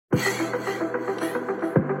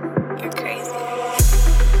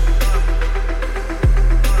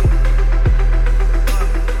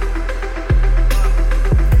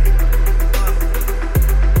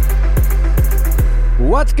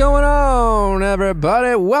going on,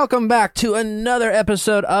 everybody? Welcome back to another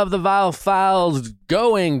episode of the Vile Files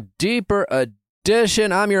Going Deeper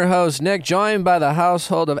Edition. I'm your host, Nick, joined by the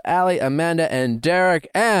household of Allie, Amanda, and Derek,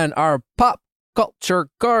 and our pop culture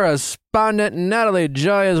correspondent, Natalie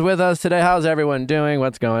Joy, is with us today. How's everyone doing?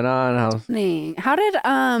 What's going on? How did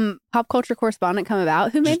pop culture correspondent come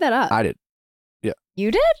about? Who made that up? I did. Yeah. You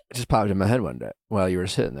did? It just popped in my head one day while you were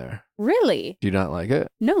sitting there. Really? Do you not like it?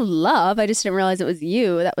 No love. I just didn't realize it was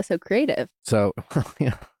you. That was so creative. So,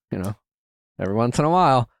 yeah, every once in a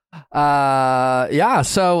while.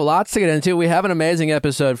 So lots to get into. We have an amazing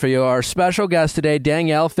episode for you. Our special guest today,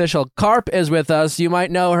 Danielle Fishel. Karp is with us. You might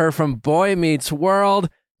know her from Boy Meets World,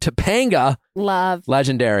 Topanga. Love.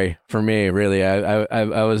 Legendary for me, really.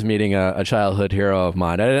 I was meeting a childhood hero of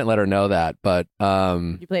mine. I didn't let her know that, but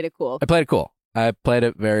you played it cool. I played it cool. I played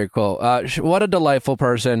it very cool. What a delightful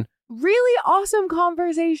person. Really awesome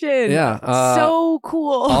conversation. Yeah. So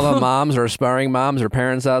cool. All the moms or aspiring moms or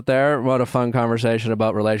parents out there, what a fun conversation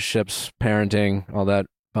about relationships, parenting, all that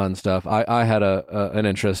fun stuff. I had an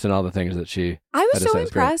interest in all the things that she I was had to so say.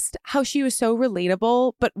 impressed how she was so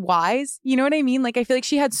relatable but wise. You know what I mean? Like, I feel like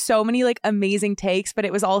she had so many like amazing takes, but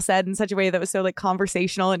it was all said in such a way that was so like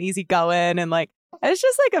conversational and easygoing, and like it's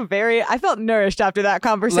just like I felt nourished after that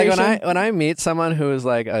conversation. Like when I meet someone who is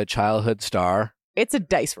like a childhood star, it's a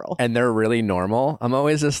dice roll. And they're really normal, I'm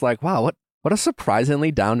always just like, wow, what a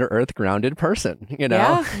surprisingly down-to-earth, grounded person,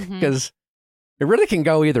 Yeah. Because it really can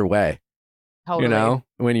go either way, Totally.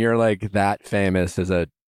 when you're like that famous as a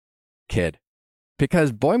kid.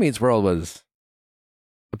 Because Boy Meets World was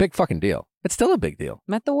a big fucking deal. It's still a big deal.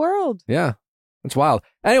 Met the world. Yeah. It's wild.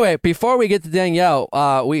 Anyway, before we get to Danielle,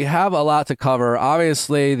 we have a lot to cover.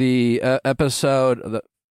 Obviously, the episode,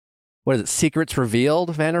 what is it? Secrets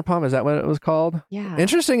Revealed, Vanderpump? Is that what it was called? Yeah.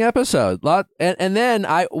 Interesting episode. And then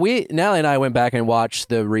Natalie and I went back and watched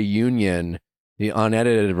the reunion, the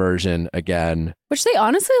unedited version again. Which they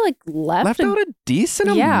honestly like left out a decent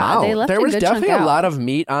amount. They left there a was good definitely chunk a out. lot of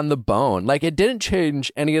meat on the bone. Like, it didn't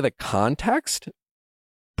change any of the context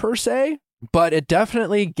per se, but it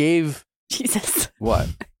definitely gave... Jesus. What?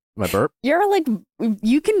 My burp? You're like,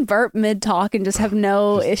 you can burp mid-talk and just have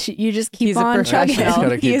no issue. You just keep He's a on chugging.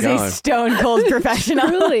 professional. He is going. a stone cold professional.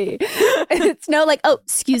 Truly. It's no like, oh,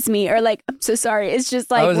 excuse me, or like, I'm so sorry. It's just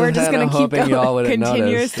like, we're just going to keep going. Y'all wouldn't Continuous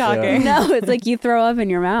notice. talking. Yeah. No, it's like you throw up in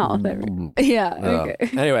your mouth. Yeah.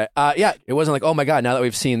 Okay. Anyway, it wasn't like, oh my God, now that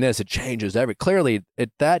we've seen this, it changes clearly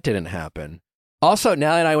that didn't happen. Also,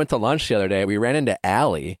 Natalie and I went to lunch the other day. We ran into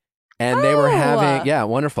Allie, and they were having,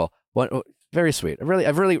 wonderful. Very sweet.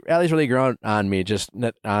 Allie's really grown on me, just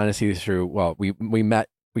honestly through, well, we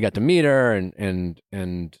got to meet her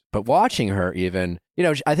but watching her even,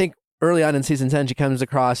 I think early on in season 10, she comes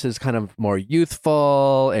across as kind of more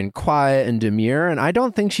youthful and quiet and demure. And I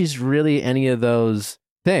don't think she's really any of those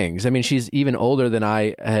things. I mean, she's even older than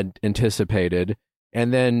I had anticipated.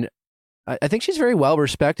 And then I think she's very well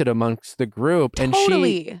respected amongst the group.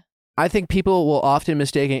 Totally. And I think people will often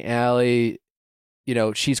mistake Allie,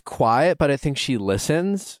 she's quiet, but I think she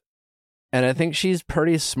listens. And I think she's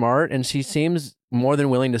pretty smart, and she seems more than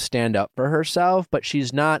willing to stand up for herself, but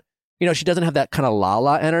she's not, she doesn't have that kind of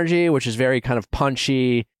Lala energy, which is very kind of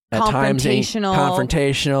punchy, at times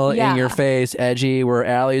confrontational, in your face, edgy, where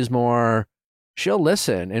Allie's more, she'll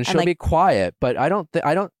listen and she'll be quiet, but I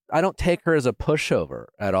don't take her as a pushover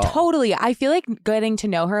at all. Totally. I feel like getting to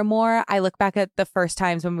know her more, I look back at the first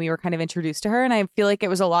times when we were kind of introduced to her, and I feel like it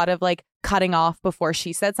was a lot of like cutting off before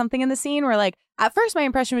she said something in the scene, where like at first my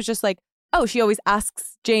impression was just like, oh, she always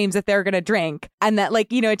asks James if they're going to drink. And that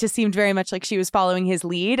like, it just seemed very much like she was following his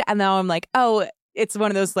lead. And now I'm like, oh, it's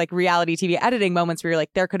one of those like reality TV editing moments where you're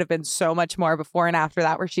like, there could have been so much more before and after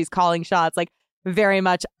that, where she's calling shots, like very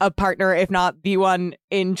much a partner, if not the one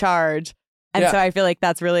in charge. And so I feel like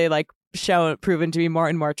that's really like proven to be more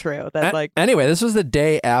and more true. That like anyway, this was the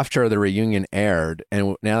day after the reunion aired,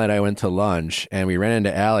 and now that I went to lunch and we ran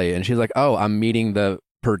into Allie, and she's like, "Oh, I'm meeting the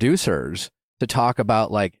producers to talk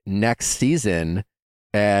about like next season,"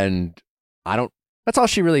 and that's all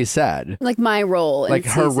she really said. Like my role, like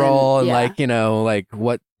her role, and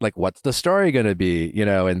like what's the story going to be,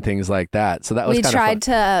 and things like that. So that was we kind tried of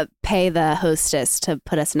fun. to pay the hostess to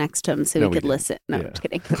put us next to him so we could listen. No, I'm just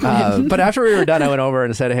kidding. But after we were done, I went over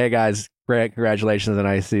and said, "Hey guys, great, congratulations on a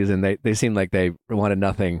nice season." They seemed like they wanted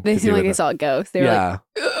nothing. They seemed like they saw it go. They were like,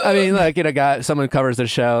 I mean, like someone covers the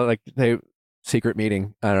show, like secret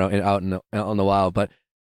meeting. I don't know, out in the wild, but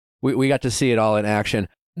we got to see it all in action.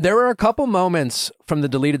 There were a couple moments from the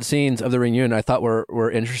deleted scenes of the reunion I thought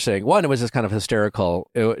were interesting. One, it was just kind of hysterical,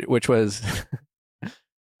 which was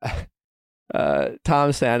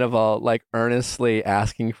Tom Sandoval like earnestly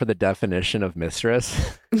asking for the definition of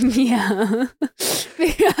mistress. Yeah.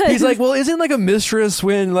 He's like, well, isn't like a mistress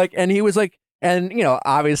when like, and he was like, and you know,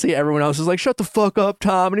 obviously everyone else is like, shut the fuck up,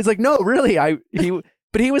 Tom. And he's like, no, really,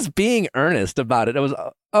 but he was being earnest about it. It was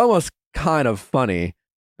almost kind of funny.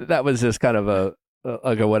 That was just kind of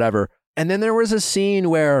a whatever. And then there was a scene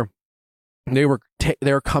where they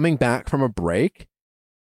were coming back from a break,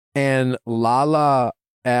 and Lala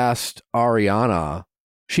asked Ariana.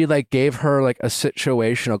 She like gave her like a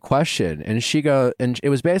situational question, and and it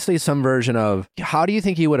was basically some version of, how do you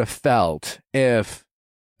think you would have felt if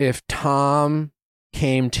Tom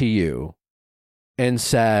came to you and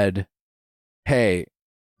said, hey,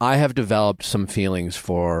 I have developed some feelings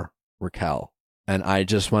for Raquel, and I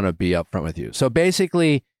just want to be upfront with you. So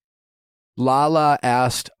basically, Lala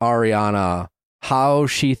asked Ariana how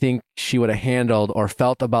she think she would have handled or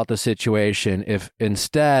felt about the situation if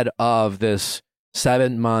instead of this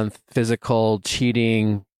 7-month physical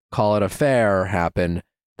cheating, call it affair, happened,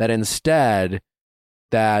 that instead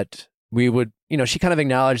that we would, you know, she kind of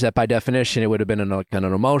acknowledged that by definition it would have been an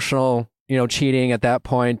emotional, you know, cheating at that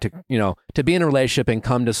point. To be in a relationship and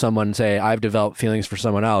come to someone and say, I've developed feelings for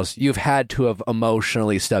someone else, you've had to have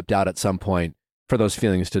emotionally stepped out at some point for those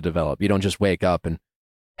feelings to develop. You don't just wake up and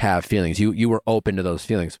have feelings. You were open to those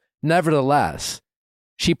feelings. Nevertheless,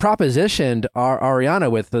 she propositioned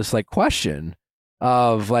Ariana with this like question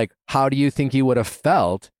of like, how do you think you would have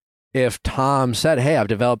felt if Tom said, hey, I've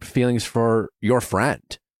developed feelings for your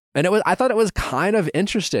friend? And I thought it was kind of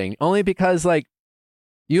interesting, only because like,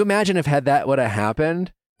 you imagine if that would have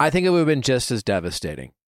happened, I think it would have been just as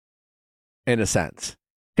devastating in a sense.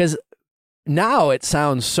 Because now it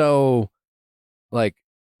sounds so like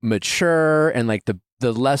mature and like the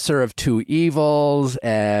lesser of two evils,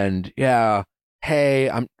 and yeah, hey,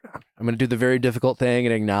 I'm going to do the very difficult thing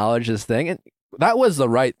and acknowledge this thing. And that was the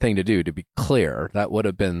right thing to do, to be clear. That would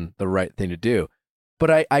have been the right thing to do.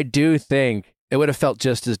 But I do think it would have felt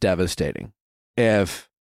just as devastating if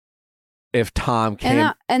Tom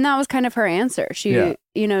came. And that was kind of her answer. She,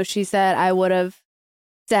 you know, she said, I would have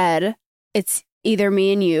said, it's either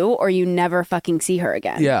me and you, or you never fucking see her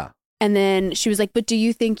again. Yeah. And then she was like, but do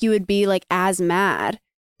you think you would be like as mad?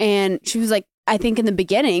 And she was like, I think in the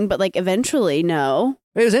beginning, but like eventually, no.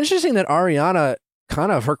 It was interesting that Ariana,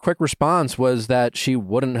 kind of her quick response was that she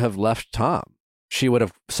wouldn't have left Tom. She would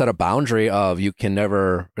have set a boundary of, you can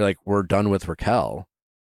never, like, we're done with Raquel.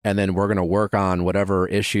 And then we're going to work on whatever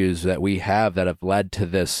issues that we have that have led to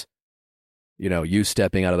this, you know, you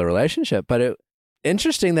stepping out of the relationship. But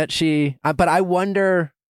interesting that but I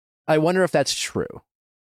wonder if that's true.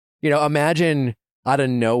 You know, imagine out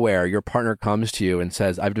of nowhere, your partner comes to you and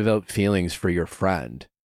says, I've developed feelings for your friend.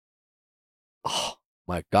 Oh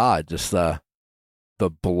my God, just the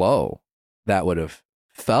blow that would have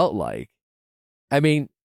felt like. I mean,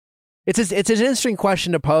 it's an interesting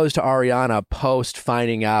question to pose to Ariana post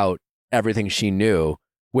finding out everything she knew,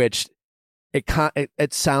 which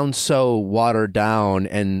it sounds so watered down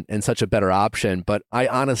and such a better option, but I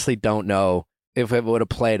honestly don't know if it would have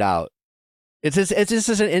played out. It's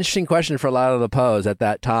just an interesting question for a lot of the pose at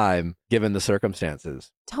that time, given the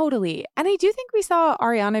circumstances. Totally. And I do think we saw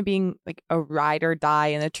Ariana being like a ride or die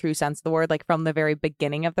in the true sense of the word, like from the very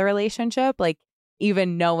beginning of the relationship, like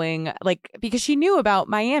even knowing, like, because she knew about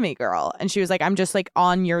Miami Girl and she was like, I'm just like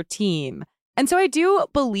on your team. And so I do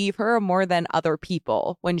believe her more than other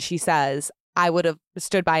people when she says, I would have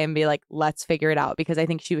stood by and be like, let's figure it out, because I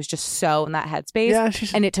think she was just so in that headspace. Yeah,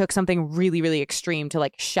 and it took something really, really extreme to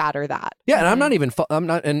like shatter that. Yeah, and I'm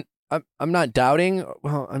not doubting.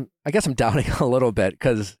 Well, I guess I'm doubting a little bit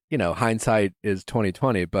because, you know, hindsight is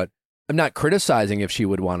 20/20. But I'm not criticizing if she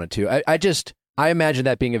would wanted to. I imagine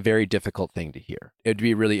that being a very difficult thing to hear. It'd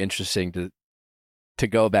be really interesting to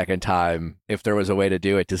go back in time if there was a way to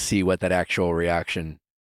do it, to see what that actual reaction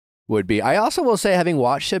would be. I also will say, having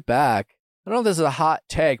watched it back, I don't know if this is a hot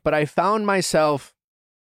take, but I found myself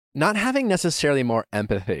not having necessarily more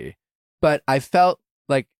empathy, but I felt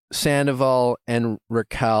like Sandoval and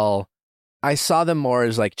Raquel, I saw them more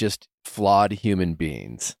as like just flawed human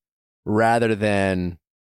beings rather than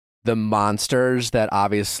the monsters that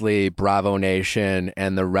obviously Bravo Nation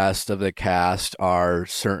and the rest of the cast are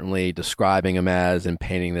certainly describing them as and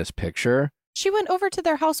painting this picture. She went over to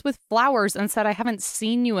their house with flowers and said, I haven't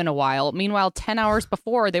seen you in a while. Meanwhile, 10 hours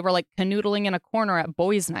before, they were like canoodling in a corner at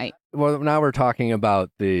boys' night. Well, now we're talking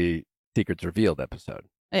about the Secrets Revealed episode.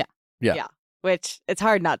 Yeah. Which it's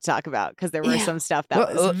hard not to talk about because there were some stuff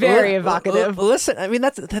that was very evocative. Listen, I mean,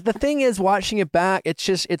 that's the thing is, watching it back,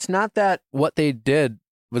 it's not that what they did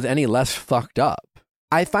was any less fucked up.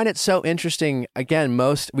 I find it so interesting. Again,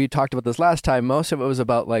 we talked about this last time. Most of it was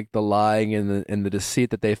about like the lying and the deceit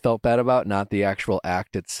that they felt bad about, not the actual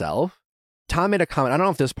act itself. Tom made a comment. I don't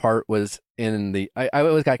know if this part was in I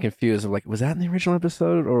always got confused. I'm like, was that in the original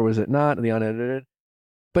episode or was it not in the unedited?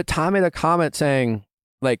 But Tom made a comment saying,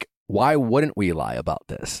 like, why wouldn't we lie about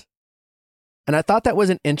this? And I thought that was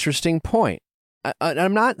an interesting point.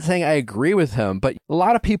 I'm not saying I agree with him, but a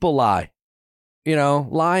lot of people lie. You know,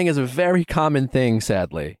 lying is a very common thing,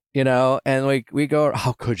 sadly, you know, and like we go,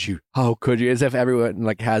 how could you, as if everyone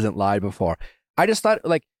like hasn't lied before. I just thought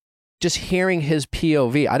like just hearing his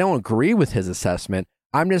POV, I don't agree with his assessment.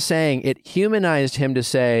 I'm just saying it humanized him to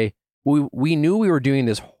say, we knew we were doing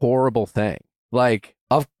this horrible thing. Like,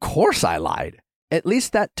 of course I lied. At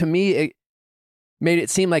least that to me, it made it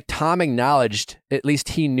seem like Tom acknowledged, at least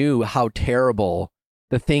he knew how terrible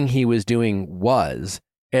the thing he was doing was,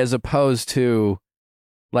 as opposed to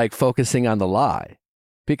like focusing on the lie.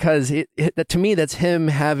 Because to me, that's him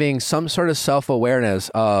having some sort of self-awareness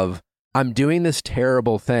of, I'm doing this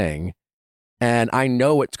terrible thing and I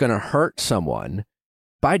know it's going to hurt someone.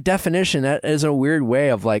 By definition, that is a weird way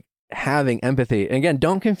of like having empathy. And again,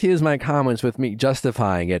 don't confuse my comments with me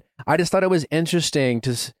justifying it. I just thought it was interesting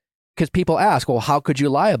because people ask, well, how could you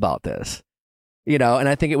lie about this? You know, and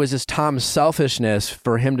I think it was just Tom's selfishness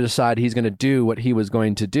for him to decide he's going to do what he was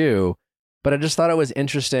going to do. But I just thought it was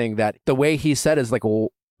interesting that the way he said is like, well,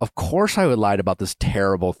 of course I would lie about this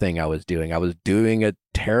terrible thing I was doing. I was doing a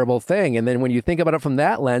terrible thing. And then when you think about it from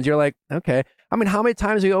that lens, you're like, okay. I mean, how many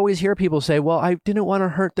times do you always hear people say, well, I didn't want to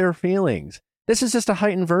hurt their feelings? This is just a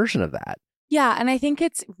heightened version of that. Yeah. And I think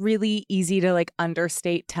it's really easy to like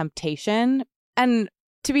understate temptation. And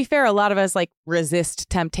to be fair, a lot of us like resist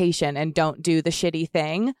temptation and don't do the shitty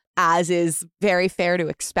thing, as is very fair to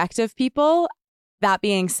expect of people. That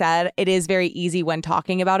being said, it is very easy when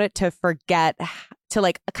talking about it to forget to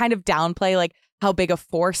like kind of downplay like how big a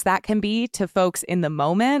force that can be to folks in the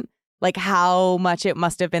moment, like how much it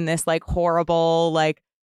must have been this like horrible, like,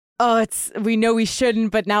 oh, we know we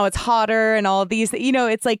shouldn't, but now it's hotter and all these, you know,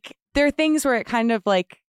 it's like there are things where it kind of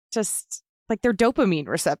like just like they're dopamine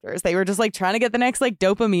receptors. They were just like trying to get the next like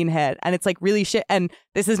dopamine hit. And it's like really shit. And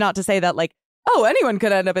this is not to say that like, oh, anyone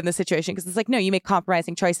could end up in this situation, because it's like, no, you make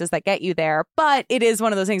compromising choices that get you there. But it is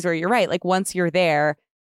one of those things where you're right. Like once you're there,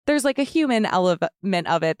 there's like a human element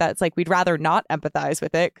of it that's like we'd rather not empathize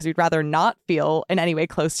with it because we'd rather not feel in any way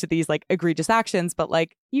close to these like egregious actions. But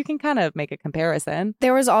like you can kind of make a comparison.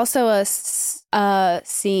 There was also a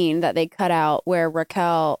scene that they cut out where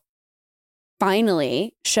Raquel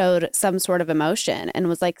finally showed some sort of emotion and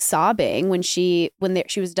was like sobbing when she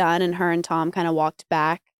was done, and her and Tom kind of walked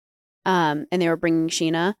back, and they were bringing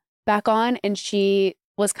Sheena back on, and she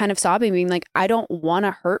was kind of sobbing, being like, I don't want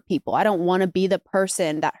to hurt people. I don't want to be the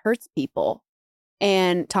person that hurts people.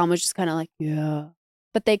 And Tom was just kind of like, yeah.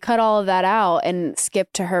 But they cut all of that out and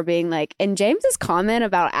skipped to her being like, and James's comment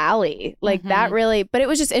about Allie, like that really, but it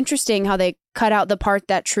was just interesting how they cut out the part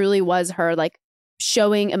that truly was her like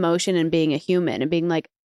showing emotion and being a human and being like,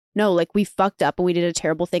 no, like we fucked up and we did a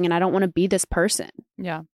terrible thing and I don't want to be this person.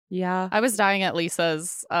 Yeah. Yeah. I was dying at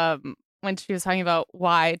Lisa's when she was talking about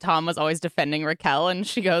why Tom was always defending Raquel, and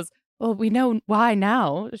she goes, well, we know why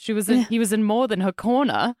now. He was in more than her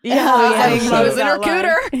corner. Yeah. She was in her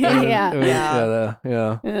cooter.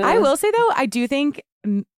 Yeah. I will say though, I do think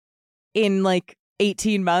in like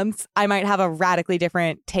 18 months, I might have a radically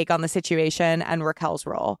different take on the situation and Raquel's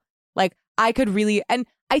role. Like I could really, and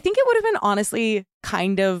I think it would have been honestly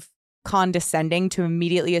kind of condescending to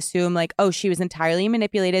immediately assume like, oh, she was entirely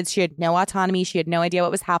manipulated. She had no autonomy. She had no idea what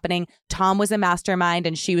was happening. Tom was a mastermind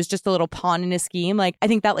and she was just a little pawn in a scheme. Like, I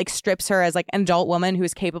think that like strips her as like an adult woman who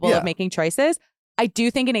is capable of making choices. I do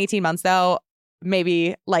think in 18 months though,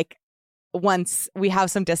 maybe like once we have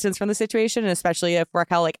some distance from the situation, and especially if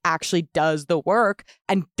Raquel like actually does the work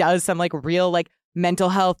and does some like real like mental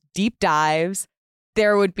health deep dives,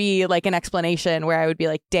 there would be like an explanation where I would be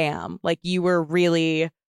like, damn, like you were really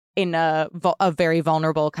in a very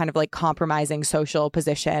vulnerable kind of like compromising social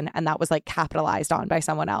position, and that was like capitalized on by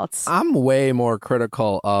someone else. I'm way more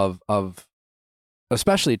critical of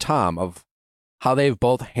especially Tom, of how they've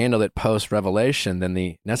both handled it post revelation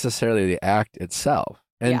than necessarily the act itself.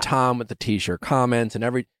 And Tom with the t-shirt comments and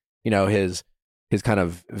every, you know, his kind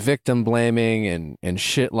of victim blaming and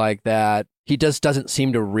shit like that. He just doesn't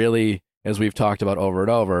seem to really, as we've talked about over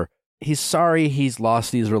and over, he's sorry he's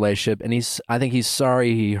lost these relationships, and I think he's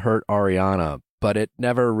sorry he hurt Ariana, but it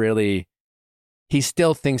never really, he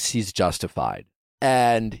still thinks he's justified.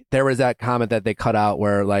 And there was that comment that they cut out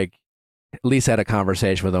where like Lisa had a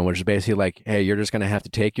conversation with him, which is basically like, hey, you're just going to have to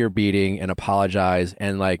take your beating and apologize.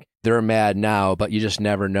 And like, they're mad now, but you just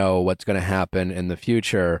never know what's going to happen in the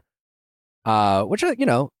future. Which,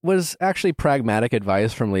 was actually pragmatic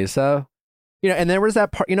advice from Lisa. And there was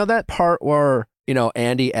that part, that part where,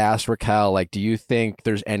 Andy asked Raquel, like, do you think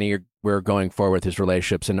there's anywhere going forward with his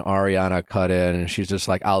relationships? And Ariana cut in and she's just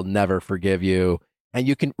like, I'll never forgive you. And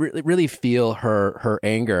you can really, really feel her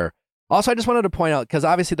anger. Also, I just wanted to point out, because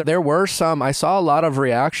obviously there were I saw a lot of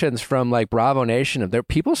reactions from like Bravo Nation. There were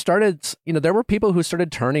people who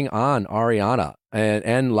started turning on Ariana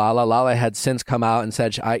and Lala. Lala had since come out and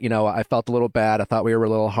said, I felt a little bad. I thought we were a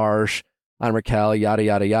little harsh on Raquel, yada,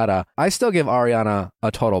 yada, yada. I still give Ariana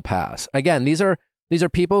a total pass. Again, these are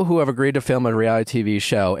people who have agreed to film a reality TV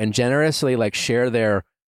show and generously like share their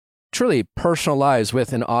truly personal lives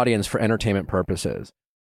with an audience for entertainment purposes.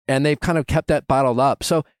 And they've kind of kept that bottled up.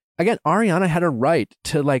 So again, Ariana had a right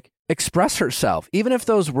to like express herself, even if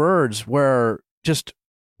those words were just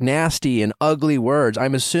nasty and ugly words.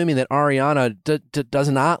 I'm assuming that Ariana does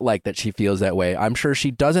not like that she feels that way. I'm sure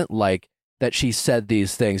she doesn't like that she said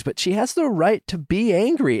these things, but she has the right to be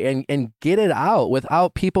angry and get it out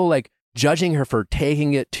without people like judging her for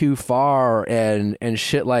taking it too far and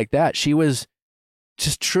shit like that. She was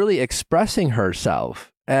just truly expressing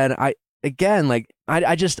herself. And I give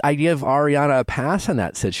Ariana a pass on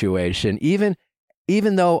that situation, even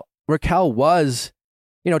though Raquel was,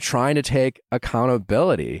 trying to take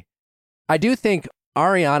accountability. I do think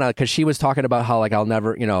Ariana, because she was talking about how like I'll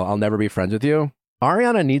never be friends with you.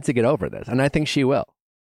 Ariana needs to get over this, and I think she will.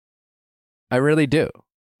 I really do.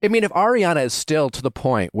 I mean, if Ariana is still to the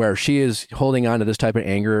point where she is holding on to this type of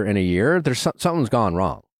anger in a year, there's something's gone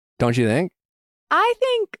wrong. Don't you think? I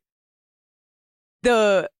think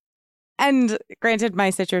and granted,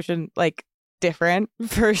 my situation, like, different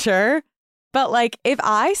for sure. But, like, if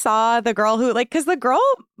I saw the girl who, like, because the girl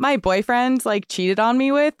my boyfriend, like, cheated on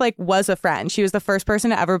me with, like, was a friend. She was the first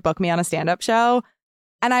person to ever book me on a stand-up show.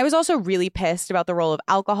 And I was also really pissed about the role of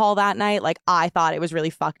alcohol that night. Like, I thought it was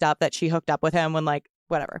really fucked up that she hooked up with him when, like,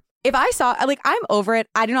 whatever. If I saw, like, I'm over it.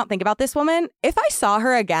 I do not think about this woman. If I saw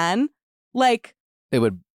her again, like... It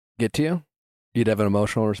would get to you? You'd have an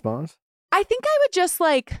emotional response? I think I would just,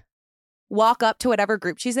 like, walk up to whatever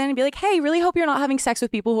group she's in and be like, hey, really hope you're not having sex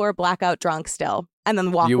with people who are blackout drunk still. And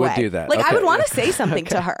then walk away. You would do that. Like, okay. I would want to say something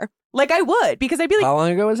to her. Like, I would. Because I'd be like... How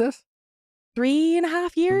long ago was this?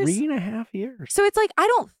 3.5 years. 3.5 years. So it's like, I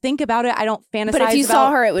don't think about it. I don't fantasize But if you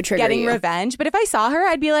saw her, it would trigger getting you. revenge. But if I saw her,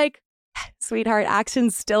 I'd be like, sweetheart,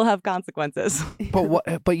 actions still have consequences.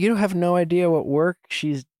 But you have no idea what work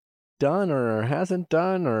she's done or hasn't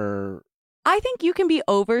done or... I think you can be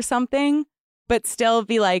over something, but still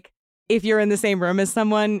be like, if you're in the same room as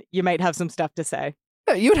someone, you might have some stuff to say.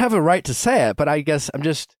 Yeah, you would have a right to say it, but I guess I'm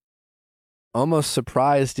just almost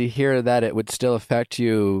surprised to hear that it would still affect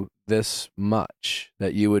you this much,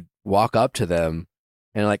 that you would walk up to them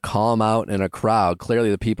and like call them out in a crowd, clearly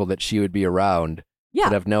the people that she would be around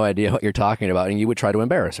would have no idea what you're talking about, and you would try to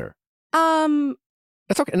embarrass her.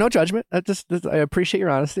 It's okay. No judgment. I appreciate your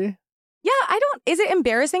honesty. Yeah, is it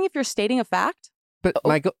embarrassing if you're stating a fact? But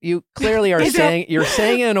Michael, you clearly are you're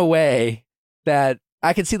saying it in a way that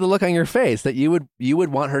I can see the look on your face that you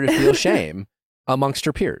would want her to feel shame amongst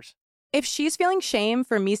her peers. If she's feeling shame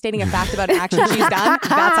for me stating a fact about an action she's done,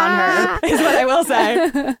 that's on her, is what I will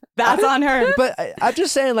say. That's on her. But I'm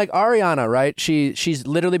just saying, like, Ariana, right? She's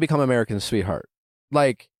literally become America's sweetheart.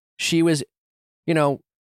 Like, she was,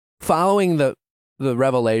 following the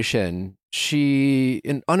revelation, she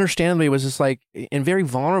understandably was just like, and very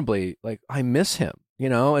vulnerably, like, I miss him.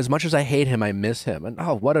 As much as I hate him, I miss him. And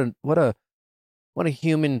what a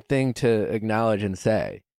human thing to acknowledge and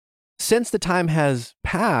say. Since the time has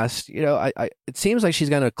passed, it seems like she's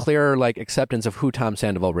got a clear like acceptance of who Tom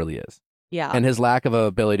Sandoval really is. Yeah. And his lack of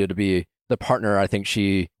ability to be the partner I think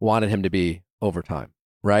she wanted him to be over time.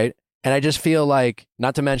 Right. And I just feel like,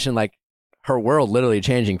 not to mention like her world literally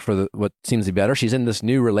changing for what seems to be better. She's in this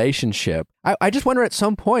new relationship. I just wonder at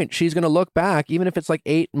some point she's going to look back, even if it's like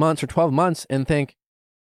 8 months or 12 months, and think,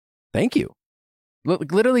 thank you.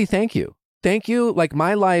 Literally, thank you. Thank you. Like,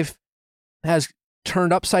 my life has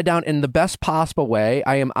turned upside down in the best possible way.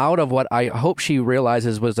 I am out of what I hope she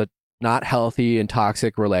realizes was a not healthy and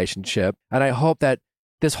toxic relationship. And I hope that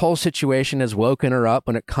this whole situation has woken her up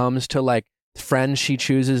when it comes to like friends she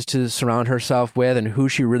chooses to surround herself with and who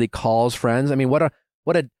she really calls friends. I mean, what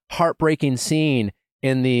a heartbreaking scene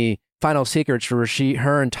in the Final Secrets where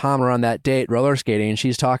her and Tom are on that date roller skating, and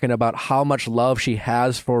she's talking about how much love she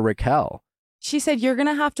has for Raquel. She said, you're going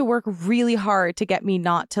to have to work really hard to get me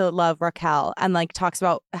not to love Raquel, and like talks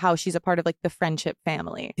about how she's a part of like the friendship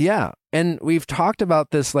family. Yeah. And we've talked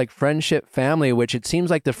about this like friendship family, which it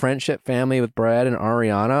seems like the friendship family with Brad and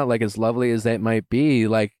Ariana, like as lovely as that might be,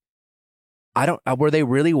 like, were they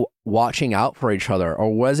really watching out for each other?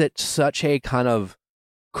 Or was it such a kind of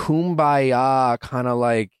kumbaya kind of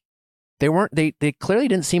like, they clearly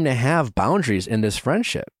didn't seem to have boundaries in this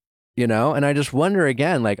friendship. You know, and I just wonder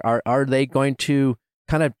again, like, are they going to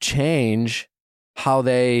kind of change how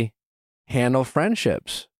they handle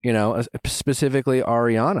friendships? You know, specifically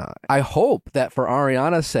Ariana. I hope that for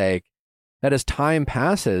Ariana's sake, that as time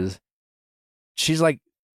passes, she's like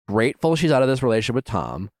grateful she's out of this relationship with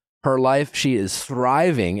Tom. Her life, she is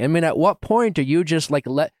thriving. I mean, at what point do you just like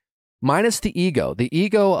minus the ego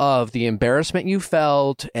of the embarrassment you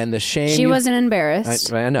felt and the shame. She wasn't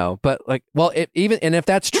embarrassed. I know, but like, well, if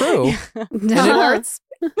that's true,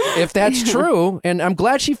 if that's true, and I'm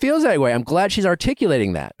glad she feels that way. I'm glad she's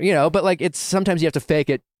articulating that, you know, but like, it's sometimes you have to fake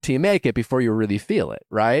it till you make it before you really feel it.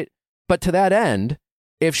 Right. But to that end,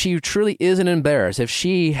 if she truly isn't embarrassed, if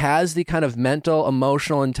she has the kind of mental,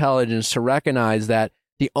 emotional intelligence to recognize that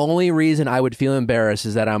the only reason I would feel embarrassed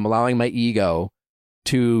is that I'm allowing my ego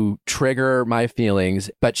to trigger my feelings,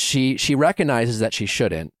 but she recognizes that she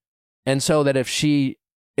shouldn't. And so that if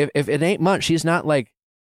it ain't much, she's not like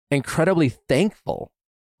incredibly thankful,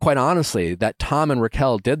 quite honestly, that Tom and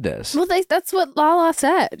Raquel did this. Well, that's what Lala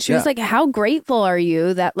said. She was like, how grateful are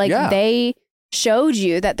you that like they showed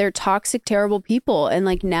you that they're toxic, terrible people. And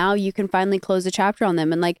like now you can finally close the chapter on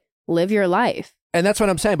them and like live your life. And that's what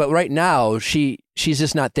I'm saying. But right now, she's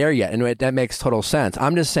just not there yet. And that makes total sense.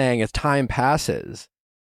 I'm just saying as time passes,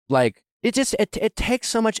 like it takes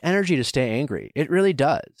so much energy to stay angry. It really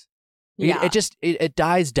does. Yeah. It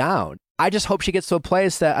dies down. I just hope she gets to a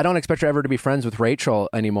place that I don't expect her ever to be friends with Rachel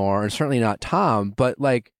anymore, and certainly not Tom, but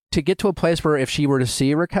like to get to a place where if she were to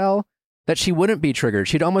see Raquel, that she wouldn't be triggered.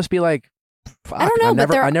 She'd almost be like, fuck, I don't know,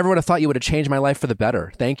 I never would have thought you would have changed my life for the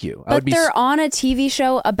better. Thank you. But they're on a TV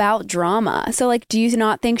show about drama. So like, do you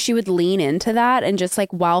not think she would lean into that and just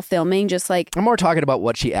like while filming, just like... I'm more talking about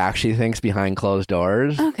what she actually thinks behind closed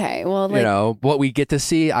doors. Okay, well, like... You know, what we get to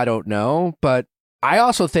see, I don't know. But I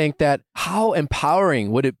also think that how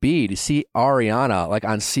empowering would it be to see Ariana like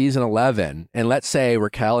on season 11, and let's say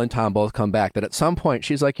Raquel and Tom both come back, that at some point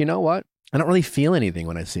she's like, you know what? I don't really feel anything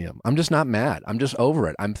when I see him. I'm just not mad. I'm just over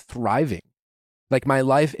it. I'm thriving. Like my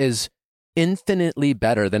life is infinitely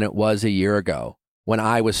better than it was a year ago when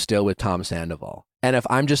I was still with Tom Sandoval. And if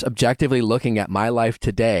I'm just objectively looking at my life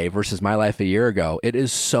today versus my life a year ago, it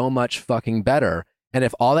is so much fucking better. And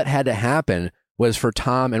if all that had to happen was for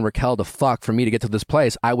Tom and Raquel to fuck for me to get to this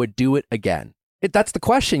place, I would do it again. That's the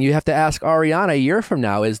question you have to ask Ariana a year from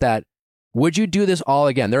now, is that, would you do this all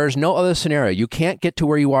again? There is no other scenario. You can't get to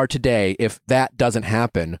where you are today if that doesn't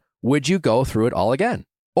happen. Would you go through it all again?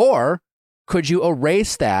 Or could you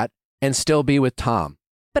erase that and still be with Tom?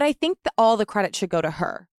 But I think that all the credit should go to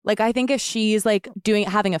her. Like, I think if she's like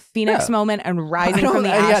having a phoenix moment and rising from the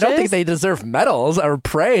ashes. I don't think they deserve medals or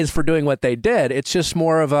praise for doing what they did. It's just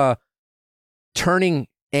more of a turning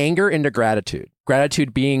anger into gratitude.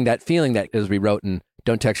 Gratitude being that feeling that, as we wrote in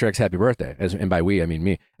Don't Text Your Ex Happy Birthday, and by we, I mean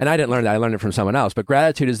me. And I didn't learn that. I learned it from someone else. But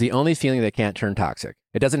gratitude is the only feeling that can't turn toxic.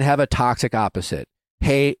 It doesn't have a toxic opposite.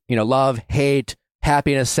 Hate, love, hate,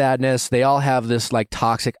 happiness, sadness, they all have this like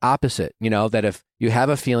toxic opposite, that if you have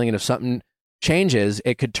a feeling and if something changes,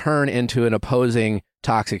 it could turn into an opposing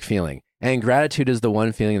toxic feeling. And gratitude is the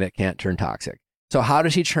one feeling that can't turn toxic. So how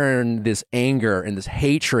does she turn this anger and this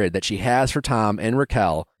hatred that she has for Tom and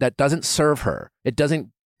Raquel that doesn't serve her? It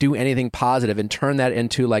doesn't do anything positive, and turn that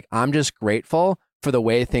into like, I'm just grateful for the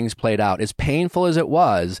way things played out. As painful as it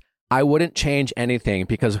was, I wouldn't change anything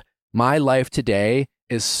because my life today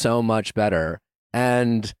is so much better.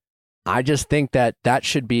 And I just think that that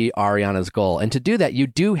should be Ariana's goal. And to do that, you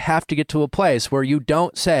do have to get to a place where you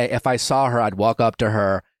don't say, if I saw her, I'd walk up to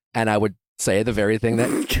her and I would say the very thing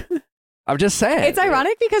that I'm just saying. It's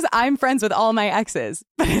ironic because I'm friends with all my exes,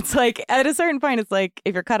 but it's like at a certain point, it's like,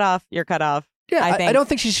 if you're cut off, you're cut off. Yeah, I don't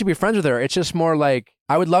think she should be friends with her. It's just more like,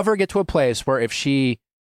 I would love her to get to a place where if she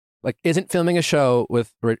like isn't filming a show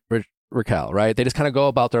with Raquel, right? They just kind of go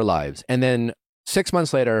about their lives. And then 6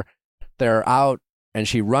 months later, they're out and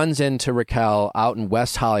she runs into Raquel out in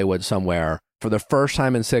West Hollywood somewhere for the first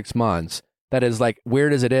time in 6 months. That is like,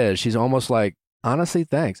 weird as it is, she's almost like, honestly,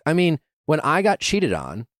 thanks. I mean, when I got cheated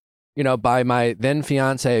on, by my then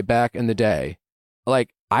fiance back in the day,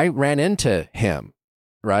 like I ran into him,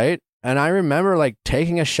 right? And I remember like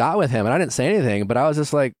taking a shot with him and I didn't say anything, but I was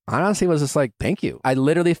just like, honestly was just like, thank you. I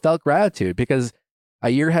literally felt gratitude because a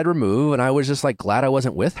year had removed, and I was just like glad I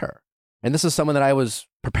wasn't with her. And this is someone that I was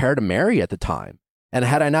prepared to marry at the time. And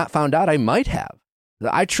had I not found out, I might have.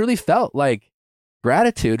 I truly felt like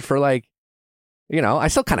gratitude for like, I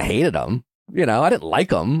still kind of hated him. I didn't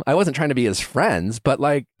like him. I wasn't trying to be his friends, but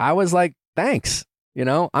like, I was like, thanks.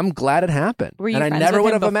 I'm glad it happened. Were you and I friends never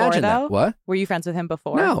with would him have before, imagined though? that. What? Were you friends with him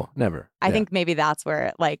before? No, never. I think maybe that's where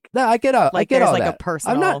it like no, I get all there's all like that. a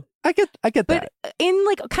personal. I'm not. I get but that. In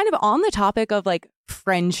like kind of on the topic of like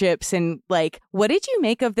friendships and like, what did you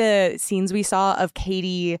make of the scenes we saw of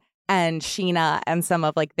Katie and Sheena and some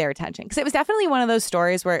of like their tension? Because it was definitely one of those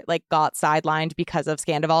stories where it like got sidelined because of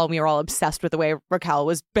Scandival, and we were all obsessed with the way Raquel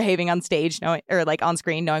was behaving on stage, knowing or like on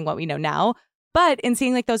screen, knowing what we know now. But in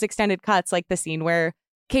seeing like those extended cuts, like the scene where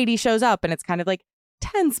Katie shows up and it's kind of like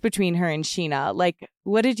tense between her and Sheena. Like,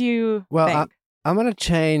 what did you think? I'm going to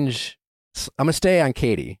change. I'm going to stay on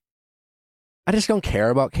Katie. I just don't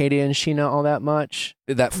care about Katie and Sheena all that much.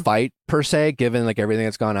 That fight per se, given like everything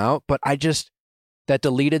that's gone out. But that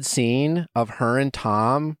deleted scene of her and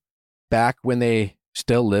Tom back when they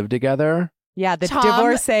still lived together. Yeah, the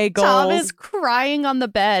divorcee goals. Tom is crying on the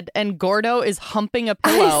bed and Gordo is humping a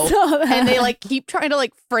pillow. And they like keep trying to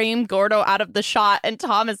like frame Gordo out of the shot. And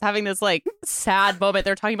Tom is having this like sad moment.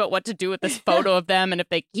 They're talking about what to do with this photo of them and if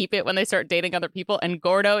they keep it when they start dating other people. And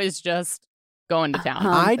Gordo is just going to town.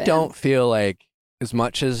 I don't feel like, as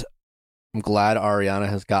much as I'm glad Ariana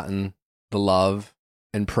has gotten the love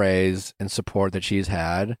and praise and support that she's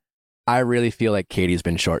had, I really feel like Katie's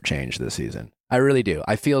been shortchanged this season. I really do.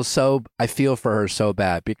 I feel for her so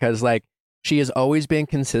bad because like she has always been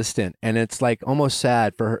consistent, and it's like almost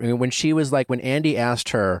sad for her. When she was like, when Andy asked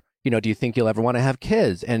her, do you think you'll ever want to have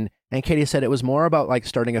kids? And Katie said it was more about like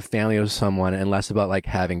starting a family with someone and less about like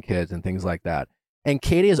having kids and things like that. And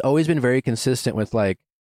Katie has always been very consistent with like,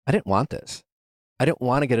 I didn't want this. I didn't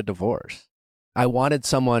want to get a divorce. I wanted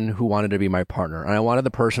someone who wanted to be my partner, and I wanted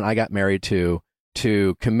the person I got married to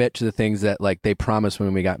commit to the things that like they promised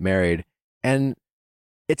when we got married. And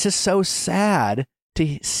it's just so sad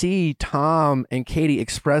to see Tom and Katie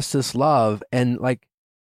express this love and like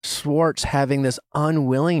Schwartz having this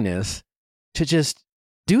unwillingness to just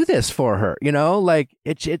do this for her, like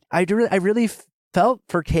I really felt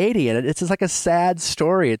for Katie, and it's just like a sad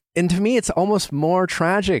story. And to me, it's almost more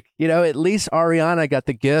tragic. At least Ariana got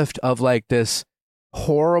the gift of like this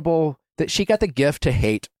horrible, that she got the gift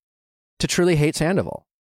to truly hate Sandoval.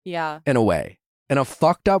 Yeah. In a way, in a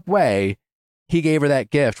fucked up way. He gave her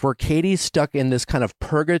that gift, where Katie's stuck in this kind of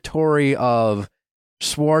purgatory of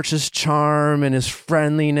Schwartz's charm and his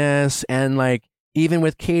friendliness. And like, even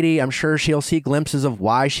with Katie, I'm sure she'll see glimpses of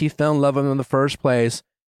why she fell in love with him in the first place.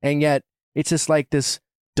 And yet it's just like this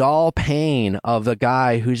dull pain of the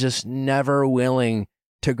guy who's just never willing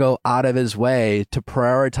to go out of his way to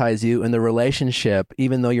prioritize you in the relationship,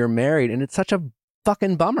 even though you're married. And it's such a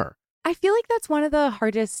fucking bummer. I feel like that's one of the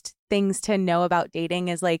hardest things to know about dating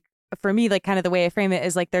is like, for me, like kind of the way I frame it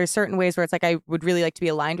is like there's certain ways where it's like I would really like to be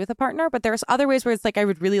aligned with a partner, but there's other ways where it's like I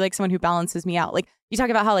would really like someone who balances me out. Like you talk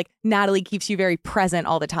about how like Natalie keeps you very present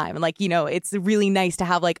all the time. And like, it's really nice to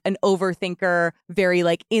have like an overthinker, very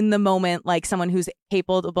like in the moment, like someone who's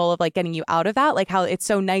capable of like getting you out of that. Like how it's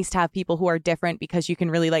so nice to have people who are different because you can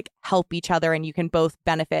really like help each other and you can both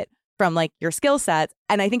benefit from like your skill sets.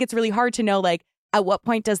 And I think it's really hard to know like at what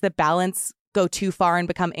point does the balance go too far and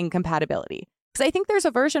become incompatibility? Because I think there's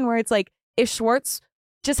a version where it's like if Schwartz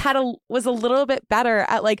just was a little bit better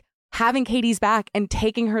at like having Katie's back and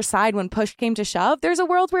taking her side when push came to shove, there's a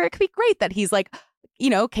world where it could be great that he's like,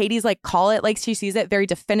 Katie's like call it like she sees it, very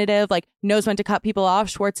definitive, like knows when to cut people off.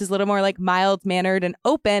 Schwartz is a little more like mild mannered and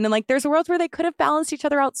open. And like there's a world where they could have balanced each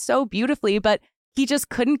other out so beautifully, but he just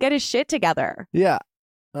couldn't get his shit together. Yeah.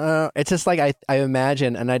 It's just like I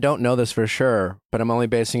imagine, and I don't know this for sure, but I'm only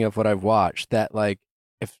basing it off what I've watched, that like,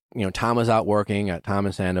 if Tom was out working at Tom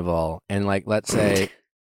and Sandoval, and like let's say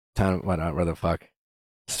Tom, where the fuck,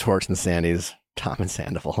 Schwartz and Sandy's Tom and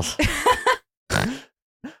Sandoval's,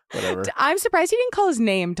 whatever. I'm surprised he didn't call his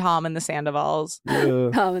name Tom and the Sandovals.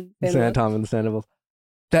 Tom and Sandoval. Tom and the Sandovals.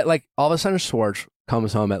 That like all of a sudden Schwartz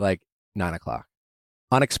comes home at like 9:00,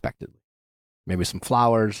 unexpectedly. Maybe some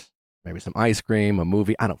flowers, maybe some ice cream, a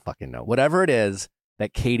movie. I don't fucking know. Whatever it is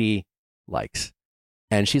that Katie likes.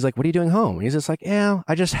 And she's like, what are you doing home? And he's just like, yeah,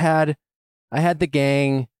 I had the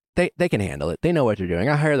gang. They can handle it. They know what they're doing.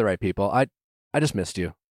 I hire the right people. I just missed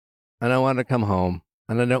you. And I wanted to come home.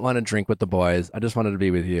 And I don't want to drink with the boys. I just wanted to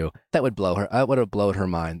be with you. That would blow her. That would have blown her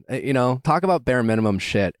mind. Talk about bare minimum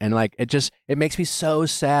shit. And like, it makes me so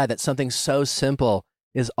sad that something so simple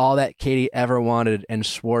is all that Katie ever wanted. And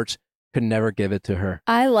Schwartz could never give it to her.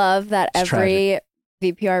 I love that It's tragic.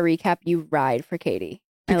 VPR recap, you ride for Katie.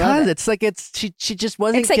 Because it's like she just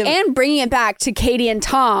wasn't. It's like and bringing it back to Katie and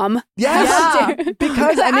Tom. Yes,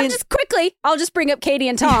 because I mean, I'll just bring up Katie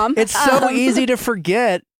and Tom. It's so easy to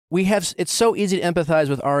forget. It's so easy to empathize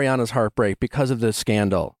with Ariana's heartbreak because of the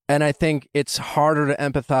scandal, and I think it's harder to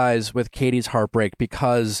empathize with Katie's heartbreak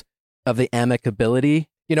because of the amicability,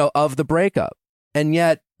 of the breakup. And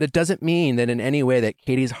yet, that doesn't mean that in any way that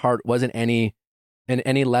Katie's heart wasn't in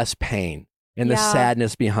any less pain. And the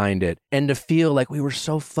sadness behind it. And to feel like we were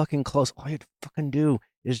so fucking close. All you had to fucking do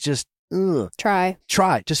is just try.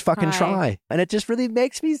 Just fucking try. And it just really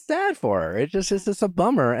makes me sad for her. It's just a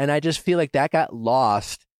bummer. And I just feel like that got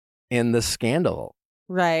lost in the scandal.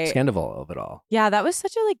 Right. Scandal of it all. Yeah, that was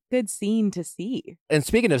such a good scene to see. And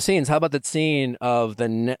speaking of scenes, how about that scene of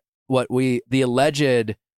the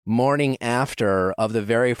alleged morning after of the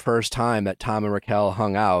very first time that Tom and Raquel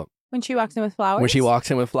hung out? When she walks in with flowers? When she walks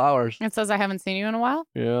in with flowers. It says, I haven't seen you in a while.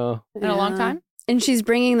 Yeah. In a long time. And she's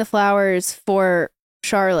bringing the flowers for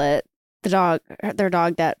Charlotte, the dog, their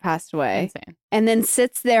dog that passed away. Insane. And then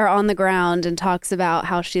sits there on the ground and talks about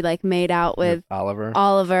how she made out with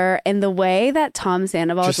Oliver. And the way that Tom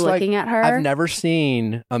Sandoval is looking at her. I've never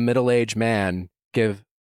seen a middle-aged man give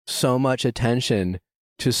so much attention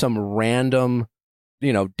to some random,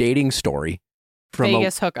 dating story. From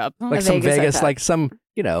Vegas hookup. Like some Vegas, hookup. Like some,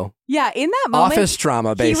 Yeah, in that moment. Office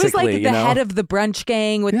drama, basically. He was the head of the brunch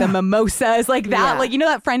gang with the mimosas, like that. Like,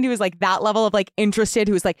 that friend who was that level of interested,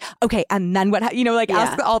 who was okay, and then what,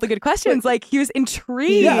 ask all the good questions. He was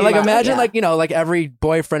intrigued. Yeah, imagine every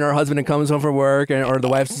boyfriend or husband that comes home from work or the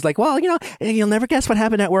wife's just well, you'll never guess what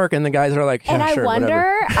happened at work. And the guys are like, and sure,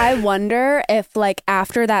 I wonder if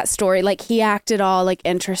after that story, he acted all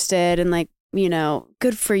interested and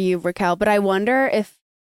good for you, Raquel. But I wonder if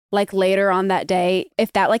later on that day,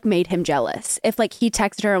 if that made him jealous. If he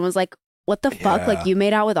texted her and was what the fuck? You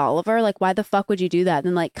made out with Oliver? Why the fuck would you do that?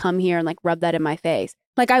 And then come here and rub that in my face.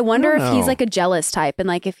 I wonder if he's a jealous type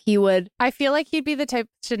and if he would. I feel like he'd be the type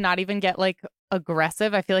to not even get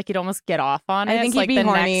aggressive. I feel like he'd almost get off on it. I think he'd be the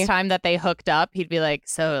horny. Next time that they hooked up, he'd be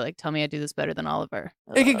tell me I do this better than Oliver.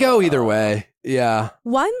 It could go either way. Yeah.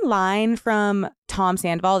 One line from Tom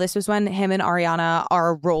Sandoval, this was when him and Ariana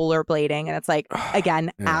are rollerblading, and it's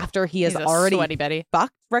again, after he has already sweaty Betty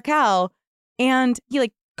fucked Raquel, and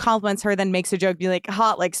he compliments her, then makes a joke, be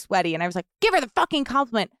hot, sweaty, and I was give her the fucking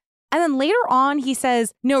compliment. And then later on, he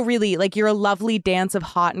says, no, really, you're a lovely dance of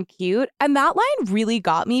hot and cute. And that line really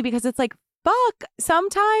got me because it's fuck,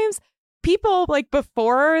 sometimes people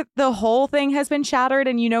before the whole thing has been shattered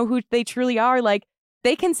and who they truly are,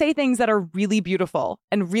 they can say things that are really beautiful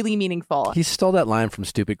and really meaningful. He stole that line from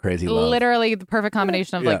Stupid Crazy Love. Literally the perfect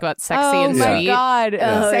combination of sexy and sweet. Oh my God.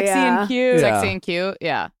 Sexy and cute. Sexy and cute.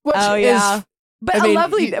 Yeah. Which is but I mean, a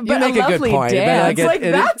lovely, you but make a a good lovely point, dance. but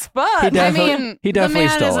That's fun. He he definitely the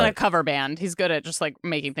man stole is in it. a cover band. He's good at just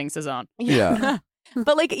making things his own. Yeah.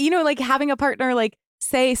 But having a partner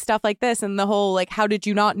say stuff like this and the whole how did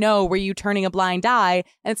you not know? Were you turning a blind eye?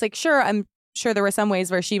 And it's sure, I'm sure there were some ways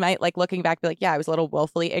where she might looking back be yeah, I was a little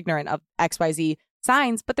willfully ignorant of XYZ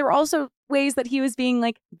signs, but there were also ways that he was being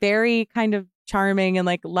very kind of charming and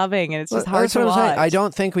loving, and it's just hard to watch. I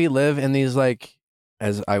don't think we live in these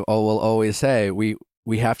as I will always say, we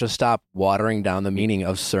have to stop watering down the meaning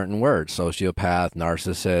of certain words, sociopath,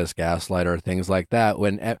 narcissist, gaslighter, things like that.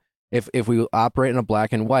 When if we operate in a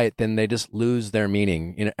black and white, then they just lose their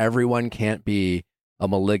meaning. Everyone can't be a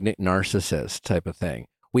malignant narcissist type of thing.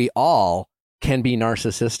 We all can be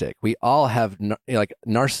narcissistic. We all have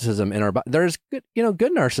narcissism in our body. There's good,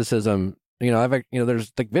 good narcissism.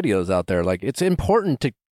 There's videos out there. It's important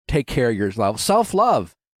to take care of yourself,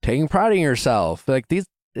 self-love, taking pride in yourself.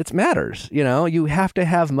 It matters. You have to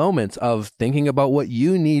have moments of thinking about what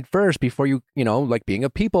you need first before you, being a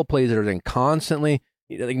people pleaser and constantly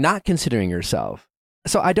not considering yourself.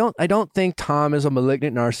 So I don't think Tom is a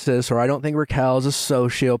malignant narcissist, or I don't think Raquel is a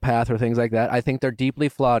sociopath or things like that. I think they're deeply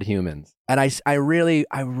flawed humans. And I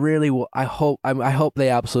hope the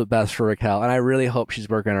absolute best for Raquel, and I really hope she's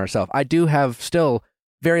working on herself. I do have still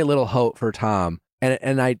very little hope for Tom.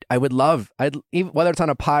 And I would love, even whether it's on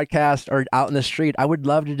a podcast or out in the street, I would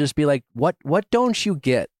love to just be what don't you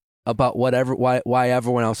get about why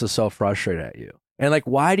everyone else is so frustrated at you? And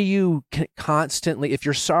why do you constantly, if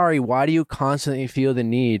you're sorry, why do you constantly feel the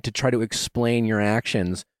need to try to explain your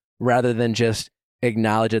actions rather than just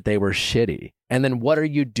acknowledge that they were shitty? And then what are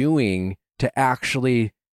you doing to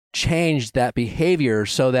actually change that behavior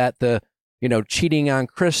so that the, cheating on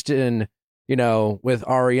Kristen, with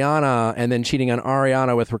Ariana, and then cheating on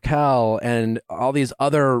Ariana with Raquel, and all these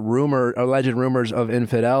other alleged rumors of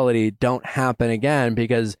infidelity don't happen again?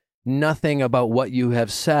 Because nothing about what you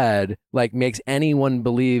have said like makes anyone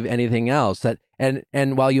believe anything else. That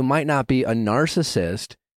and while you might not be a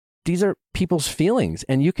narcissist, these are people's feelings,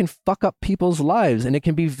 and you can fuck up people's lives, and it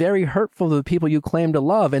can be very hurtful to the people you claim to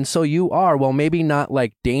love. And so you are, well, maybe not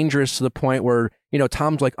like dangerous to the point where, you know,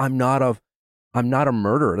 Tom's like, I'm not a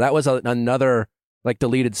murderer. That was another like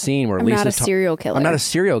deleted scene where I'm Lisa's not a serial killer. I'm not a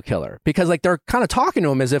serial killer, because like they're kind of talking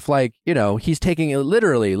to him as if like, you know, he's taking it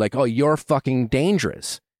literally, like, oh, you're fucking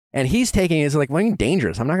dangerous, and he's taking it as like, what do you mean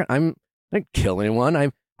dangerous? I'm not gonna kill anyone.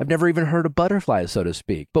 I've never even heard of butterflies, so to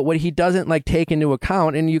speak. But what he doesn't like take into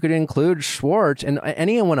account, and you could include Schwartz and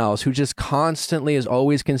anyone else who just constantly is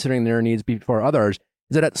always considering their needs before others,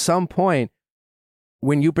 is that at some point,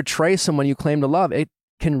 when you betray someone you claim to love, it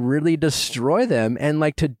can really destroy them. And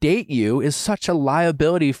like, to date you is such a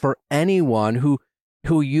liability for anyone who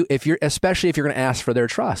you, especially if you're going to ask for their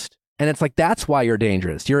trust. And it's like, that's why you're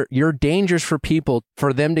dangerous. You're dangerous for people,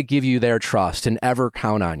 for them to give you their trust and ever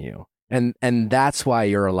count on you. And that's why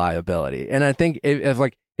you're a liability. And I think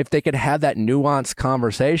if they could have that nuanced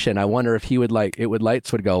conversation, I wonder if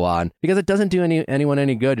lights would go on, because it doesn't do anyone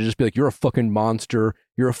any good to just be like, you're a fucking monster,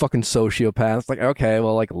 you're a fucking sociopath. It's like, okay,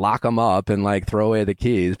 well, like, lock them up and like throw away the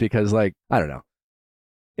keys, because like, I don't know.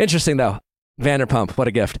 Interesting though. Vanderpump, what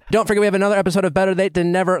a gift. Don't forget, we have another episode of Better Late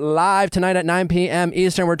Than Never live tonight at 9 p.m.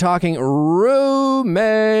 Eastern. We're talking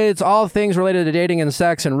roommates, all things related to dating and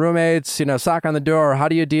sex and roommates. You know, sock on the door. How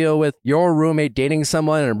do you deal with your roommate dating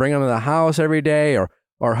someone and bring them to the house every day, or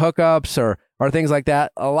hookups or things like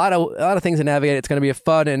that? A lot of things to navigate. It's going to be a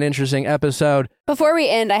fun and interesting episode. Before we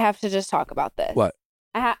end, I have to just talk about this. What?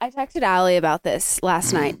 I texted Allie about this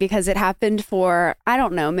last night because it happened for, I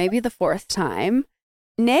don't know, maybe the fourth time.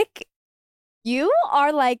 Nick, you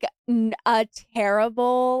are like a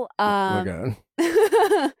terrible oh my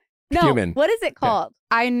God. No, human. What is it called?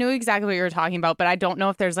 Yeah. I knew exactly what you were talking about, but I don't know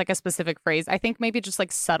if there's like a specific phrase. I think maybe just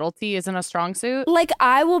like subtlety isn't a strong suit. Like,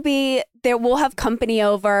 I will be there, we'll have company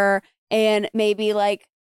over, and maybe like,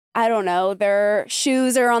 I don't know, their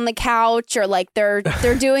shoes are on the couch, or like they're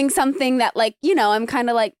doing something that, like, you know, I'm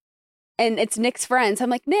kind of like, and it's Nick's friends. I'm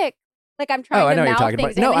like, Nick, like, I'm trying to mouth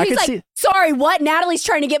things. No, and he's like, see. Sorry, what? Natalie's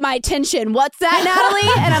trying to get my attention. What's that,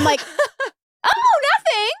 Natalie? And I'm like, oh,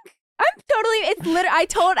 nothing. I'm totally, I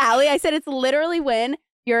told Allie, I said, it's literally when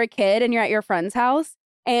you're a kid and you're at your friend's house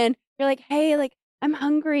and you're like, hey, like, I'm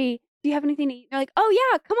hungry. Do you have anything to eat? They're like, oh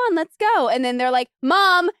yeah, come on, let's go. And then they're like,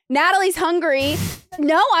 Mom, Natalie's hungry.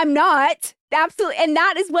 No, I'm not. Absolutely. And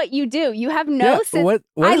that is what you do. You have no sense.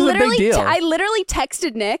 What is the big deal? I literally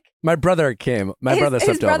texted Nick. My brother came.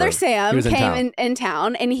 His brother Sam came in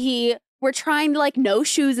town, and we're trying to, like, no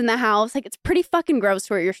shoes in the house. Like, it's pretty fucking gross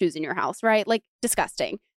to wear your shoes in your house, right? Like,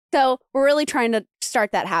 disgusting. So we're really trying to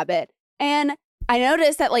start that habit. And I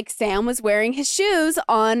noticed that, like, Sam was wearing his shoes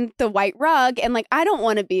on the white rug, and, like, I don't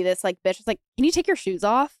want to be this, like, bitch. It's like, can you take your shoes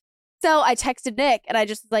off? So I texted Nick, and I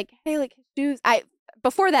just was like, hey, like, his shoes.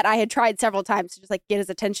 Before that, I had tried several times to just, like, get his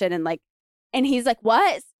attention, and he's like,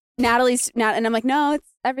 what? Natalie's not, and I'm like, no,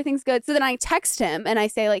 everything's good. So then I text him and I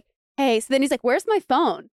say, like, hey, so then he's like, where's my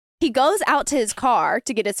phone? He goes out to his car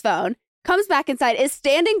to get his phone, comes back inside, is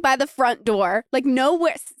standing by the front door, like,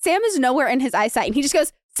 nowhere. Sam is nowhere in his eyesight. And he just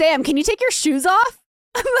goes, Sam, can you take your shoes off?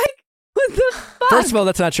 I'm like, what the fuck? First of all,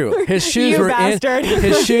 that's not true. His shoes were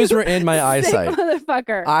his shoes were in my eyesight.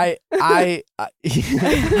 Motherfucker. I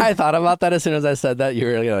thought about that as soon as I said that. You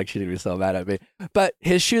were really like, she's gonna be so mad at me. But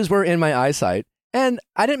his shoes were in my eyesight. And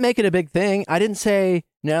I didn't make it a big thing. I didn't say,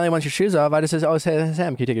 Natalie wants your shoes off. I just said, oh, Sam,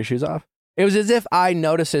 can you take your shoes off? It was as if I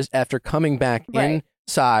noticed this after coming back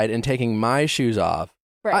inside and taking my shoes off.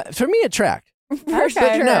 Right. For me, it tracked.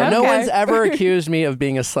 Okay. No one's ever accused me of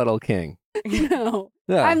being a subtle king. No.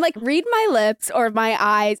 Yeah. I'm like, read my lips or my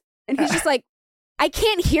eyes. And he's just like, I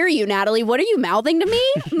can't hear you, Natalie. What are you mouthing to me?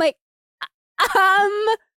 I'm like,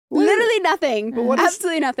 literally nothing.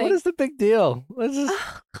 Absolutely nothing. What is the big deal? Let's just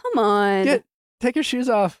come on. Take your shoes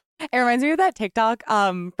off. It reminds me of that TikTok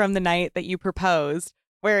from the night that you proposed,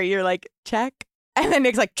 where you're like, check. And then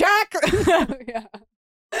Nick's like, check. Yeah.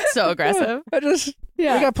 So aggressive. We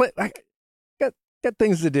got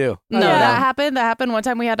things to do. No, that happened one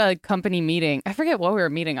time. We had a company meeting. I forget what we were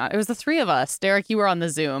meeting on. It was the three of us. Derek, you were on the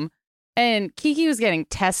Zoom. And Kiki was getting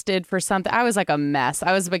tested for something. I was like a mess.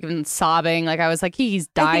 I was like sobbing. Like I was like, Kiki's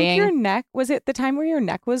dying. I think your neck, was it the time where your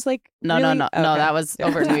neck was like No, really? no, that was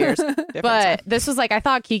over 2 years. But this was like, I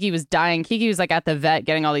thought Kiki was dying. Kiki was like at the vet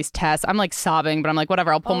getting all these tests. I'm like sobbing, but I'm like,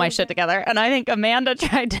 whatever, I'll pull my shit together. And I think Amanda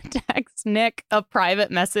tried to text Nick a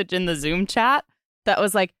private message in the Zoom chat that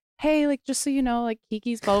was like, hey, like, just so you know, like,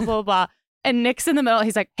 Kiki's blah, blah, blah. And Nick's in the middle.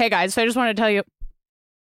 He's like, hey, guys, so I just want to tell you,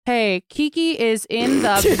 hey, Kiki is in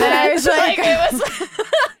the bed. Like, it was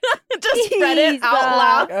just read it out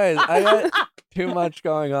loud. Guys, I got too much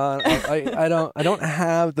going on. I don't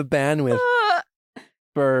have the bandwidth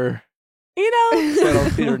for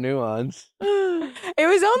subtlety or nuance. It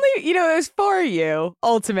was only, it was for you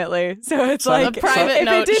ultimately. So it's like a private if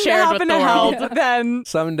note it didn't shared happen with the to help, world. then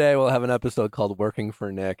Someday we'll have an episode called "Working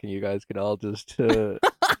for Nick," and you guys could all just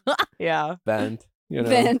yeah. vent.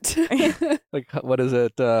 Vent. Like, what is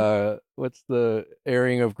it? What's the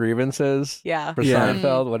airing of grievances? Yeah. For Yeah.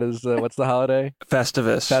 Seinfeld, what's the holiday?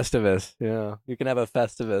 Festivus. Festivus. Yeah, you can have a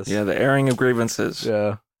Festivus. Yeah, the airing of grievances.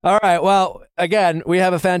 Yeah. All right. Well, again, we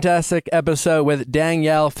have a fantastic episode with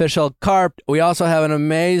Danielle, Fishel, Karp. We also have an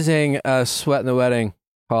amazing Sweat in the Wedding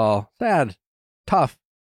call. Sad, tough,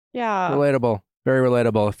 Yeah. relatable, very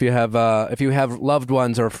relatable. If you have loved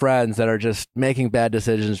ones or friends that are just making bad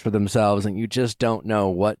decisions for themselves and you just don't know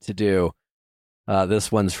what to do,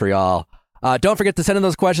 this one's for y'all. Don't forget to send in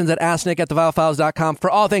those questions at asknick@thevilefiles.com for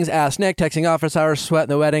all things Ask Nick, texting office hours, Sweat in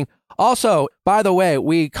the Wedding. Also, by the way,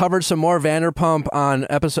 we covered some more Vanderpump on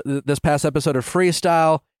this past episode of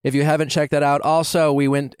Freestyle. If you haven't checked that out, also, we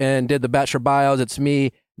went and did the Bachelor bios. It's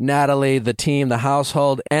me, Natalie, the team, the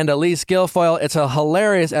household, and Elise Guilfoyle. It's a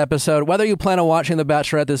hilarious episode. Whether you plan on watching The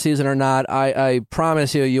Bachelorette this season or not, I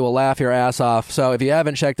promise you will laugh your ass off. So if you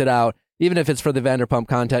haven't checked it out, even if it's for the Vanderpump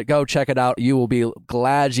content, go check it out. You will be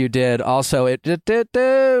glad you did. Also, it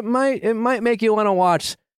might make you want to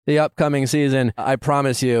watch the upcoming season. I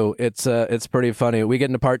promise you, it's pretty funny. We get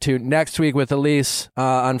into part 2 next week with Elise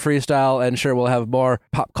on Freestyle, and sure, we'll have more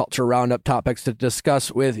pop culture roundup topics to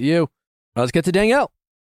discuss with you. Let's get to Danielle.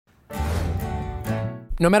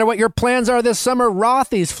 No matter what your plans are this summer,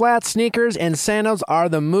 Rothy's flat sneakers and sandals are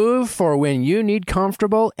the move for when you need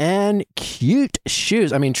comfortable and cute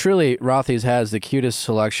shoes. I mean, truly, Rothy's has the cutest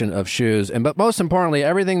selection of shoes, but most importantly,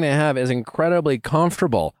 everything they have is incredibly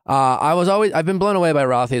comfortable. I've been blown away by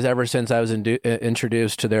Rothy's ever since I was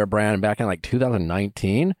introduced to their brand back in like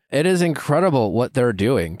 2019. It is incredible what they're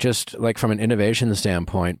doing, just like from an innovation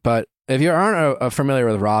standpoint, but if you aren't familiar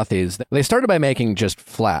with Rothy's, they started by making just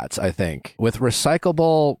flats, I think, with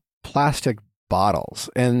recyclable plastic bottles.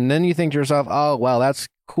 And then you think to yourself, oh, well, that's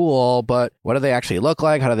cool, but what do they actually look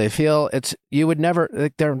like? How do they feel? You would never,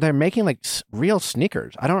 like, they're making like real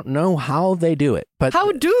sneakers. I don't know how they do it, but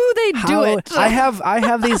How do they do it? I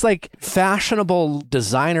have these like fashionable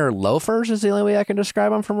designer loafers is the only way I can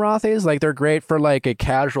describe them from Rothy's. Like, they're great for like a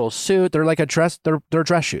casual suit. They're like they're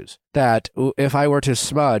dress shoes that if I were to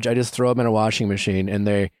smudge, I just throw them in a washing machine and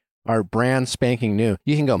they are brand spanking new.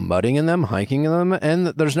 You can go mudding in them, hiking in them, and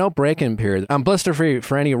there's no break-in period. I'm blister-free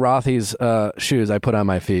for any Rothy's shoes I put on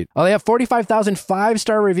my feet. Oh, they have 45,000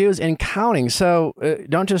 5-star reviews and counting, so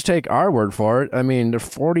don't just take our word for it. I mean, they're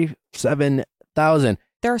 47,000.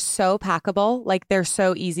 They're so packable. Like, they're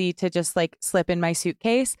so easy to just like slip in my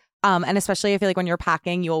suitcase. And especially I feel like when you're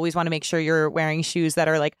packing, you always want to make sure you're wearing shoes that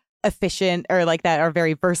are like efficient or like that are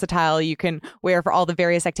very versatile. You can wear for all the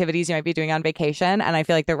various activities you might be doing on vacation. And I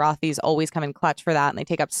feel like the Rothy's always come in clutch for that. And they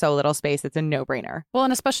take up so little space. It's a no-brainer. Well,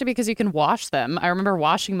 and especially because you can wash them. I remember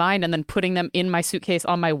washing mine and then putting them in my suitcase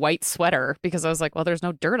on my white sweater because I was like, well, there's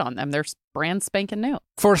no dirt on them. They're brand spanking new.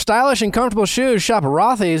 For stylish and comfortable shoes, shop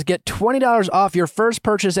Rothy's. Get $20 off your first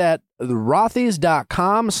purchase at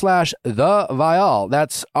rothys.com/thevial.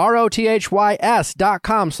 That's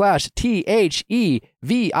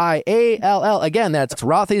ROTHYS.com/THEVIALL. Again, that's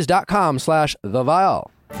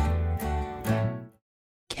rothys.com/thevial.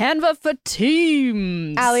 Canva for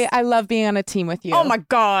teams. Allie, I love being on a team with you. Oh my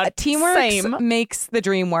God. Teamwork Same. makes the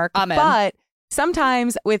dream work. Amen. But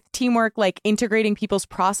sometimes with teamwork, like integrating people's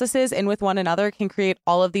processes in with one another can create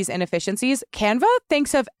all of these inefficiencies. Canva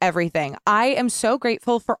thinks of everything. I am so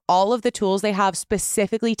grateful for all of the tools they have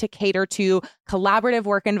specifically to cater to collaborative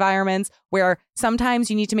work environments where sometimes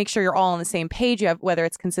you need to make sure you're all on the same page. You have whether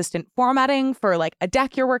it's consistent formatting for like a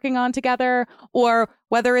deck you're working on together, or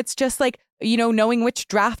whether it's just like, knowing which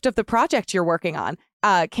draft of the project you're working on.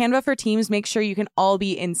 Canva for Teams makes sure you can all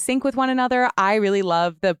be in sync with one another. I really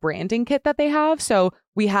love the branding kit that they have. So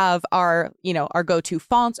we have our go-to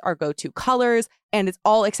fonts, our go-to colors, and it's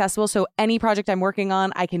all accessible. So any project I'm working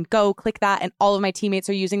on, I can go click that and all of my teammates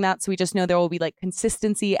are using that. So we just know there will be like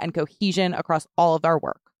consistency and cohesion across all of our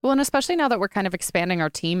work. Well, and especially now that we're kind of expanding our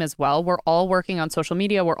team as well, we're all working on social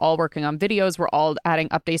media, we're all working on videos, we're all adding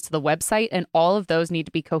updates to the website, and all of those need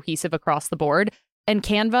to be cohesive across the board. And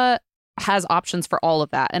Canva has options for all of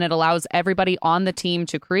that, and it allows everybody on the team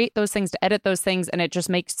to create those things, to edit those things, and it just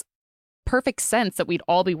makes perfect sense that we'd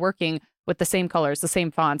all be working with the same colors, the same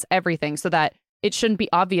fonts, everything, so that it shouldn't be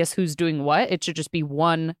obvious who's doing what. It should just be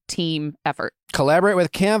one team effort. Collaborate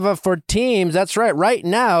with Canva for teams. That's right. Right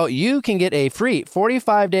now, you can get a free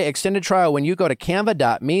 45-day extended trial when you go to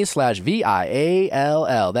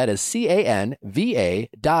canva.me/VIALL. That is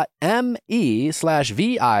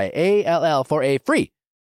canva.me/VIALL for a free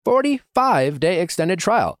 45-day extended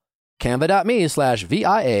trial.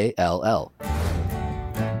 Canva.me/VIALL.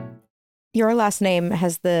 Your last name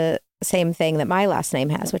has the same thing that my last name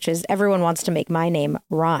has, which is everyone wants to make my name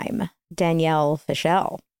rhyme. Danielle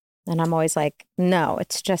Fishel. And I'm always like, no,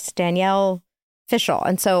 it's just Danielle Fishel.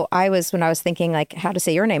 And so when I was thinking like how to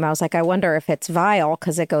say your name, I was like, I wonder if it's Vial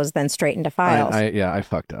because it goes then straight into files. I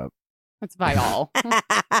fucked up. It's Vial.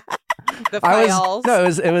 The files.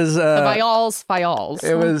 It was the Vials.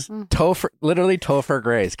 It was literally Topher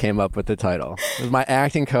Grace came up with the title. It was my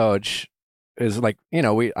acting coach. Is like,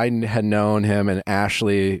 I had known him, and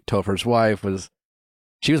Ashley, Topher's wife,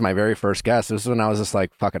 she was my very first guest. This is when I was just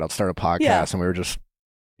like, fuck it, I'll start a podcast. And we were just,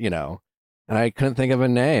 and I couldn't think of a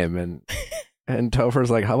name. And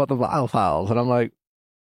Topher's like, how about the Vial Files? And I'm like,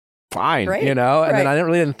 fine, right. And then I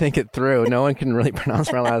didn't think it through. No one can really pronounce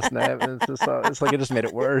my last name. And it's just it's like it just made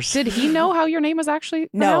it worse. Did he know how your name was actually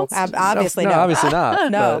No, pronounced? obviously no. no. Obviously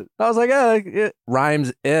not. No. But I was like, it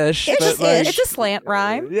rhymes-ish. It's but just like, It's a slant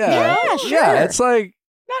rhyme. Yeah, sure. Yeah, it's like,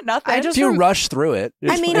 Not nothing. if you rush through it.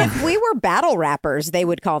 I mean, if we were battle rappers, they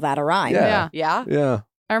would call that a rhyme. Yeah. Yeah.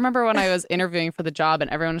 I remember when I was interviewing for the job and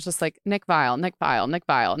everyone was just like, Nick Vial, Nick Vial, Nick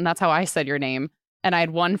Vial. And that's how I said your name. And I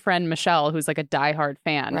had one friend, Michelle, who's like a diehard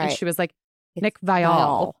fan. Right. And she was like, It's Nick Vial.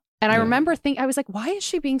 Vial. And I Yeah. remember I was like, why is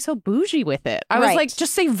she being so bougie with it? I was Right. like,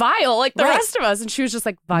 just say Vial like the Right. rest of us. And she was just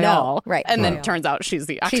like, Vial. No, right. And then Wow. it turns out she's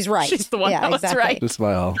right. She's the one Yeah, that was exactly. right. Just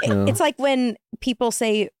Vial. Yeah. It's like when people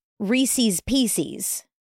say Reese's Pieces.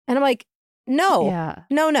 And I'm like, no. Yeah.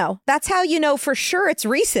 No. That's how you know for sure it's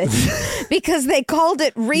Reese's because they called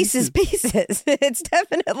it Reese's Pieces. It's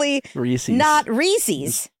definitely Reese's. not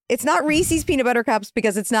Reese's. It's not Reese's Peanut Butter Cups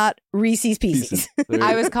because it's not Reese's Pieces.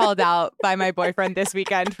 I was called out by my boyfriend this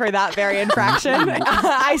weekend for that very infraction.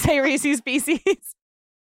 I say Reese's Pieces. Is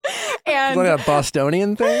that a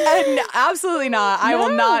Bostonian thing? Absolutely not. I will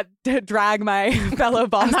not drag my fellow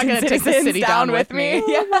Boston not gonna take the citizens city down with me.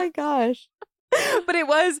 Oh my gosh. But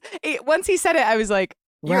once he said it, I was like,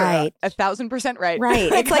 you're Right. 1,000% right.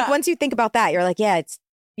 Right. It's like once you think about that, you're like, yeah,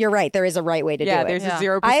 you're right. There is a right way to do it. there's Yeah. a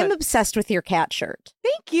 0%. I am obsessed with your cat shirt.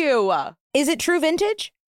 Thank you. Is it true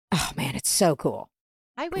vintage? Oh man, it's so cool.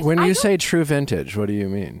 I wish When I you don't- say true vintage, what do you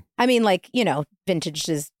mean? I mean, like, vintage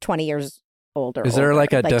is 20 years older. Is there older.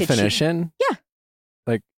 like a did she- definition? Yeah.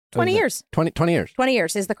 Like 20 years. 20 years. 20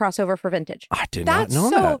 years is the crossover for vintage. I did That's not know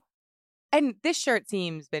so. that. And this shirt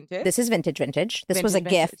seems vintage. This is vintage. This was a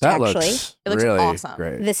Vintage, gift, That actually. looks It looks really awesome.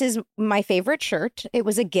 great. This is my favorite shirt. It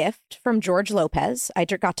was a gift from George Lopez. I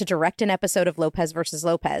got to direct an episode of Lopez versus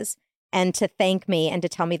Lopez. And to thank me and to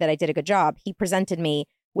tell me that I did a good job, he presented me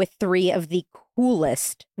with 3 of the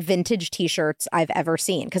coolest vintage T-shirts I've ever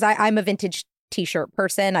seen. Because I'm a vintage T-shirt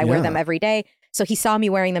person. I wear Yeah. them every day. So he saw me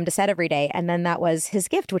wearing them to set every day. And then that was his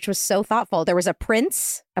gift, which was so thoughtful. There was a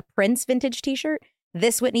Prince vintage T-shirt,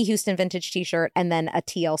 this Whitney Houston vintage T-shirt, and then a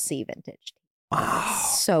TLC vintage. Wow.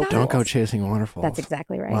 So Don't cool. go chasing waterfalls. That's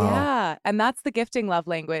exactly right. Wow. Yeah. And that's the gifting love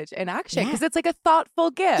language in action Yeah. because it's like a thoughtful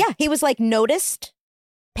gift. Yeah, he was like noticed,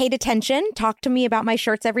 paid attention, talked to me about my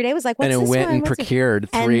shirts every day. Was like, what's And it this went one? and What's this? procured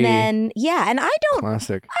 3 And then and I'm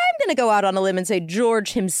classic. gonna go out on a limb and say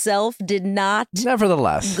George himself did not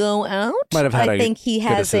Nevertheless, go out. might have had I a think he good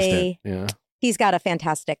has assistant. Yeah. he's got a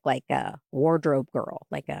fantastic wardrobe girl,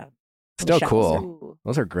 like a Still Michelle's. cool. Ooh.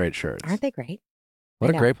 Those are great shirts. Aren't they great? What I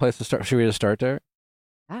a know. great place to start. Should we just start there?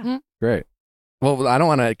 Yeah. Great. Well, I don't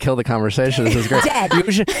want to kill the conversation. This is great. Dead.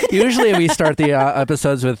 Usually we start the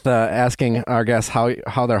episodes with asking our guests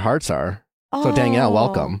how their hearts are. So Danielle, Oh,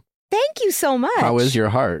 welcome. Thank you so much. How is your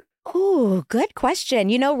heart? Ooh, good question.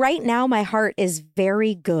 Right now my heart is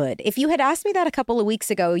very good. If you had asked me that a couple of weeks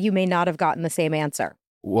ago, you may not have gotten the same answer.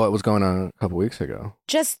 What was going on a couple weeks ago?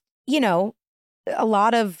 Just, a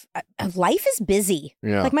lot of life is busy.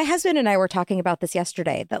 Yeah. Like my husband and I were talking about this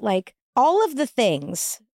yesterday, that like all of the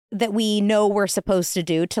things that we know we're supposed to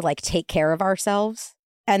do to like take care of ourselves,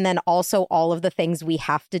 and then also all of the things we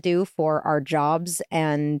have to do for our jobs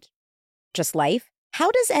and just life. How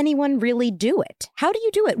does anyone really do it? How do you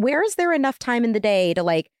do it? Where is there enough time in the day to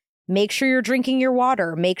like make sure you're drinking your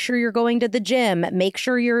water, make sure you're going to the gym, make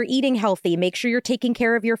sure you're eating healthy, make sure you're taking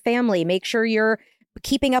care of your family, make sure you're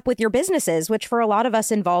keeping up with your businesses, which for a lot of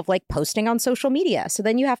us involve like posting on social media. So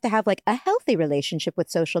then you have to have like a healthy relationship with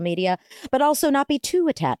social media, but also not be too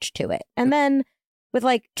attached to it. And then with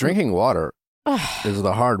like Drinking water is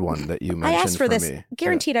the hard one that you mentioned. I asked for this. Me.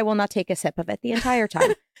 Guaranteed, I will not take a sip of it the entire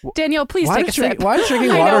time. Danielle, please take a sip. Why is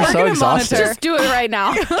drinking water so exhausting? Just do it right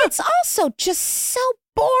now. It's also just so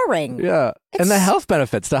boring. Yeah. And the health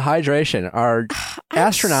benefits, the hydration are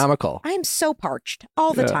astronomical. I'm so parched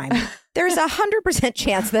all the time. There's 100%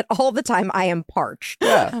 chance that all the time I am parched.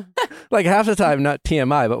 Yeah. Like half the time, not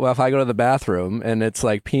TMI, but if I go to the bathroom and it's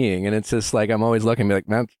like peeing and it's just like, I'm always looking and be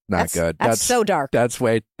like, that's not good. That's so dark. That's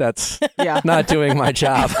not doing my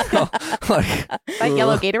job. Like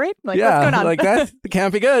yellow Gatorade? Like, yeah, what's going on? like that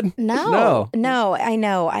can't be good. No, I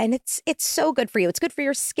know. And it's so good for you. It's good for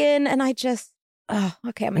your skin. And I just,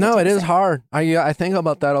 okay. It is hard. I think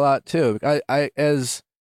about that a lot too. I'm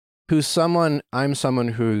someone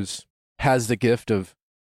who's has the gift of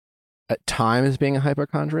at times being a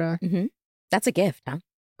hypochondriac. Mm-hmm. That's a gift, huh?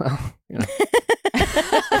 Well,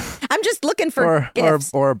 I'm just looking for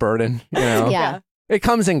gifts. or a burden. Yeah. It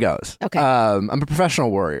comes and goes. Okay. I'm a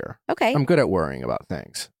professional worrier. Okay. I'm good at worrying about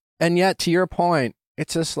things. And yet, to your point,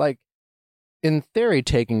 it's just like, in theory,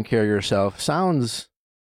 taking care of yourself sounds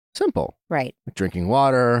simple. Right. Like drinking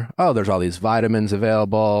water. Oh, there's all these vitamins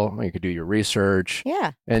available. You could do your research.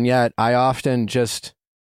 Yeah. And yet, I often just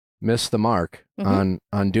miss the mark on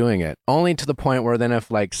doing it. Only to the point where then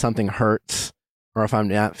if like something hurts or if I'm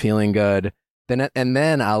not feeling good,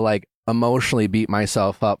 then I'll like emotionally beat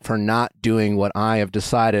myself up for not doing what I have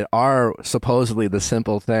decided are supposedly the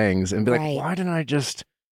simple things and be like, why didn't I just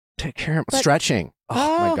take care of stretching?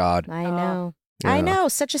 Oh my God. I know. Yeah. I know.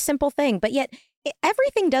 Such a simple thing. But yet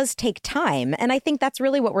everything does take time. And I think that's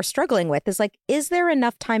really what we're struggling with is like, is there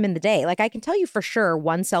enough time in the day? Like I can tell you for sure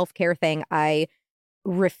one self-care thing I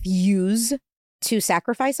refuse to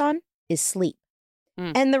sacrifice on is sleep.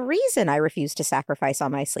 And the reason I refuse to sacrifice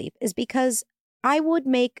on my sleep is because I would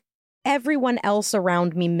make everyone else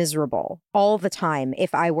around me miserable all the time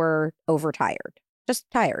if I were overtired, just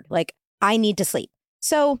tired. Like I need to sleep.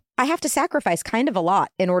 So I have to sacrifice kind of a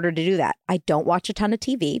lot in order to do that. I don't watch a ton of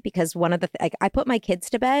TV because I put my kids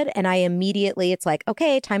to bed and I immediately, it's like,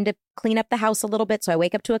 okay, time to clean up the house a little bit. So I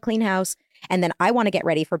wake up to a clean house and then I want to get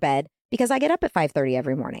ready for bed because I get up at 5:30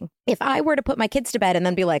 every morning. If I were to put my kids to bed and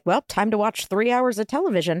then be like, well, time to watch 3 hours of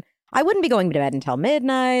television, I wouldn't be going to bed until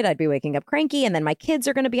midnight. I'd be waking up cranky and then my kids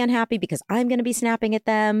are going to be unhappy because I'm going to be snapping at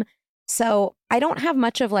them. So I don't have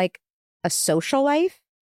much of like a social life,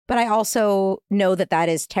 but I also know that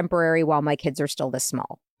is temporary while my kids are still this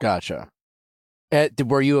small. Gotcha.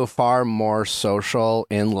 Were you far more social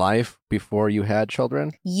in life before you had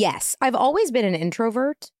children? Yes. I've always been an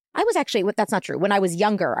introvert. I was actually, that's not true. When I was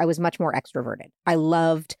younger, I was much more extroverted. I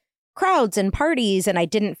loved crowds and parties, and I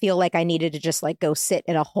didn't feel like I needed to just like go sit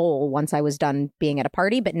in a hole once I was done being at a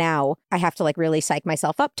party. But now I have to like really psych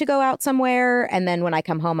myself up to go out somewhere. And then when I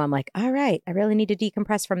come home, I'm like, all right, I really need to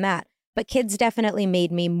decompress from that. But kids definitely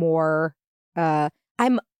made me more,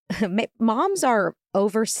 moms are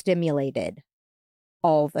overstimulated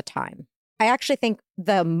all the time. I actually think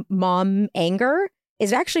the mom anger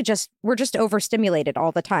is actually we're just overstimulated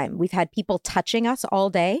all the time. We've had people touching us all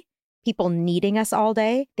day, people needing us all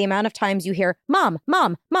day. The amount of times you hear, mom,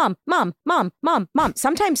 mom, mom, mom, mom, mom, mom,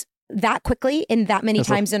 sometimes that quickly in that many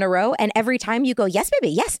times in a row. And every time you go, yes,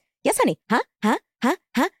 baby, yes, yes, honey, huh, huh, huh,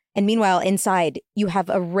 huh. And meanwhile, inside, you have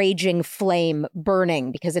a raging flame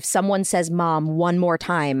burning because if someone says mom one more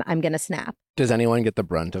time, I'm going to snap. Does anyone get the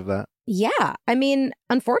brunt of that? Yeah. I mean,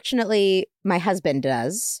 unfortunately, my husband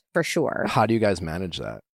does, for sure. How do you guys manage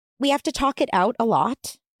that? We have to talk it out a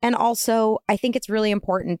lot. And also, I think it's really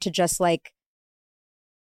important to just like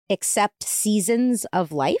accept seasons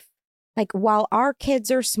of life. Like while our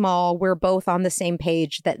kids are small, we're both on the same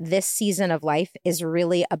page that this season of life is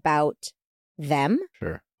really about them.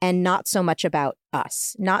 Sure. And not so much about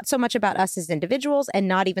us. Not so much about us as individuals and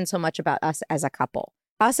not even so much about us as a couple.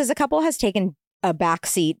 Us as a couple has taken a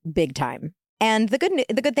backseat big time. And the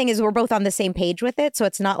good thing is we're both on the same page with it. So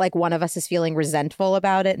it's not like one of us is feeling resentful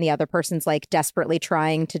about it and the other person's like desperately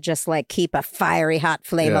trying to just like keep a fiery hot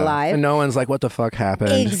flame alive. And no one's like, what the fuck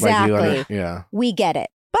happened? Exactly. Yeah. We get it.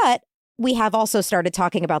 But we have also started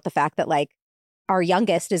talking about the fact that like our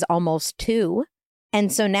youngest is almost 2. And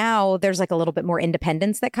so now there's like a little bit more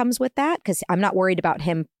independence that comes with that because I'm not worried about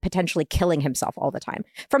him potentially killing himself all the time.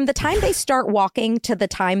 From the time they start walking to the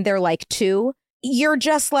time they're like 2, you're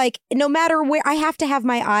just like, no matter where, I have to have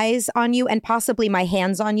my eyes on you and possibly my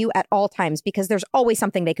hands on you at all times because there's always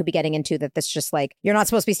something they could be getting into that's just like, you're not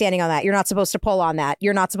supposed to be standing on that. You're not supposed to pull on that.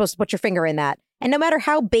 You're not supposed to put your finger in that. And no matter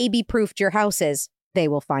how baby-proofed your house is, they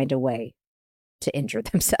will find a way to injure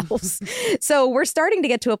themselves. So we're starting to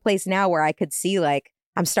get to a place now where I could see like,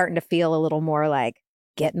 I'm starting to feel a little more like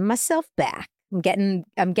getting myself back.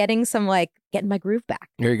 I'm getting some getting my groove back.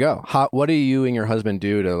 Here you go. What do you and your husband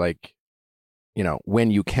do to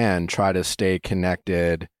when you can try to stay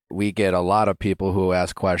connected? We get a lot of people who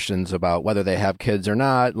ask questions about whether they have kids or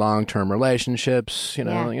not, long-term relationships,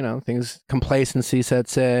 things, complacency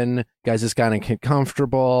sets in, guys just kind of get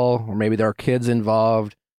comfortable, or maybe there are kids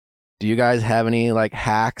involved. Do you guys have any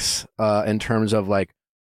hacks in terms of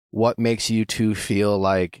what makes you two feel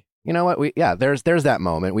like, you know what, there's that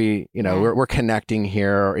moment. We're connecting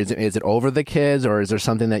here. Is it over the kids, or is there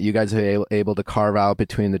something that you guys are able to carve out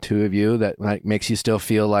between the two of you that makes you still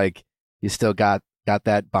feel like you still got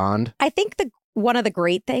that bond? I think one of the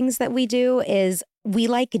great things that we do is we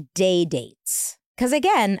like day dates. Because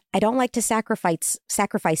again, I don't like to sacrifice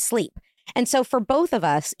sleep. And so for both of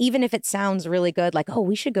us, even if it sounds really good,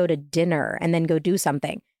 we should go to dinner and then go do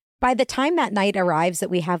something. By the time that night arrives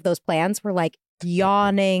that we have those plans, we're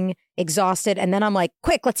yawning, exhausted. And then I'm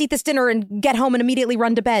quick, let's eat this dinner and get home and immediately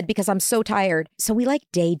run to bed because I'm so tired. So we like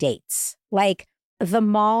day dates. The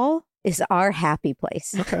mall is our happy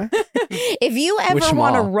place. Okay. If you ever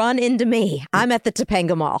want to run into me, I'm at the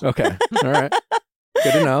Topanga Mall. Okay. All right.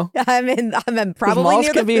 Good to know. I'm probably malls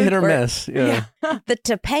near can the be food hit or court. miss. Yeah. The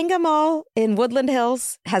Topanga Mall in Woodland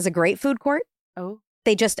Hills has a great food court. Oh.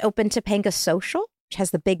 They just opened Topanga Social, which has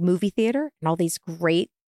the big movie theater and all these great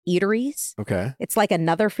eateries. Okay. It's like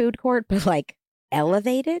another food court, but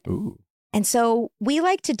elevated. Ooh. And so we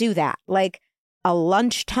like to do that. A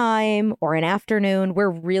lunchtime or an afternoon. We're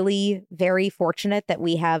really very fortunate that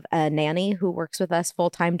we have a nanny who works with us full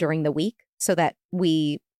time during the week so that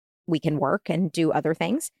we can work and do other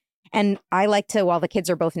things. And I like to, while the kids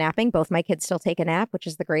are both napping, both my kids still take a nap, which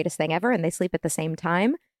is the greatest thing ever. And they sleep at the same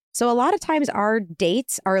time. So a lot of times our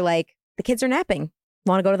dates are the kids are napping.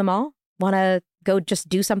 Want to go to the mall? Want to go just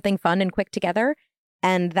do something fun and quick together?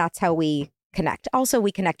 And that's how we connect. Also,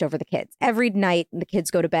 we connect over the kids. Every night the kids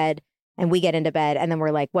go to bed. And we get into bed and then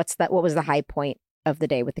we're what was the high point of the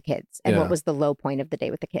day with the kids? And what was the low point of the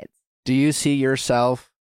day with the kids? Do you see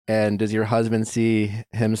yourself and does your husband see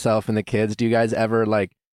himself in the kids? Do you guys ever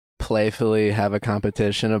playfully have a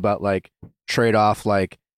competition about trade off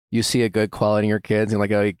you see a good quality in your kids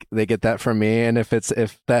and they get that from me, and if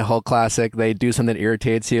that whole classic, they do something that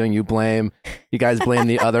irritates you and you guys blame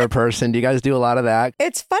the other person. Do you guys do a lot of that?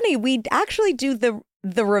 It's funny. We actually do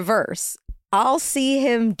the reverse. I'll see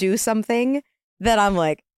him do something that I'm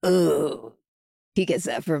ooh, he gets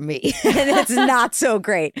that from me. And it's not so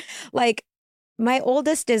great. My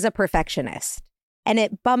oldest is a perfectionist and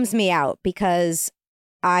it bums me out because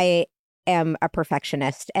I am a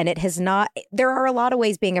perfectionist and there are a lot of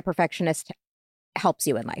ways being a perfectionist helps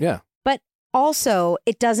you in life. Yeah. But also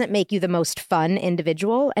it doesn't make you the most fun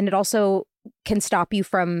individual. And it also can stop you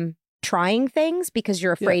from trying things because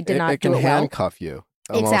you're afraid to not do it well. It can handcuff you.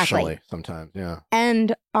 Emotionally, exactly. Sometimes, yeah.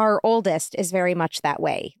 And our oldest is very much that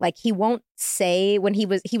way. He won't say when he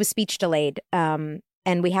was speech delayed, and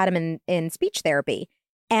we had him in speech therapy,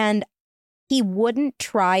 and he wouldn't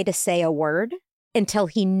try to say a word until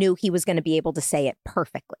he knew he was going to be able to say it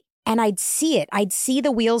perfectly. And I'd see it. I'd see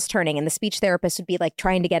the wheels turning, and the speech therapist would be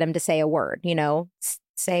trying to get him to say a word,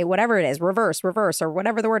 say whatever it is, reverse, or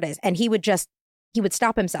whatever the word is, and he would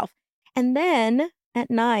stop himself, and then. At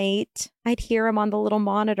night, I'd hear him on the little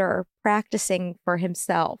monitor practicing for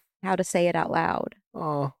himself how to say it out loud.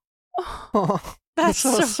 Oh, that's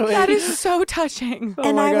so sweet. That is so touching. Oh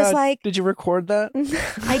and I was God. Did you record that?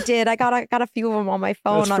 I did. I got a few of them on my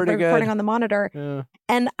phone, recording on the monitor. Yeah.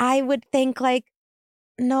 And I would think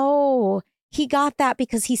no, he got that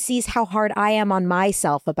because he sees how hard I am on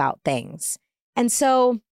myself about things. And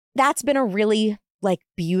so that's been a really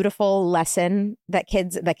beautiful lesson that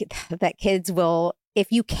kids will, if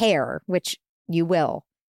you care, which you will,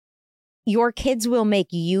 your kids will make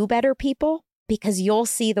you better people because you'll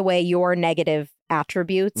see the way your negative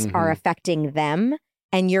attributes are affecting them.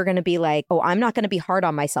 And you're going to be oh, I'm not going to be hard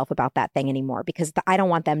on myself about that thing anymore because I don't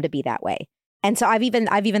want them to be that way. And so I've even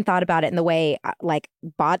thought about it in the way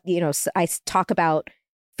I talk about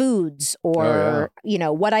foods or,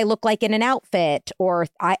 what I look like in an outfit, or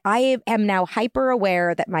I am now hyper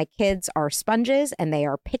aware that my kids are sponges and they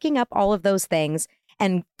are picking up all of those things.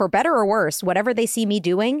 And for better or worse, whatever they see me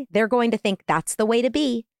doing, they're going to think that's the way to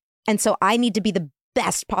be. And so I need to be the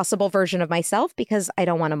best possible version of myself because I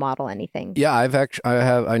don't want to model anything. Yeah, I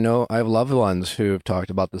have loved ones who have talked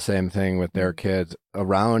about the same thing with their kids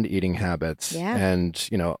around eating habits. Yeah. And,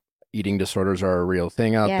 eating disorders are a real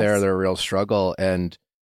thing out there. They're a real struggle. And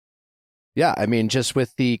yeah, I mean, just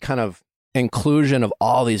with the kind of inclusion of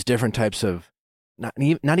all these different types of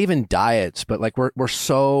not even diets, but we're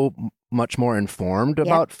so much more informed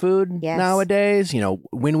about food nowadays.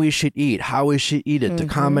 When we should eat, how we should eat it, the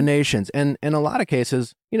combinations, and in a lot of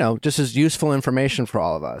cases, just as useful information for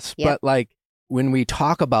all of us. But like when we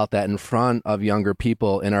talk about that in front of younger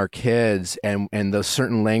people and our kids, and the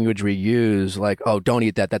certain language we use, like, oh, don't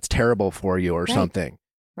eat that, that's terrible for you, or something.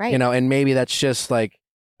 Right. And maybe that's just like,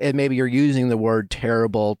 maybe you're using the word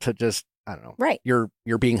terrible to just, I don't know. Right. You're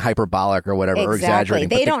being hyperbolic or whatever, or exaggerating.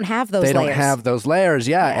 They don't have those layers. They don't have those layers,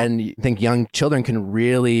 And you think young children can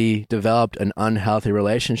really develop an unhealthy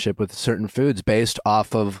relationship with certain foods based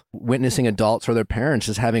off of witnessing adults or their parents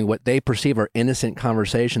just having what they perceive are innocent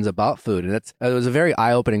conversations about food. And it was a very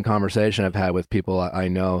eye-opening conversation I've had with people I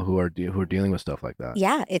know who are dealing with stuff like that.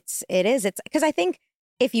 Yeah, it is. It's because I think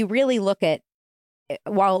if you really look at,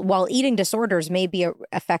 while eating disorders may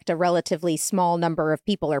affect a relatively small number of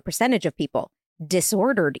people or percentage of people,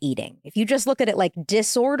 disordered eating, if you just look at it like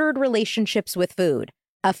disordered relationships with food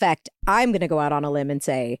affect, I'm going to go out on a limb and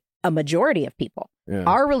say, a majority of people. Yeah.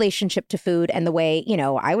 Our relationship to food and the way,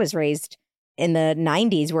 I was raised in the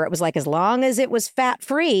 90s where it was like, as long as it was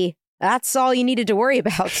fat-free, that's all you needed to worry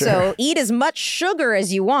about. Sure. So eat as much sugar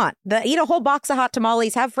as you want. Eat a whole box of hot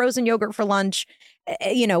tamales, have frozen yogurt for lunch,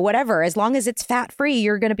 whatever. As long as it's fat-free,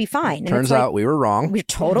 you're going to be fine. Turns out we were wrong. We're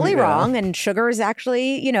totally wrong. And sugar is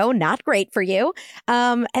actually, not great for you.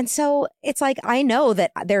 And so it's like, I know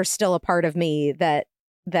that there's still a part of me that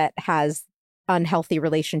has unhealthy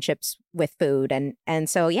relationships with food. And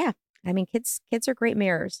so, yeah. I mean, kids are great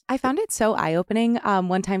mirrors. I found it so eye-opening.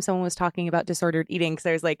 One time someone was talking about disordered eating, because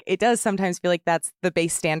there's like, it does sometimes feel like that's the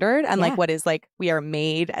base standard, and like what is like we are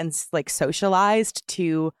made and like socialized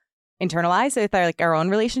to internalize with our own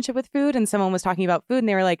relationship with food. And someone was talking about food, and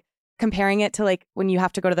they were like comparing it to like when you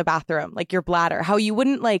have to go to the bathroom, like your bladder, how you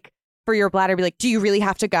wouldn't like for your bladder be like, do you really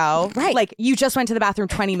have to go? Right. Like you just went to the bathroom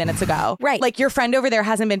 20 minutes ago. Right. Like your friend over there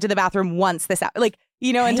hasn't been to the bathroom once this hour. Like,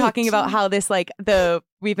 and talking about how this, like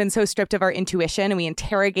we've been so stripped of our intuition and we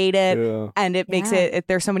interrogate it, and it makes it,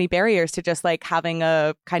 there's so many barriers to just like having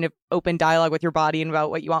a kind of open dialogue with your body and about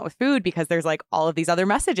what you want with food, because there's like all of these other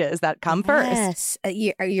messages that come first. Yes,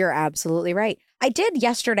 you're absolutely right. I did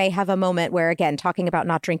yesterday have a moment where, again, talking about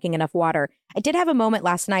not drinking enough water, I did have a moment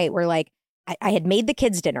last night where like, I had made the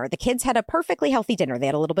kids dinner. The kids had a perfectly healthy dinner. They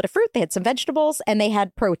had a little bit of fruit, they had some vegetables, and they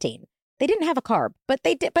had protein. They didn't have a carb, but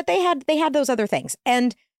they did. But they had those other things.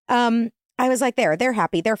 And I was like, they're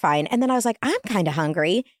happy, they're fine. And then I was like, I'm kind of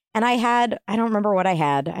hungry, and I don't remember what I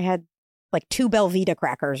had. I had like 2 Belvita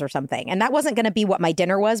crackers or something, and that wasn't going to be what my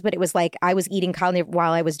dinner was. But it was like I was eating kind of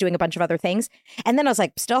while I was doing a bunch of other things. And then I was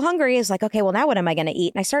like, still hungry. I was like, okay, well now what am I going to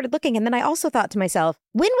eat? And I started looking, and then I also thought to myself,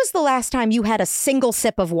 when was the last time you had a single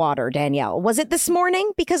sip of water, Danielle? Was it this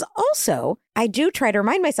morning? Because also I do try to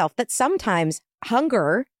remind myself that sometimes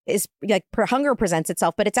hunger presents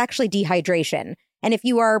itself, but it's actually dehydration. And if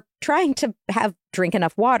you are trying to drink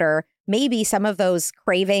enough water, maybe some of those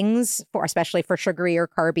cravings, especially for sugary or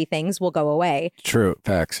carby things, will go away. True.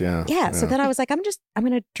 Facts. Yeah. Yeah. So then I was like, I'm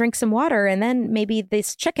going to drink some water, and then maybe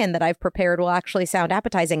this chicken that I've prepared will actually sound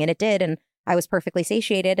appetizing. And it did. And I was perfectly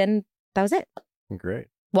satiated, and that was it. Great.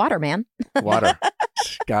 Water, man. Water.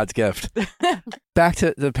 God's gift. Back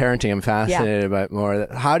to the parenting. I'm fascinated by more.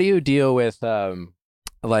 How do you deal with,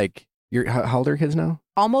 like, how old are your kids now?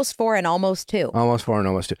 Almost 4 and almost 2. Almost 4 and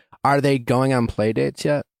almost 2. Are they going on play dates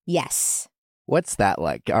yet? Yes. What's that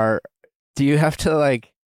like? Do you have to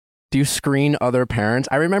do you screen other parents?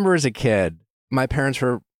 I remember as a kid, my parents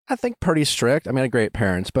were, I think, pretty strict. I mean, I had great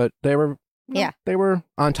parents, but they were, they were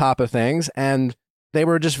on top of things, and they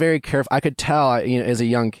were just very careful. I could tell, as a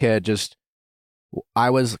young kid, I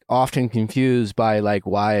was often confused by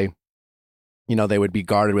why, they would be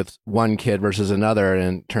guarded with one kid versus another,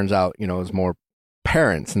 and it turns out, it was more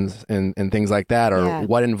parents and things like that, or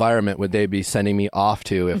what environment would they be sending me off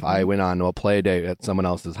to if I went on to a play date at someone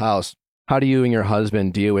else's house? How do you and your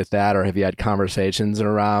husband deal with that, or have you had conversations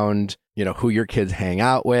around, who your kids hang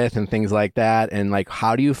out with and things like that? And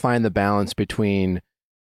how do you find the balance between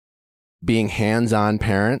being hands-on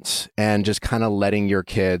parents and just kind of letting your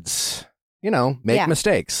kids, make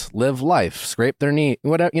mistakes, live life, scrape their knee,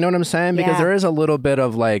 whatever, you know what I'm saying? Because there is a little bit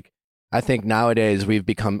of I think nowadays we've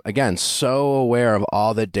become, again, so aware of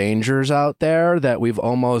all the dangers out there that we've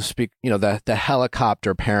almost, the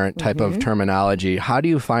helicopter parent type of terminology. How do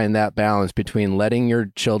you find that balance between letting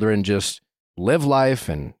your children just live life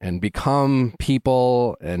and become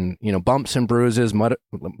people and, bumps and bruises,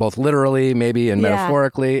 both literally maybe and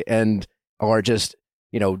metaphorically, or just,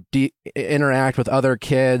 interact with other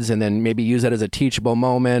kids and then maybe use that as a teachable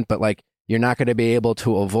moment, but you're not going to be able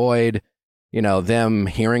to avoid them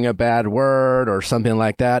hearing a bad word or something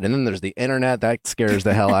like that. And then there's the internet that scares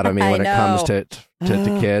the hell out of me when it comes to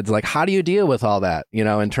kids. Like, how do you deal with all that,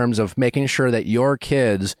 in terms of making sure that your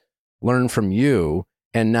kids learn from you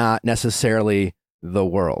and not necessarily the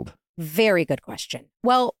world? Very good question.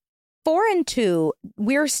 Well, 4 and 2,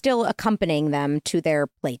 we're still accompanying them to their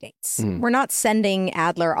play dates. We're not sending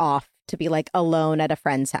Adler off to be like alone at a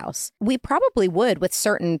friend's house. We probably would with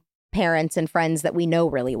certain parents and friends that we know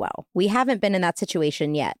really well. We haven't been in that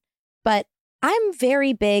situation yet, but I'm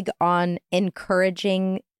very big on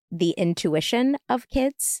encouraging the intuition of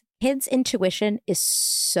kids. Kids' intuition is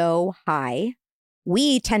so high.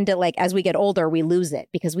 We tend to, like, as we get older, we lose it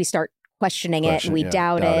because we start questioning it and we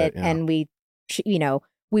doubt it. And we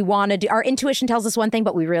want to do, our intuition tells us one thing,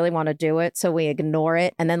 but we really want to do it. So we ignore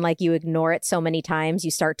it. And then, like, you ignore it so many times,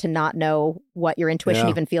 you start to not know what your intuition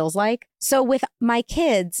even feels like. So with my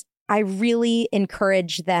kids, I really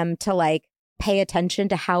encourage them to, like, pay attention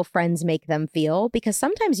to how friends make them feel, because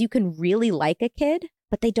sometimes you can really like a kid,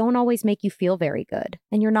 but they don't always make you feel very good.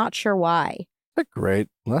 And you're not sure why. A great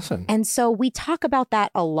lesson. And so we talk about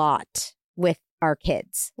that a lot with our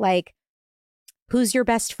kids. Like, who's your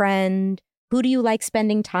best friend? Who do you like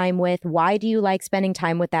spending time with? Why do you like spending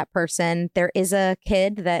time with that person? There is a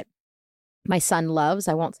kid that my son loves.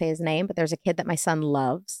 I won't say his name, but there's a kid that my son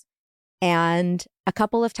loves. And a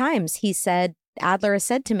couple of times Adler has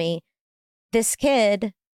said to me, this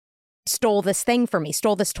kid stole this thing from me,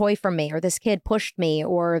 stole this toy from me, or this kid pushed me,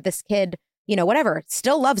 or this kid, whatever,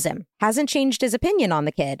 still loves him, hasn't changed his opinion on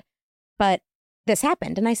the kid. But this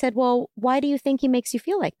happened. And I said, well, why do you think he makes you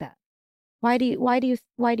feel like that? Why do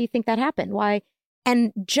you think that happened? Why?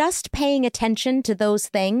 And just paying attention to those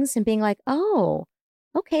things and being like, oh,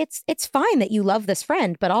 okay, it's fine that you love this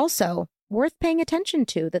friend, but also worth paying attention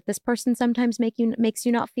to that this person sometimes makes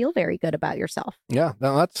you not feel very good about yourself. Yeah,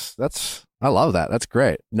 no, that's I love that. That's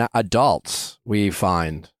great. Now, adults, we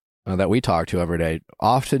find that we talk to every day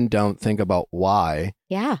often don't think about why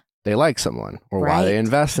they like someone or why they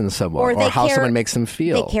invest in someone or how someone makes them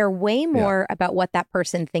feel. They care way more about what that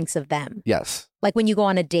person thinks of them. Yes. Like when you go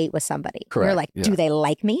on a date with somebody, you're like, do they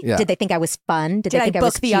like me? Yeah. Did they think I was fun? Did they think I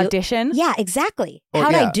was book the cute? audition? Yeah, exactly.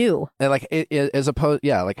 How'd I do? And like, as opposed,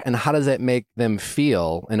 and how does it make them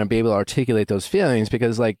feel and be able to articulate those feelings?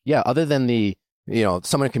 Because like, other than the,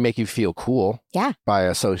 someone can make you feel cool by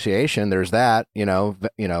association. There's that,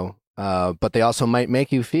 but they also might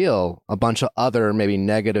make you feel a bunch of other maybe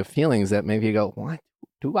negative feelings that maybe you go, why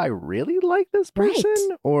do I really like this person?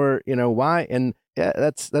 Right. Or, why? And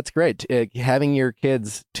that's great. Having your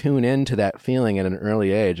kids tune into that feeling at an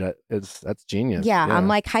early age, that's genius. Yeah, I'm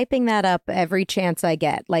like hyping that up every chance I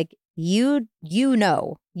get. Like you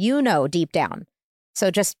know deep down.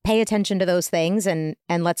 So just pay attention to those things and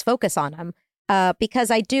let's focus on them.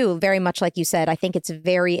 Because I do, very much like you said, I think it's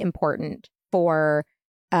very important for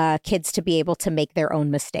kids to be able to make their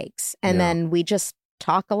own mistakes. And then we just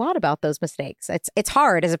talk a lot about those mistakes. It's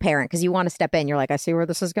hard as a parent because you want to step in. You're like, I see where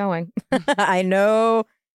this is going. I know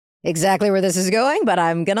exactly where this is going, but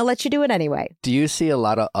I'm going to let you do it anyway. Do you see a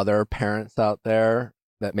lot of other parents out there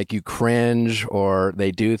that make you cringe or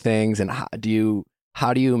they do things? And how do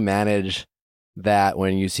you manage that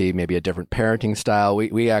when you see maybe a different parenting style?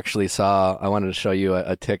 We actually saw, I wanted to show you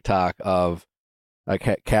a TikTok of a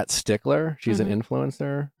Kat Stickler. She's an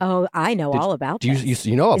influencer. Oh, I know all about this.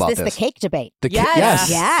 You know about this? Is this the cake debate?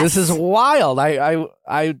 Yes. This is wild. I heard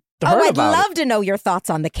I'd about love to know your thoughts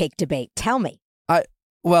on the cake debate. Tell me.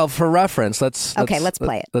 Well, for reference, let's play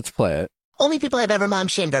it. Let's play it. Only people I've ever mom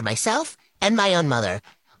shamed are myself and my own mother.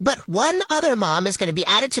 But one other mom is going to be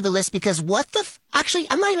added to the list because actually,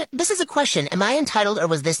 I'm not even, this is a question. Am I entitled or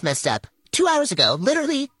was this messed up? 2 hours ago,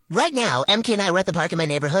 literally right now, MK and I were at the park in my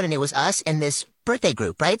neighborhood and it was us and this birthday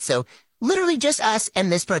group, right? So literally just us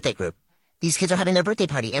and this birthday group. These kids are having their birthday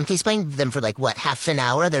party. MK's playing with them for like, half an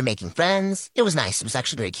hour? They're making friends. It was nice. It was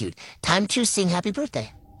actually very cute. Time to sing happy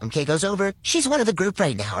birthday. MK goes over. She's one of the group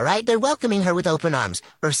right now, all right? They're welcoming her with open arms.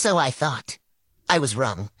 Or so I thought. I was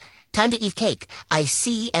wrong. Time to eat cake. I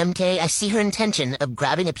see MK. I see her intention of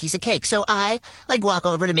grabbing a piece of cake. So I, walk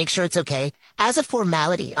over to make sure it's okay. As a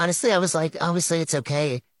formality, honestly, I was like, obviously it's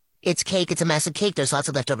okay. It's cake. It's a massive cake. There's lots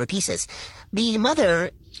of leftover pieces. The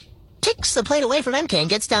mother takes the plate away from MK and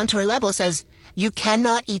gets down to her level, says, you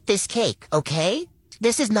cannot eat this cake, okay?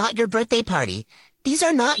 This is not your birthday party. These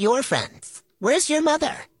are not your friends. Where's your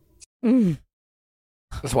mother?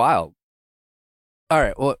 It's wild. All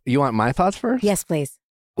right. Well, you want my thoughts first? Yes, please.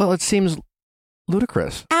 Well, it seems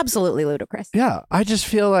ludicrous. Absolutely ludicrous. Yeah. I just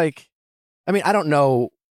feel like, I mean, I don't know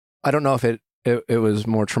if it it was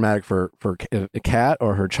more traumatic for a cat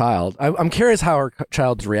or her child. I'm curious how her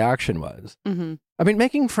child's reaction was. Mm-hmm. I mean,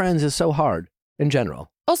 making friends is so hard in general.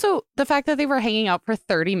 Also, the fact that they were hanging out for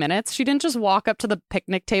 30 minutes, she didn't just walk up to the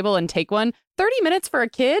picnic table and take one. 30 minutes for a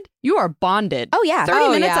kid, you are bonded. Oh, yeah. 30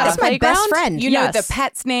 minutes at a That's my playground. best friend. You know the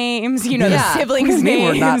pets' names, you know Yeah. the siblings'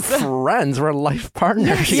 We're not names. friends. We're life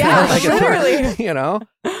partners. Yeah, Like, literally. You know?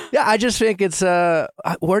 Yeah, I just think it's,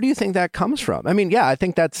 where do you think that comes from? I mean, yeah, I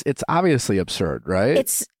think it's obviously absurd, right?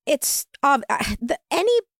 It's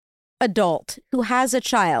any adult who has a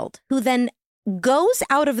child who then goes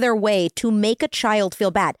out of their way to make a child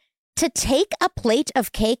feel bad, to take a plate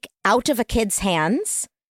of cake out of a kid's hands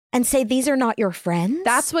and say, these are not your friends.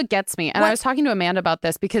 That's what gets me. And I was talking to Amanda about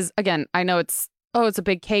this because, again, I know it's a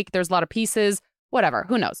big cake. There's a lot of pieces. Whatever.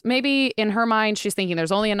 Who knows? Maybe in her mind, she's thinking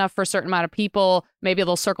there's only enough for a certain amount of people. Maybe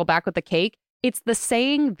they'll circle back with the cake. It's the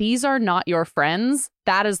saying, these are not your friends.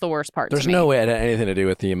 That is the worst part. There's to me. no way it had anything to do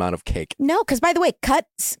with the amount of cake. No, because by the way, cut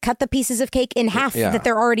the pieces of cake in half that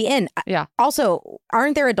they're already in. Yeah. Also,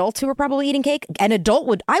 aren't there adults who are probably eating cake? An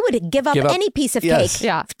adult I would give up any piece of cake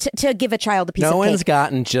to give a child a piece of cake. No one's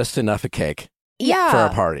gotten just enough of cake Yeah.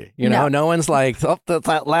 for a party. You know, no one's like,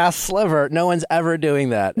 that last sliver. No one's ever doing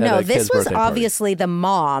that. No, this was birthday obviously the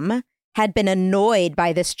mom had been annoyed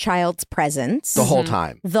by this child's presence. the whole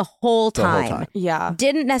time. The whole time. Yeah.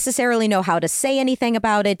 Didn't necessarily know how to say anything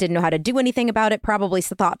about it, didn't know how to do anything about it, probably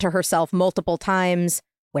thought to herself multiple times,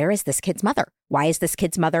 where is this kid's mother? Why is this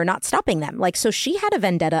kid's mother not stopping them? Like, so she had a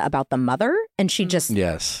vendetta about the mother and she just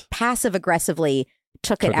passive aggressively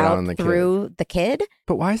took it out through the kid.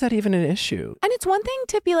 But why is that even an issue? And it's one thing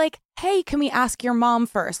to be like, hey, can we ask your mom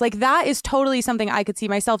first? Like, that is totally something I could see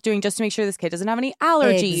myself doing just to make sure this kid doesn't have any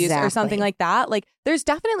allergies or something like that. Like, there's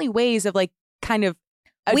definitely ways of like kind of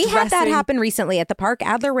We had that happen recently at the park.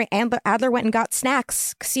 Adler went and got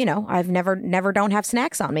snacks because, you know, I've never don't have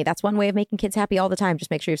snacks on me. That's one way of making kids happy all the time.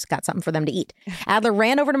 Just make sure you've got something for them to eat. Adler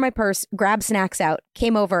ran over to my purse, grabbed snacks out,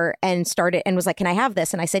 came over and started and was like, can I have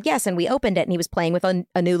this? And I said, yes. And we opened it and he was playing with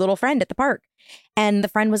a new little friend at the park. And the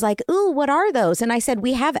friend was like, ooh, what are those? And I said,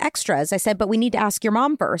 we have extras. I said, but we need to ask your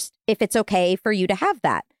mom first if it's okay for you to have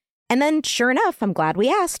that. And then sure enough, I'm glad we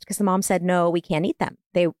asked because the mom said, no, we can't eat them.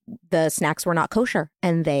 The snacks were not kosher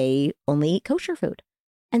and they only eat kosher food.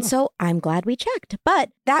 And so I'm glad we checked.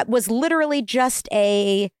 But that was literally just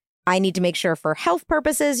I need to make sure for health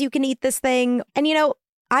purposes you can eat this thing. And, you know,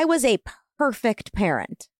 I was a perfect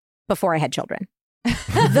parent before I had children.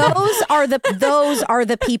 Those are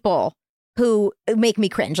the people who make me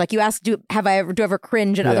cringe. Like you asked, do I ever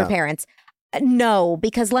cringe at other parents? No,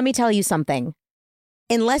 because let me tell you something.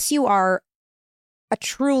 Unless you are a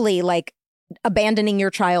truly like abandoning your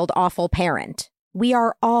child awful parent, we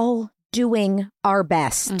are all doing our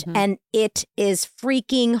best. Mm-hmm. And it is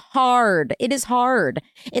freaking hard. It is hard.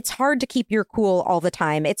 It's hard to keep your cool all the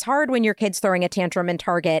time. It's hard when your kid's throwing a tantrum in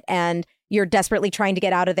Target and you're desperately trying to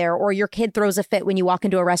get out of there, or your kid throws a fit when you walk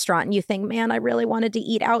into a restaurant and you think, man, I really wanted to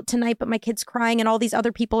eat out tonight, but my kid's crying and all these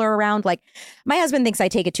other people are around. Like, my husband thinks I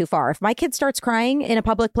take it too far. If my kid starts crying in a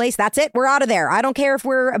public place, that's it. We're out of there. I don't care if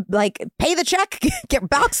we're like, pay the check,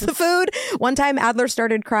 box the food. One time Adler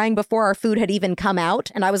started crying before our food had even come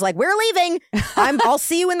out. And I was like, we're leaving. I'll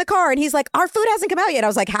see you in the car. And he's like, our food hasn't come out yet. I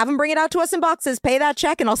was like, have him bring it out to us in boxes, pay that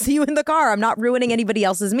check, and I'll see you in the car. I'm not ruining anybody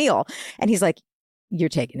else's meal. And he's like, you're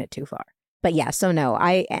taking it too far. But yeah, so no,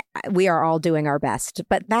 we are all doing our best.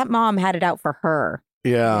 But that mom had it out for her.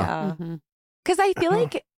 Yeah. Because I feel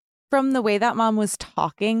like from the way that mom was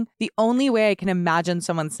talking, the only way I can imagine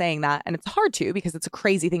someone saying that, and it's hard to because it's a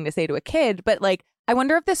crazy thing to say to a kid, but like, I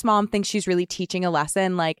wonder if this mom thinks she's really teaching a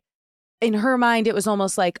lesson. Like in her mind, it was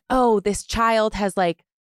almost like, oh, this child has like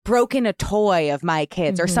broken a toy of my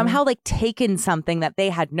kids or somehow like taken something that they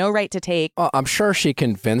had no right to take. Well, I'm sure she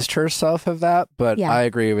convinced herself of that, but I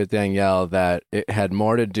agree with Danielle that it had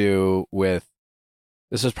more to do with,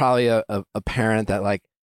 this was probably a parent that like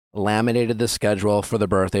laminated the schedule for the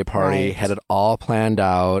birthday party, had it all planned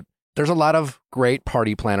out. There's a lot of great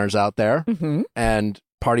party planners out there, and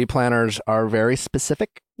party planners are very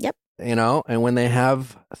specific. Yep. You know, and when they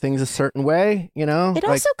have things a certain way, you know. It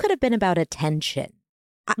also could have been about attention.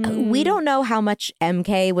 We don't know how much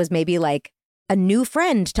MK was maybe like a new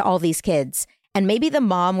friend to all these kids. And maybe the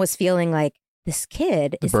mom was feeling like, this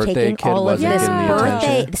kid is taking all of this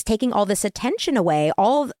birthday, it's taking all this attention away.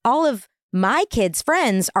 All of my kids'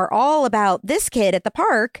 friends are all about this kid at the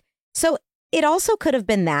park. So it also could have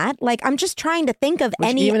been that. Like, I'm just trying to think of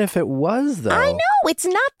even if it was, though. I know it's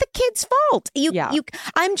not the kid's fault.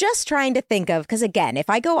 I'm just trying to think of, because again, if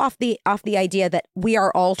I go off the idea that we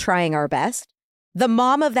are all trying our best, the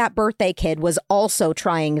mom of that birthday kid was also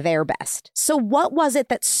trying their best. So what was it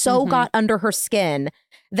that so got under her skin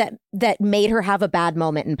that made her have a bad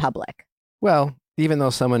moment in public? Well, even though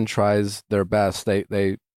someone tries their best,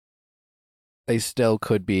 they still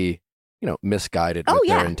could be, misguided with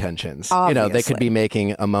their intentions. Obviously. They could be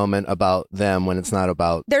making a moment about them when it's not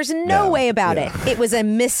about There's no them. way about it. It was a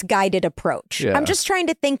misguided approach. Yeah. I'm just trying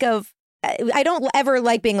to think of, I don't ever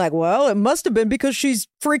like being like, well, it must have been because she's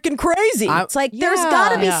freaking crazy. It's like, there's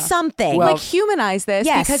got to be something. Well, like humanize this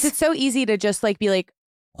because it's so easy to just like be like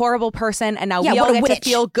horrible person and now we all get to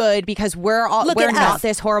feel good because we're not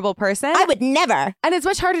this horrible person. I would never. And it's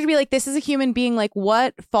much harder to be like, this is a human being. Like,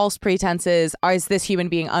 what false pretenses is this human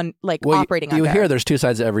being operating under? You hear there's two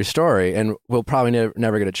sides to every story, and we'll probably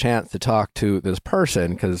never get a chance to talk to this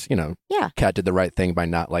person because, Kat did the right thing by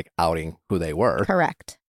not like outing who they were.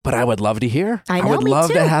 Correct. But I would love to hear. I know, would me love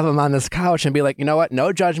too. to have him on this couch and be like, you know what?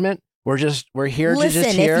 No judgment. We're here to just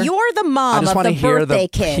hear. If you're the mom I just of want to the hear birthday the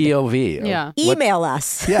kid, POV. Yeah. email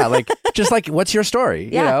us. Yeah, just like, what's your story?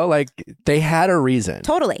 Yeah. They had a reason.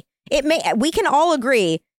 Totally. We can all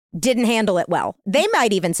agree didn't handle it well. They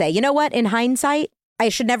might even say, you know what? In hindsight, I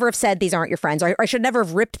should never have said these aren't your friends. Or I should never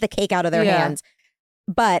have ripped the cake out of their hands.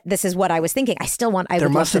 But this is what I was thinking. There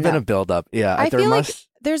must have been a buildup. Yeah. I feel like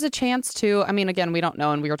there's a chance too. I mean, again, we don't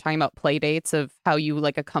know. And we were talking about play dates of how you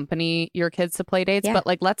like accompany your kids to play dates. Yeah. But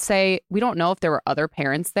like, let's say we don't know if there were other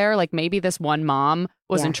parents there. Like maybe this one mom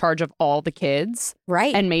was in charge of all the kids.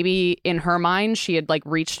 Right. And maybe in her mind, she had like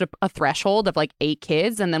reached a threshold of like 8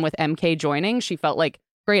 kids. And then with MK joining, she felt like,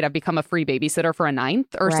 great, I've become a free babysitter for a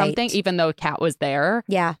 9th or something, even though Kat was there.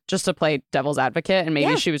 Yeah. Just to play devil's advocate. And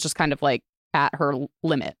maybe she was just kind of like at her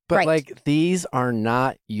limit. But like, these are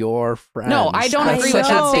not your friends. No, I don't agree with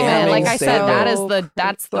that statement. Like I said,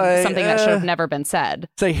 that's something that should have never been said.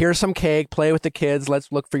 Say, here's some cake, play with the kids.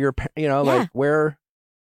 Let's look for your, like where.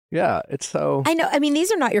 Yeah, it's so. I know. I mean,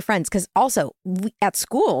 these are not your friends because also at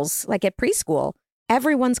schools, like at preschool,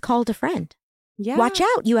 everyone's called a friend. Yeah. Watch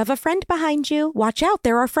out. You have a friend behind you. Watch out.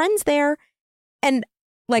 There are friends there. And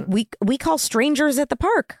like we call strangers at the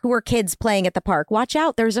park who are kids playing at the park. Watch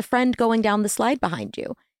out. There's a friend going down the slide behind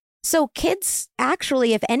you. So kids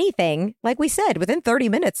actually, if anything, like we said, within 30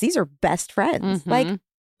 minutes, these are best friends. Like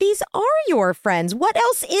these are your friends. What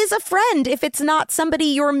else is a friend if it's not somebody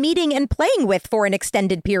you're meeting and playing with for an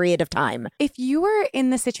extended period of time? If you were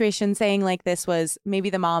in the situation saying like this was maybe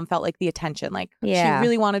the mom felt like the attention, like she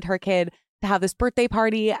really wanted her kid to have this birthday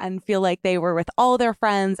party and feel like they were with all their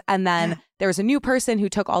friends. And then there was a new person who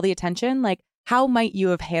took all the attention. Like, how might you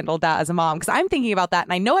have handled that as a mom? Because I'm thinking about that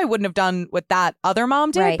and I know I wouldn't have done what that other mom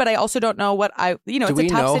did, but I also don't know what it's a tough situation. Do we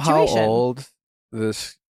know how old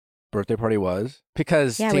this birthday party was?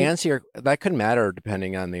 Because answer that could matter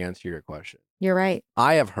depending on the answer to your question. You're right.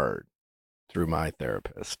 I have heard through my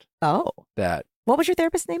therapist that. What was your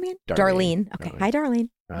therapist's name again? Darlene. Okay. Hi, Darlene.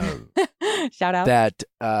 Shout out. That,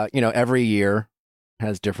 every year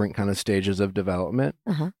has different kind of stages of development.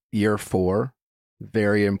 Year 4,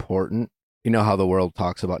 very important. You know how the world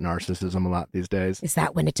talks about narcissism a lot these days? Is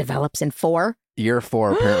that when it develops in 4? Year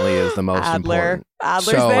 4 apparently is the most important.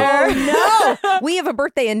 Adler's there. Oh, no. We have a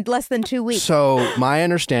birthday in less than 2 weeks. So my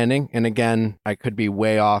understanding, and again, I could be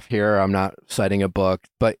way off here. I'm not citing a book,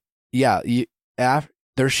 but yeah,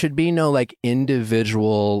 there should be no like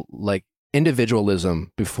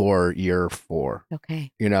individualism before year 4.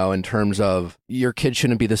 Okay. In terms of your kid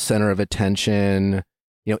shouldn't be the center of attention,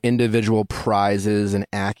 individual prizes and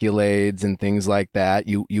accolades and things like that.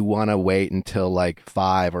 You want to wait until like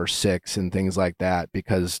 5 or 6 and things like that,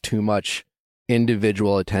 because too much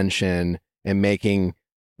individual attention and making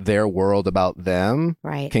their world about them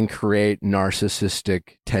can create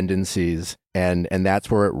narcissistic tendencies. And that's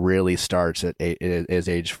where it really starts is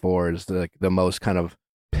age 4 is the most kind of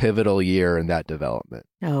pivotal year in that development.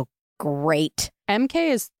 Oh, great.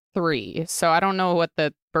 MK is 3, so I don't know what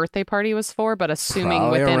the birthday party was for, but assuming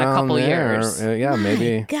Probably within a couple there. years. Yeah,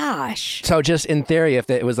 maybe. Gosh. So just in theory, if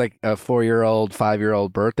it was like a 4-year-old,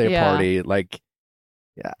 5-year-old birthday party, like,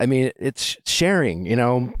 yeah, I mean, it's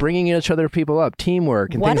sharing, bringing each other people up,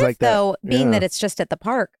 teamwork and things like that. What if, though, being that it's just at the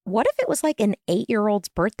park, what if it was like an 8-year-old's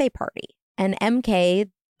birthday party and MK,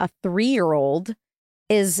 a 3-year-old,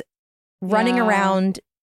 is running around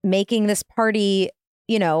making this party,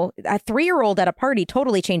 a 3-year-old at a party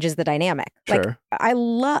totally changes the dynamic. Sure. Like, I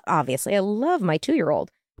love my 2-year-old,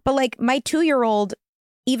 but like my 2-year-old,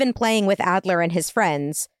 even playing with Adler and his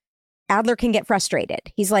friends, Adler can get frustrated.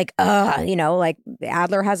 He's like, like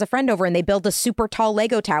Adler has a friend over and they build a super tall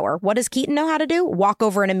Lego tower. What does Keaton know how to do? Walk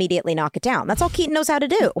over and immediately knock it down. That's all Keaton knows how to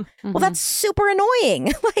do. Well, that's super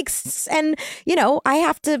annoying. And I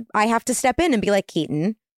have to step in and be like,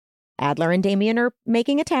 Keaton, Adler and Damien are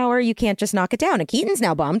making a tower. You can't just knock it down. And Keaton's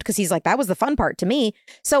now bummed because he's like, that was the fun part to me.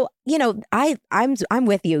 So, I'm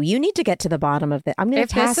with you. You need to get to the bottom of it. I'm going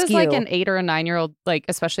to task you. If this is like an 8 or a 9-year-old, like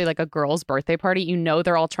especially like a girl's birthday party,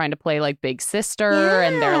 they're all trying to play like big sister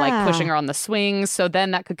and they're like pushing her on the swings. So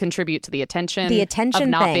then that could contribute to the attention of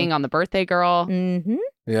not being on the birthday girl. Mm-hmm.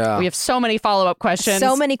 Yeah. We have so many follow-up questions.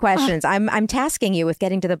 So many questions. I'm tasking you with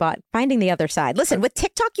getting to the finding the other side. Listen, with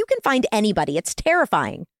TikTok, you can find anybody. It's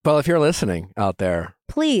terrifying. Well, if you're listening out there,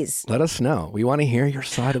 please let us know. We want to hear your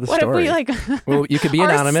side of the what story. If we well, you could be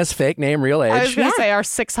anonymous, fake name, real age. I was going to say our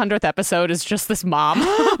 600th episode is just this mom.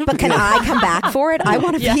 But can I come back for it? I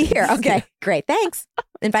want to be here. Okay, great. Thanks.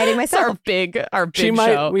 Inviting myself. Our big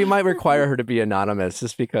show. We might require her to be anonymous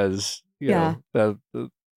just because,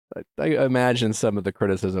 I imagine some of the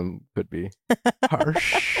criticism could be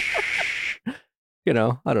harsh. I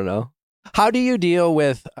don't know. How do you deal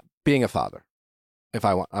with being a father? If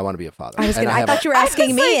I want to be a father. I thought you were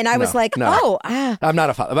asking me, and I was like, no. I'm not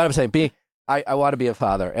a father. But I'm saying I want to be a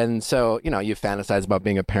father. And so, you fantasize about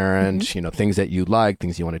being a parent, things that you like,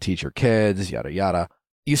 things you want to teach your kids, yada, yada.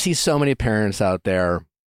 You see so many parents out there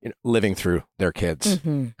living through their kids,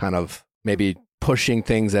 kind of maybe pushing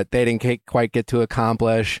things that they didn't quite get to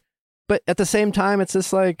accomplish. But at the same time, it's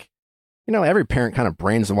just like, every parent kind of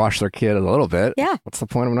brainwash their kid a little bit. Yeah. What's the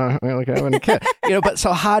point of not having a kid? But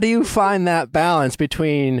so how do you find that balance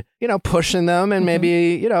between, pushing them and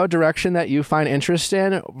maybe, a direction that you find interest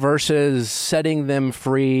in versus setting them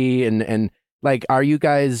free and like, are you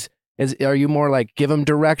more like give them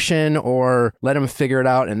direction or let them figure it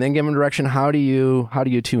out and then give them direction? How do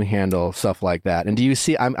you two handle stuff like that? And do you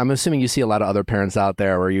see, I'm assuming you see a lot of other parents out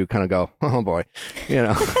there where you kind of go, oh boy,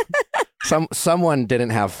 someone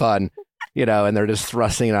didn't have fun. And they're just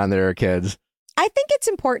thrusting it on their kids. I think it's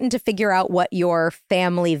important to figure out what your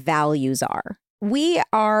family values are.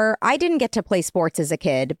 I didn't get to play sports as a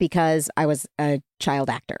kid because I was a child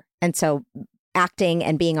actor. And so acting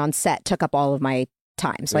and being on set took up all of my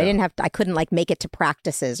time. So I couldn't like make it to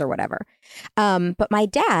practices or whatever. But my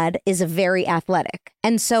dad is very athletic.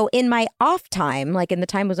 And so in my off time, like in the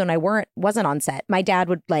time when I wasn't on set, my dad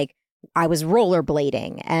would I was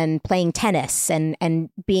rollerblading and playing tennis and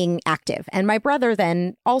being active. And my brother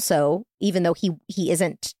then also, even though he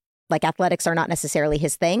isn't like athletics are not necessarily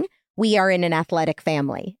his thing, we are in an athletic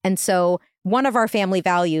family. And so one of our family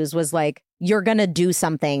values was like, you're going to do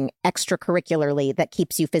something extracurricularly that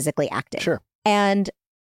keeps you physically active. Sure. And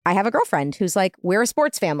I have a girlfriend who's like, we're a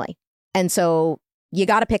sports family. And so you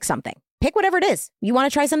got to pick something. Pick whatever it is. You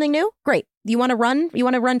want to try something new? Great. You want to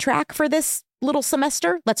run track for this little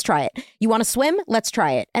semester? Let's try it. You want to swim? Let's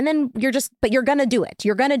try it. And then but you're going to do it.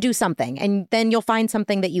 You're going to do something and then you'll find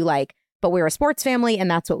something that you like. But we're a sports family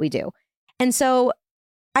and that's what we do. And so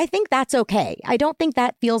I think that's okay. I don't think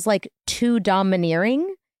that feels like too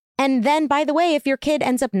domineering. And then, by the way, if your kid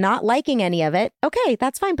ends up not liking any of it, okay,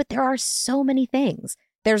 that's fine. But there are so many things.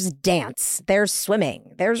 There's dance, there's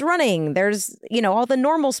swimming, there's running, there's, all the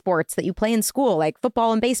normal sports that you play in school, like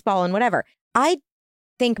football and baseball and whatever. I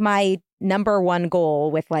think my number one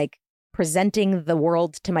goal with like presenting the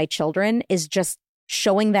world to my children is just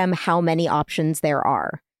showing them how many options there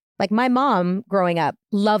are. Like my mom growing up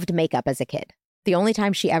loved makeup as a kid. The only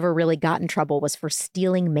time she ever really got in trouble was for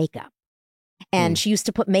stealing makeup. And she used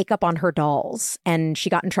to put makeup on her dolls. And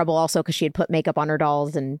she got in trouble also because she had put makeup on her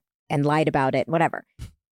dolls and lied about it, whatever.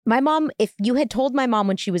 My mom, if you had told my mom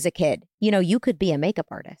when she was a kid, you could be a makeup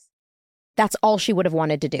artist. That's all she would have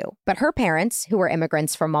wanted to do. But her parents, who were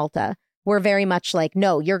immigrants from Malta, were very much like,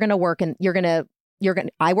 no, you're going to work and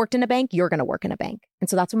I worked in a bank, you're going to work in a bank. And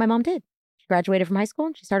so that's what my mom did. She graduated from high school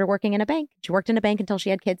and she started working in a bank. She worked in a bank until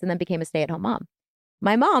she had kids and then became a stay-at-home mom.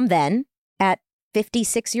 My mom then, at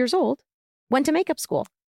 56 years old, went to makeup school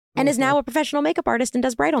and is now a professional makeup artist and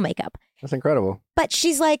does bridal makeup. That's incredible. But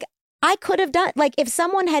she's like, I could have done, like, if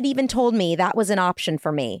someone had even told me that was an option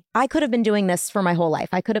for me, I could have been doing this for my whole life.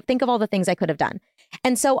 I could have, think of all the things I could have done.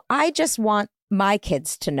 And so I just want my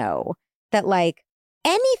kids to know that, like,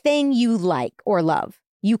 anything you like or love,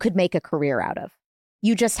 you could make a career out of.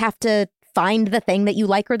 You just have to find the thing that you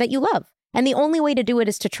like or that you love. And the only way to do it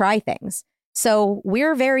is to try things. So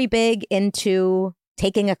we're very big into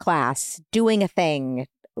taking a class, doing a thing,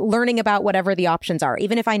 learning about whatever the options are.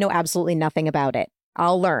 Even if I know absolutely nothing about it,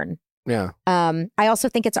 I'll learn. Yeah. I also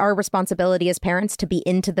think it's our responsibility as parents to be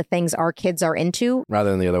into the things our kids are into Rather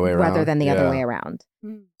than the other way around. Other way around.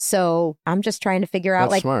 So I'm just trying to figure out,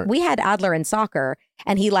 That's smart. we had Adler in soccer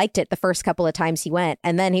and he liked it the first couple of times he went.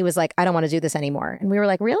 And then he was like, I don't want to do this anymore. And we were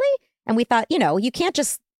like, really? And we thought, you can't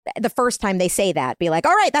just the first time they say that, be like,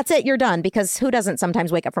 all right, that's it, you're done. Because who doesn't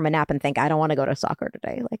sometimes wake up from a nap and think, I don't want to go to soccer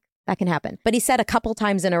today? Like, that can happen. But he said a couple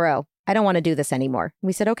times in a row, I don't want to do this anymore.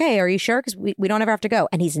 We said, okay, are you sure? Because we don't ever have to go.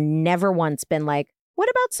 And he's never once been like, what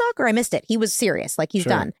about soccer? I missed it. He was serious, like he's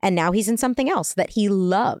done. And now he's in something else that he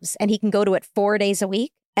loves. And he can go to it 4 days a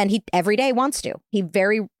week. And he every day wants to.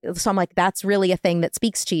 So I'm like, that's really a thing that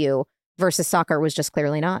speaks to you versus soccer was just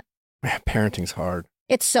clearly not. Man, parenting's hard.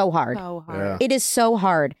 It's so hard. Yeah. It is so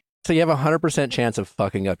hard. So you have 100% chance of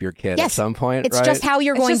fucking up your kid at some point, it's right? just how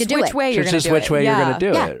you're going to do it. It's just which way you're going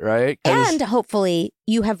to do it, right? And hopefully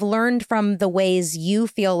you have learned from the ways you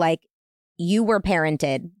feel like you were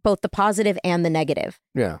parented, both the positive and the negative.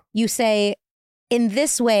 Yeah. You say, in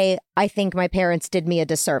this way, I think my parents did me a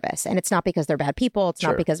disservice. And it's not because they're bad people. It's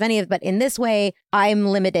not because of any of it. But in this way, I'm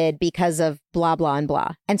limited because of blah, blah, and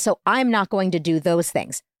blah. And so I'm not going to do those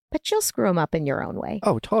things. But you'll screw them up in your own way.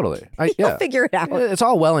 Oh, totally. You'll figure it out. It's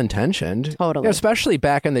all well-intentioned. Totally. Especially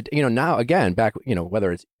back in the, now, again,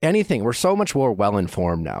 whether it's anything, we're so much more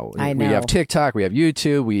well-informed now. I know. We have TikTok, we have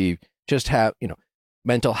YouTube, we just have,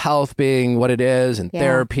 mental health being what it is and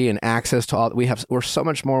therapy and access to all. We're so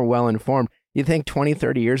much more well-informed. You think 20,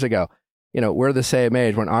 30 years ago, we're the same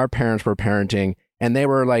age when our parents were parenting and they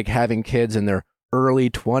were like having kids in their early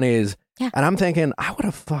 20s. Yeah. And I'm thinking, I would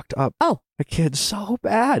have fucked up a kid so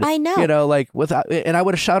bad. I know. And I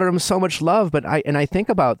would have shouted him so much love. But I think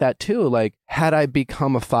about that too. Like, had I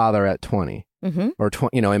become a father at 20 or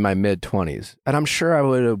in my mid 20s, and I'm sure I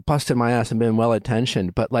would have busted my ass and been well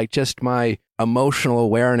attentioned. But like just my emotional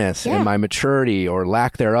awareness and my maturity or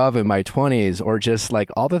lack thereof in my 20s, or just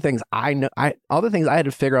like all the things all the things I had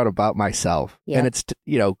to figure out about myself. Yeah. And it's,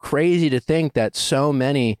 crazy to think that so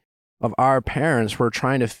many of our parents were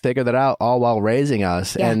trying to figure that out all while raising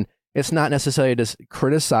us. Yeah. And it's not necessarily to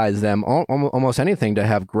criticize them, almost anything, to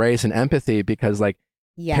have grace and empathy, because like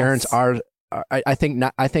parents are, I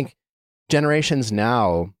think generations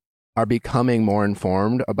now are becoming more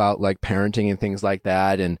informed about like parenting and things like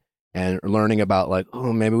that. And learning about like,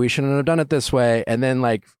 oh, maybe we shouldn't have done it this way. And then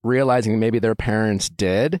like realizing maybe their parents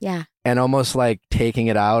did. Yeah. And almost like taking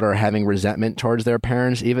it out or having resentment towards their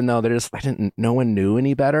parents, even though they're just, no one knew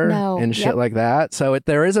any better and shit like that. So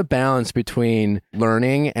there is a balance between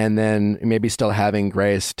learning and then maybe still having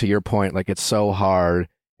grace, to your point. Like, it's so hard.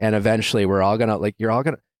 And eventually we're all going to like, you're all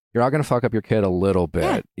going to fuck up your kid a little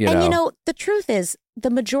bit. Yeah. And the truth is the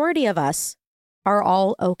majority of us are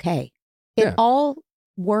all okay. It all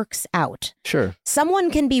works out. Sure.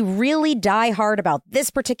 Someone can be really diehard about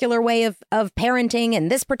this particular way of parenting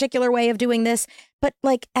and this particular way of doing this. But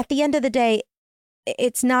like at the end of the day,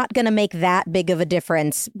 it's not going to make that big of a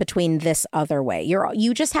difference between this other way.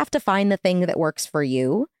 You just have to find the thing that works for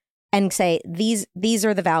you and say, these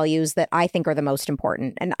are the values that I think are the most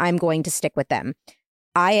important, and I'm going to stick with them.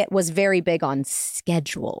 I was very big on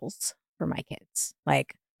schedules for my kids.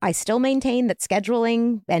 Like, I still maintain that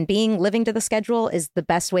scheduling and living to the schedule is the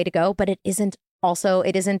best way to go, but it isn't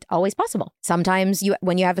always possible. Sometimes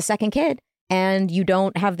when you have a second kid and you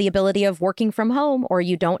don't have the ability of working from home, or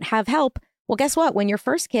you don't have help, well, guess what? When your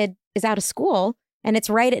first kid is out of school and it's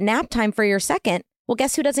right at nap time for your second, well,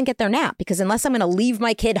 guess who doesn't get their nap? Because unless I'm going to leave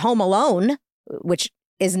my kid home alone, which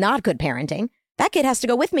is not good parenting, that kid has to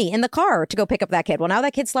go with me in the car to go pick up that kid. Well, now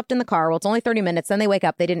that kid slept in the car. Well, it's only 30 minutes. Then they wake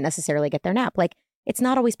up. They didn't necessarily get their nap. Like, it's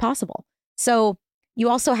not always possible. So you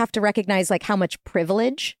also have to recognize like how much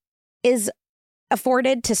privilege is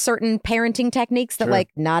afforded to certain parenting techniques that like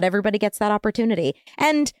not everybody gets that opportunity.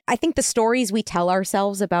 And I think the stories we tell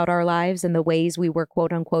ourselves about our lives and the ways we were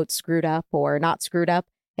quote unquote screwed up or not screwed up,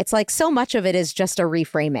 it's like so much of it is just a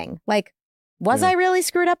reframing. Like, was I really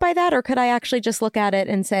screwed up by that? Or could I actually just look at it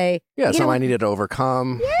and say, something I needed to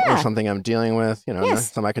overcome or something I'm dealing with,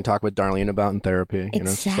 something I can talk with Darlene about in therapy.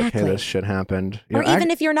 It's just like, hey, this shit happened. Or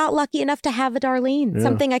even if you're not lucky enough to have a Darlene,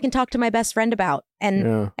 something I can talk to my best friend about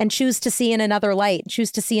and choose to see in another light,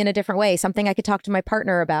 choose to see in a different way, something I could talk to my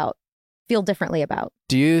partner about, feel differently about.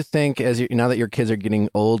 Do you think now that your kids are getting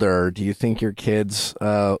older, do you think your kids,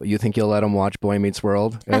 you think you'll let them watch Boy Meets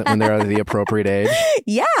World when they're the appropriate age?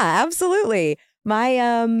 Yeah, absolutely.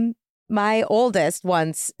 My oldest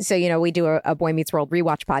once, so, we do a Boy Meets World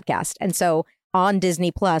rewatch podcast. And so on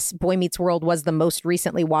Disney Plus, Boy Meets World was the most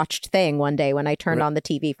recently watched thing one day when I turned on the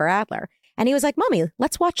TV for Adler. And he was like, Mommy,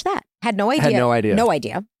 let's watch that. Had no idea. No idea. No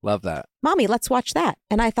idea. Love that. Mommy, let's watch that.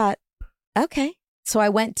 And I thought, okay. So I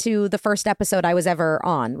went to the first episode I was ever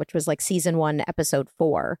on, which was like season 1, episode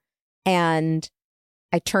 4. And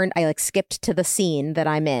I like skipped to the scene that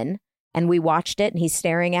I'm in and we watched it and he's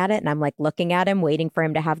staring at it and I'm like looking at him, waiting for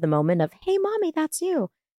him to have the moment of, hey, mommy, that's you.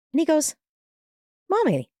 And he goes,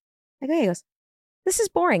 mommy. I go, he goes, this is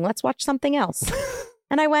boring. Let's watch something else.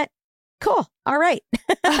 And I went, cool. All right.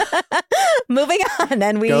 Moving on.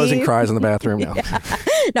 And we goes and cries in the bathroom now. Yeah.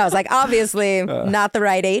 No, I was like, obviously not the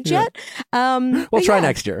right age yet. We'll try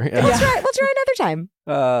next year. Yeah. We'll try another time.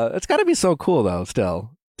 It's got to be so cool though,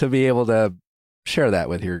 still, to be able to share that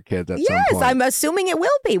with your kids at some point. Yes, I'm assuming it will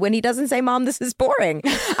be when he doesn't say, Mom, this is boring.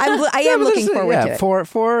 I am looking forward to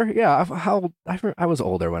it. I was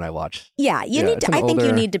older when I watched. Yeah, I think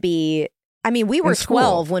you need to be. I mean, we were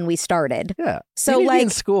 12 when we started. Yeah. So you need to be like in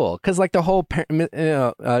school, because like the whole Dr.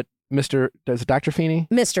 Feeney?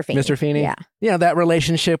 Mr. Feeney. Mr. Feeney. Yeah. You know, that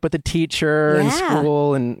relationship with the teacher in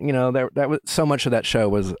school, and you know, that was so much of that show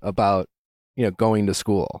was about, you know, going to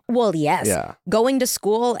school. Well, yes. Yeah. Going to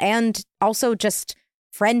school and also just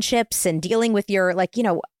friendships and dealing with your, like, you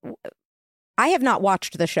know, I have not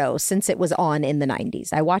watched the show since it was on in the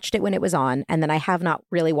 90s. I watched it when it was on, and then I have not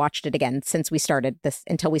really watched it again since we started this,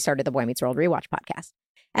 until we started the Boy Meets World Rewatch podcast.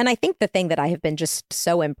 And I think the thing that I have been just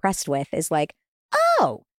so impressed with is like,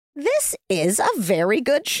 oh, this is a very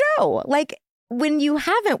good show. Like, when you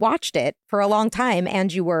haven't watched it for a long time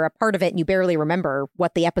and you were a part of it and you barely remember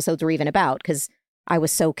what the episodes were even about, because I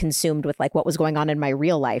was so consumed with like what was going on in my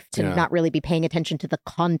real life to not really be paying attention to the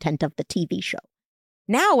content of the TV show.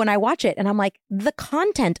 Now, when I watch it and I'm like, the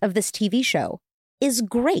content of this TV show is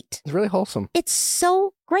great. It's really wholesome. It's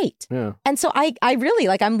so great. Yeah. And so I really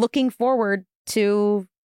like, I'm looking forward to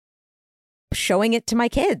showing it to my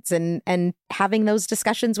kids and having those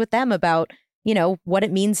discussions with them about, you know, what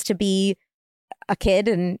it means to be a kid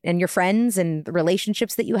and your friends and the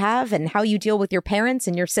relationships that you have and how you deal with your parents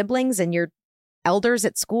and your siblings and your elders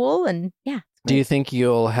at school. And do you think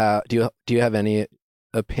you'll have, do you have any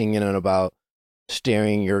opinion about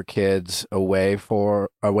steering your kids away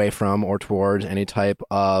from or towards any type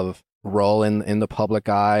of role in the public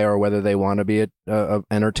eye, or whether they want to be a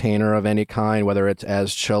entertainer of any kind, whether it's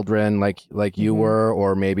as children like you were,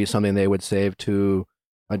 or maybe something they would save to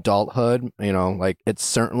adulthood? You know, like, it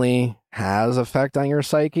certainly has effect on your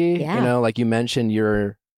psyche. Yeah. You know, like you mentioned,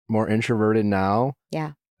 you're more introverted now.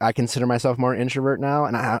 Yeah. I consider myself more introvert now,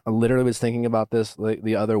 and I literally was thinking about this like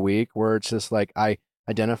the other week, where it's just like I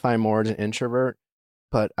identify more as an introvert,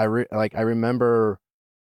 but I remember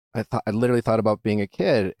I literally thought about being a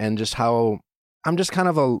kid and just how I'm just kind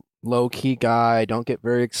of a low key guy. I don't get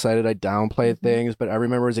very excited. I downplay things, but I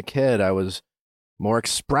remember as a kid I was more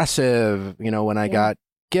expressive, you know, when I got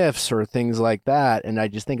gifts or things like that. And I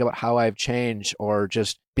just think about how I've changed, or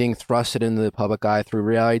just being thrusted into the public eye through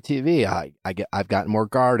reality TV. I've gotten more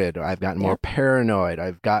guarded. I've gotten more paranoid.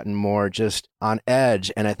 I've gotten more just on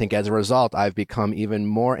edge. And I think as a result, I've become even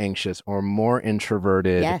more anxious or more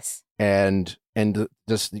introverted. Yes. And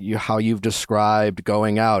just how you've described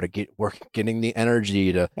going out, getting the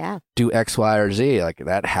energy to do X, Y, or Z, like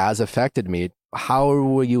that has affected me. How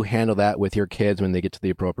will you handle that with your kids when they get to the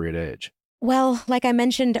appropriate age? Well, like I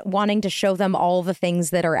mentioned, wanting to show them all the things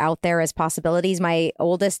that are out there as possibilities. My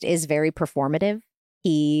oldest is very performative.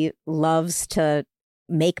 He loves to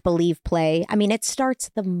make believe play. I mean, it starts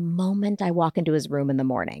the moment I walk into his room in the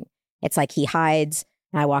morning. It's like he hides.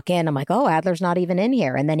 And I walk in, I'm like, oh, Adler's not even in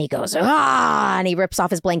here. And then he goes, and he rips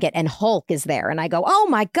off his blanket and Hulk is there. And I go, oh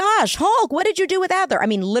my gosh, Hulk, what did you do with Adler? I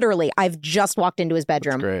mean, literally, I've just walked into his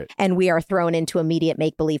bedroom and we are thrown into immediate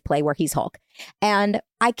make-believe play where he's Hulk. And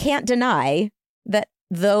I can't deny that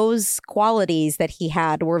those qualities that he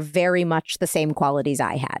had were very much the same qualities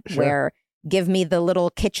I had, where give me the little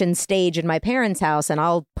kitchen stage in my parents' house and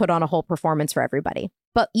I'll put on a whole performance for everybody.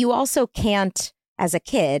 But you also can't, as a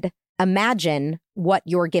kid, imagine what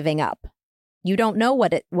you're giving up. You don't know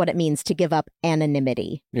what it means to give up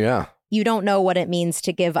anonymity. Yeah. You don't know what it means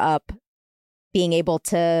to give up being able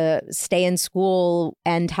to stay in school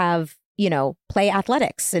and have, you know, play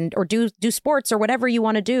athletics or do sports or whatever you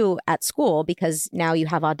want to do at school, because now you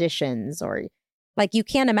have auditions, or like, you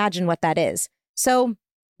can't imagine what that is. So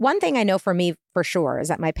one thing I know for me for sure is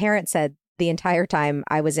that my parents said the entire time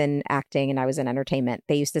I was in acting and I was in entertainment,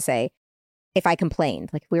 they used to say, if I complained,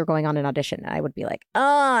 like if we were going on an audition, I would be like, oh,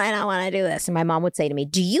 I don't want to do this. And my mom would say to me,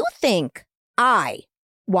 do you think I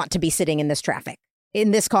want to be sitting in this traffic,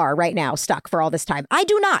 in this car right now, stuck for all this time? I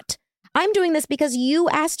do not. I'm doing this because you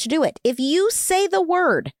asked to do it. If you say the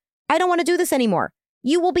word, I don't want to do this anymore,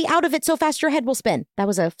 You will be out of it so fast your head will spin. That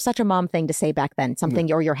was such a mom thing to say back then.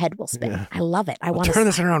 Something, or your head will spin. Yeah. I love it. I want to turn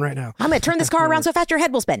this around right now. I'm going to turn this car around so fast your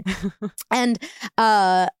head will spin. And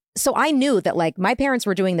so I knew that like my parents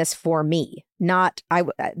were doing this for me,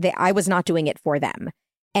 I was not doing it for them.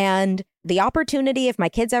 And the opportunity, if my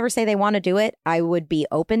kids ever say they want to do it, I would be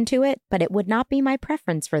open to it, but it would not be my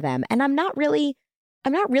preference for them. And I'm not really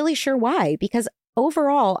sure why, because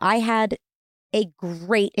overall I had a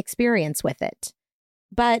great experience with it.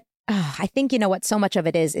 But I think, you know what, so much of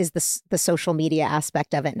it is the social media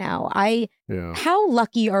aspect of it now. How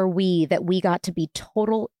lucky are we that we got to be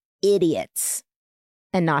total idiots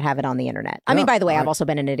and not have it on the internet? I mean, by the way, I've also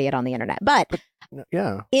been an idiot on the internet. But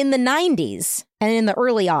in the 90s and in the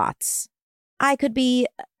early aughts, I could be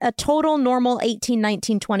a total normal 18,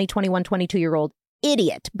 19, 20, 21, 22-year-old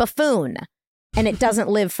idiot, buffoon, and it doesn't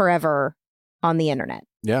live forever on the internet.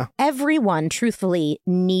 Yeah. Everyone, truthfully,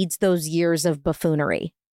 needs those years of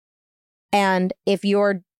buffoonery. And if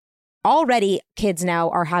you're already, kids now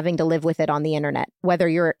are having to live with it on the internet, whether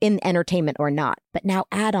you're in entertainment or not. But now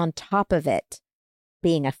add on top of it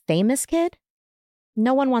being a famous kid,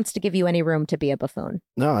 no one wants to give you any room to be a buffoon.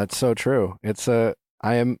 No, it's so true.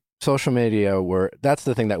 Social media, that's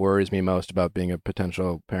the thing that worries me most about being a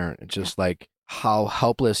potential parent. It's just like how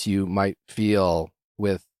helpless you might feel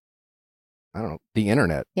with, I don't know, the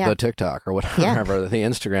internet, the TikTok or whatever, the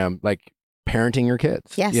Instagram, like parenting your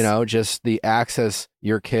kids. Yes. You know, just the access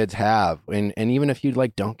your kids have. And even if you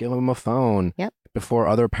like don't give them a phone before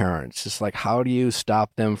other parents, just like how do you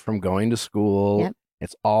stop them from going to school? Yep.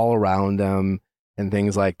 It's all around them and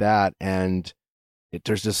things like that. And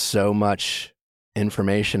there's just so much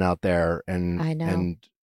information out there. And I know. And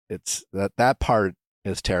it's that part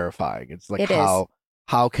is terrifying. It's like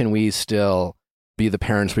how can we still be the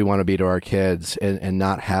parents we want to be to our kids and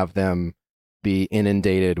not have them be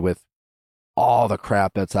inundated with all the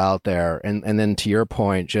crap that's out there. And then to your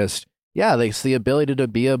point, just, it's the ability to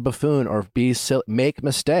be a buffoon or be silly, make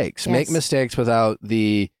mistakes, without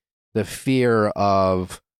the fear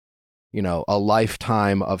of, you know, a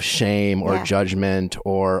lifetime of shame or judgment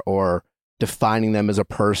or defining them as a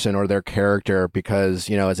person or their character because,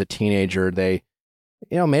 you know, as a teenager, they,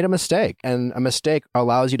 you know, made a mistake, and a mistake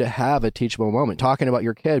allows you to have a teachable moment. Talking about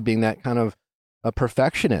your kid being that kind of a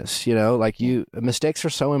perfectionist, you know, like mistakes are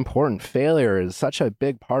so important. Failure is such a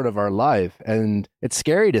big part of our life. And it's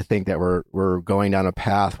scary to think that we're going down a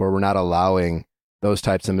path where we're not allowing those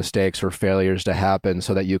types of mistakes or failures to happen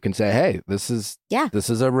so that you can say, hey, this is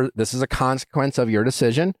a consequence of your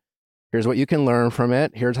decision. Here's what you can learn from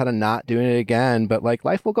it. Here's how to not do it again. But like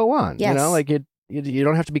life will go on, you know, like you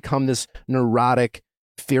don't have to become this neurotic,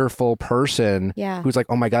 fearful person who's like,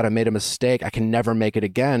 oh my God, I made a mistake. I can never make it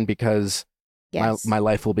again because my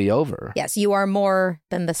life will be over. Yes, you are more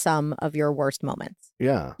than the sum of your worst moments.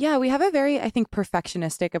 Yeah. Yeah, we have a very, I think,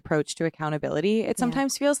 perfectionistic approach to accountability, it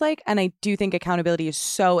sometimes feels like. And I do think accountability is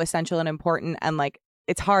so essential and important. And like,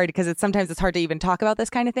 it's hard because sometimes it's hard to even talk about this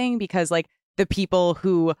kind of thing because like the people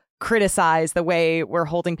who criticize the way we're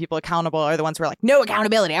holding people accountable are the ones who are like, no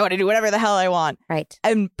accountability. I want to do whatever the hell I want. Right.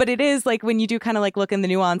 But it is like when you do kind of like look in the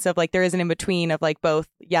nuance of like there is an in between of like both,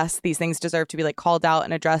 yes, these things deserve to be like called out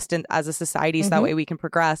and addressed as a society so that way we can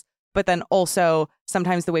progress. But then also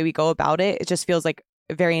sometimes the way we go about it, it just feels like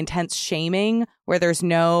very intense shaming where there's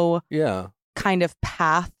no kind of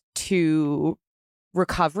path to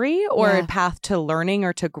recovery or a path to learning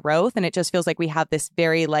or to growth. And it just feels like we have this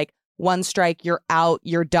very like, one strike, you're out,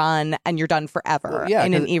 you're done, and you're done forever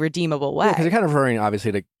in an irredeemable way. Because you're kind of referring,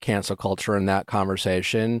 obviously, to cancel culture in that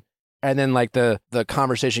conversation. And then, like, the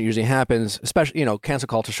conversation usually happens, especially, you know, cancel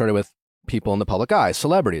culture started with people in the public eye,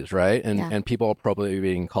 celebrities, right? And people probably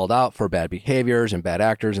being called out for bad behaviors and bad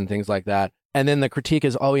actors and things like that. And then the critique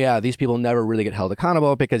is, oh, yeah, these people never really get held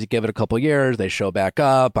accountable because you give it a couple years, they show back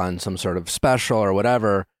up on some sort of special or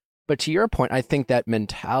whatever. But to your point, I think that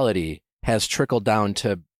mentality has trickled down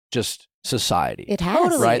to just society. It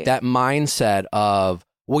has. Right? That mindset of,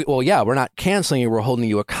 well, yeah, we're not canceling you, we're holding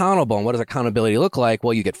you accountable. And what does accountability look like?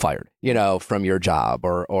 Well, you get fired, you know, from your job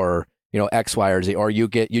or you know, X, Y, or Z, or you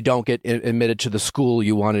don't get admitted to the school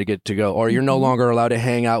you wanted to get to go, or you're no longer allowed to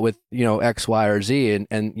hang out with, you know, X, Y, or Z.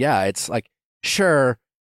 And yeah, it's like, sure,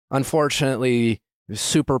 unfortunately,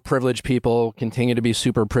 super privileged people continue to be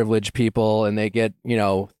super privileged people and they get, you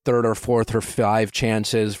know, third or fourth or fifth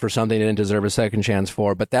chances for something they didn't deserve a second chance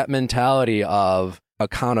for. But that mentality of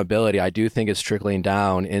accountability, I do think is trickling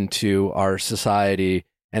down into our society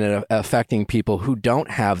and affecting people who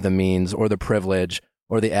don't have the means or the privilege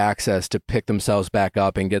or the access to pick themselves back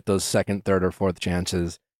up and get those second, third, or fourth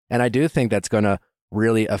chances. And I do think that's going to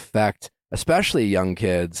really affect, especially young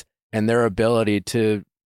kids, and their ability to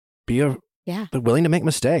be willing to make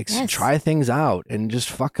mistakes, try things out, and just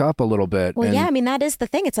fuck up a little bit. Well, I mean, that is the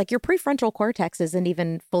thing. It's like your prefrontal cortex isn't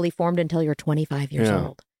even fully formed until you're 25 years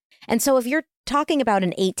old. And so if you're talking about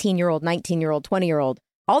an 18-year-old, 19-year-old, 20-year-old,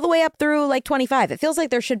 all the way up through like 25, it feels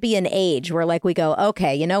like there should be an age where like we go,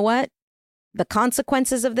 okay, you know what? The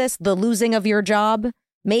consequences of this, the losing of your job,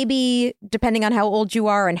 maybe depending on how old you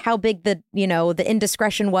are and how big the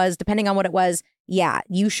indiscretion was, depending on what it was. Yeah,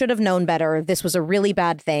 you should have known better. This was a really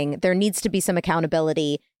bad thing. There needs to be some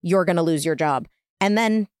accountability. You're going to lose your job. And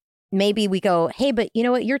then maybe we go, hey, but you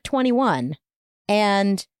know what? You're 21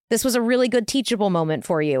 and this was a really good teachable moment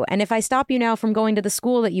for you. And if I stop you now from going to the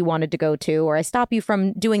school that you wanted to go to, or I stop you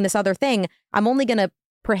from doing this other thing, I'm only going to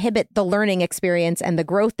prohibit the learning experience and the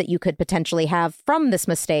growth that you could potentially have from this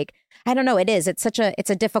mistake. I don't know. It's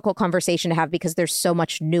a difficult conversation to have because there's so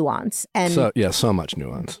much nuance. And so much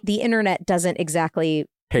nuance. The internet doesn't exactly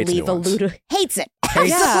hates it.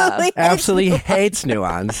 Absolutely hates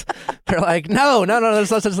nuance. They're like, no,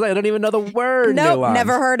 there's no such thing. I don't even know the word nuance.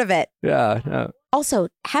 Never heard of it. Yeah. No. Also,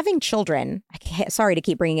 having children, sorry to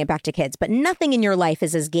keep bringing it back to kids, but nothing in your life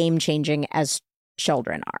is as game-changing as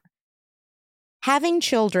children are. Having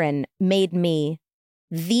children made me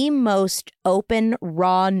the most open,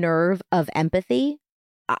 raw nerve of empathy.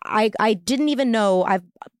 I didn't even know, I've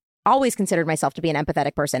always considered myself to be an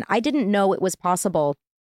empathetic person. I didn't know it was possible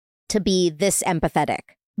to be this empathetic.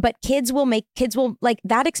 But kids will like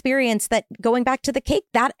that experience, that going back to the cake,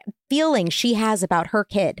 that feeling she has about her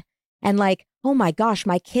kid. And like, oh my gosh,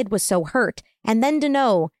 my kid was so hurt. And then to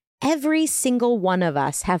know every single one of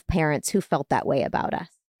us have parents who felt that way about us.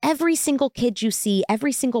 Every single kid you see,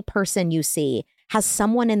 every single person you see has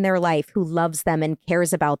someone in their life who loves them and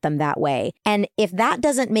cares about them that way. And if that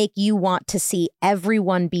doesn't make you want to see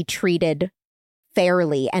everyone be treated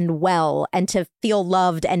fairly and well and to feel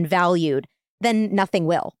loved and valued, then nothing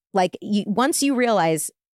will. Like once you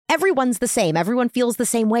realize everyone's the same, everyone feels the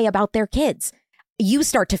same way about their kids, you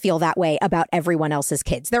start to feel that way about everyone else's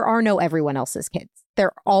kids. There are no everyone else's kids.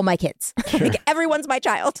 They're all my kids. Like, everyone's my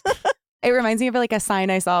child. It reminds me of like a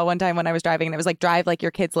sign I saw one time when I was driving, and it was like, drive like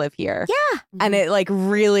your kids live here. Yeah. And it like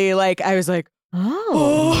really like, I was like,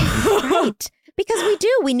 oh. Right. Because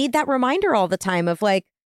we need that reminder all the time of like,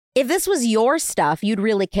 if this was your stuff, you'd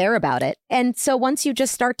really care about it. And so once you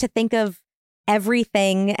just start to think of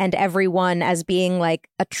everything and everyone as being like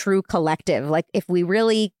a true collective, like if we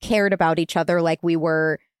really cared about each other like we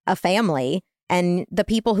were a family, and the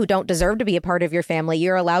people who don't deserve to be a part of your family,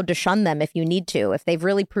 you're allowed to shun them if you need to. If they've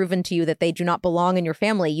really proven to you that they do not belong in your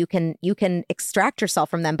family, you can extract yourself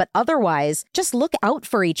from them. But otherwise, just look out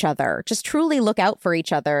for each other. Just truly look out for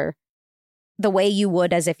each other the way you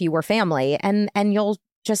would as if you were family. And you'll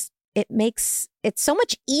just, it's so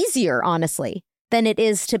much easier, honestly, than it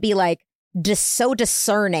is to be like so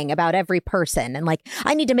discerning about every person. And like,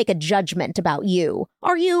 I need to make a judgment about you.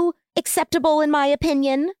 Are you acceptable in my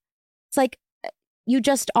opinion? It's like, you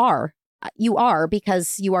just are. You are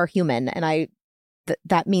because you are human. And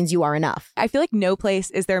that means you are enough. I feel like no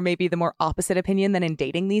place is there maybe the more opposite opinion than in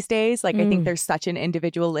dating these days. Like, I think there's such an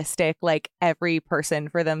individualistic, like every person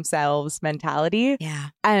for themselves mentality. Yeah.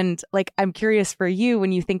 And like, I'm curious for you,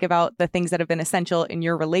 when you think about the things that have been essential in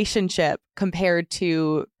your relationship compared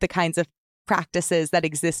to the kinds of practices that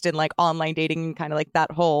exist in like online dating and kind of like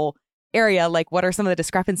that whole area, like what are some of the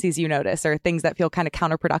discrepancies you notice or things that feel kind of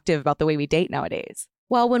counterproductive about the way we date nowadays?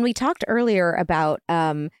 Well, when we talked earlier about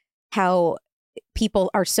how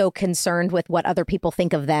people are so concerned with what other people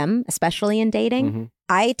think of them, especially in dating,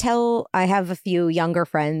 I have a few younger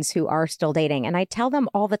friends who are still dating, and I tell them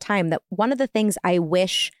all the time that one of the things I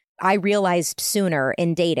wish I realized sooner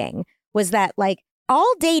in dating was that like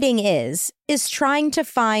all dating is trying to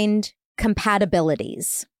find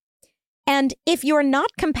compatibilities. And if you're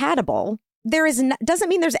not compatible, doesn't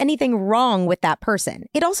mean there's anything wrong with that person.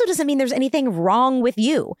 It also doesn't mean there's anything wrong with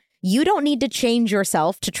you. You don't need to change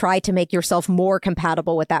yourself to try to make yourself more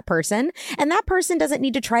compatible with that person. And that person doesn't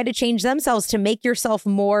need to try to change themselves to make yourself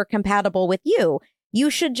more compatible with you.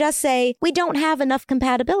 You should just say, we don't have enough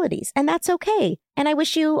compatibilities, and that's okay. And I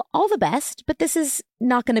wish you all the best, but this is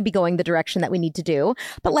not going to be going the direction that we need to do.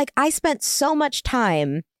 But like, I spent so much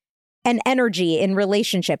time and energy in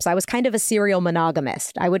relationships. I was kind of a serial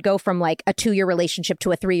monogamist. I would go from like a 2-year relationship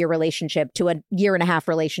to a 3-year relationship to a 1.5-year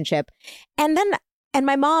relationship. And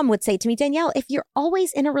my mom would say to me, Danielle, if you're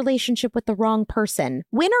always in a relationship with the wrong person,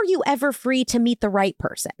 when are you ever free to meet the right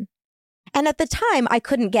person? And at the time, I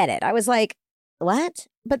couldn't get it. I was like, what?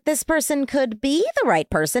 but this person could be the right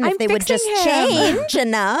person if I'm they would just fixing him. change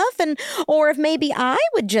enough. Or if maybe I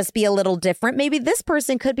would just be a little different, maybe this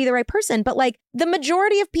person could be the right person. But like the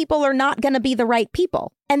majority of people are not going to be the right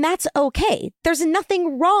people. And that's okay. There's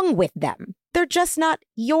nothing wrong with them. They're just not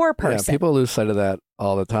your person. Yeah, people lose sight of that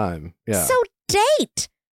all the time. Yeah. So date,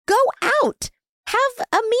 go out, have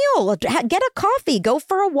a meal, get a coffee, go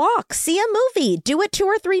for a walk, see a movie, do it 2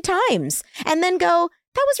 or 3 times, and then go,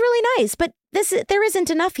 that was really nice, but there isn't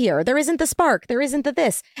enough here. There isn't the spark. There isn't the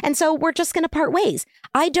this. And so we're just going to part ways.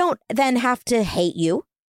 I don't then have to hate you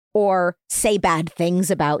or say bad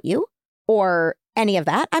things about you or any of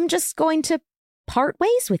that. I'm just going to part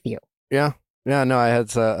ways with you. Yeah. Yeah. No, I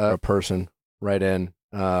had a person write in,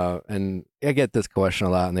 and I get this question a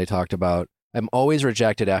lot, and they talked about, I'm always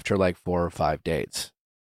rejected after like 4 or 5 dates,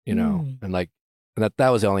 and like that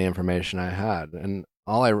was the only information I had. And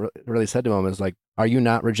all I really said to him is like, are you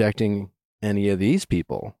not rejecting any of these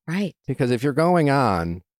people? Right. Because if you're going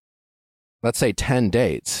on, let's say 10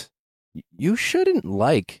 dates, you shouldn't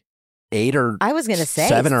like 8 or I was going to say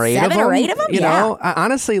 7 or 8 7 of them. or 8 of them. You know,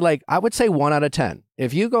 honestly, like I would say 1 out of 10.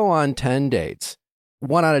 If you go on 10 dates,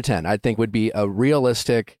 1 out of 10, I think would be a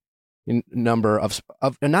realistic number of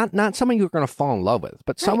not someone you're going to fall in love with,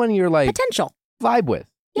 but someone you're like potential vibe with.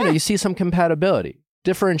 Yeah. You see some compatibility,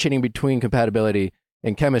 differentiating between compatibility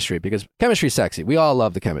and chemistry, because chemistry's sexy. We all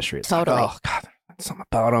love the chemistry. It's totally. like, oh God, there's something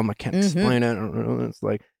about them. I can't explain it. It's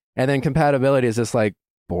like, and then compatibility is just like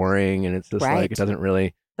boring, and it's just like it doesn't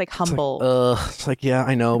really Like humble. It's like, yeah,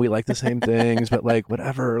 I know we like the same things, but like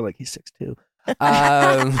whatever. Like he's 6'2".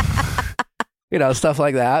 Stuff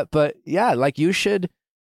like that. But yeah, like you should,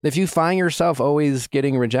 if you find yourself always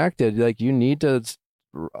getting rejected, like you need to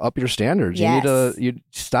up your standards. Yes. You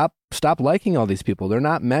stop liking all these people. They're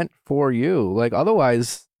not meant for you. Like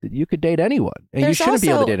otherwise you could date anyone, and you shouldn't be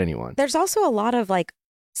able to date anyone. There's also a lot of like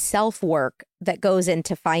self-work that goes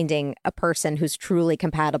into finding a person who's truly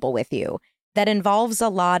compatible with you. That involves a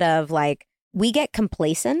lot of like, we get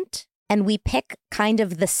complacent and we pick kind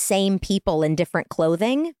of the same people in different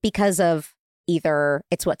clothing because of either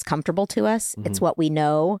it's what's comfortable to us, it's what we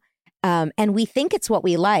know, and we think it's what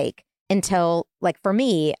we like until, like for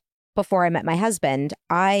me, before I met my husband,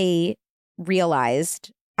 I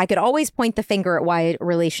realized I could always point the finger at why a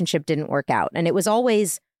relationship didn't work out. And it was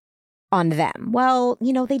always on them. Well,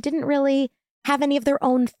 they didn't really have any of their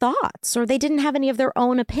own thoughts, or they didn't have any of their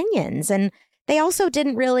own opinions. And they also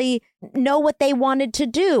didn't really know what they wanted to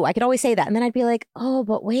do. I could always say that. And then I'd be like, oh,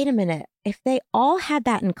 but wait a minute. If they all had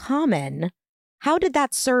that in common, how did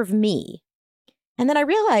that serve me? And then I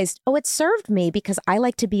realized, it served me because I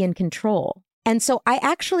like to be in control. And so I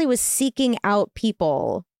actually was seeking out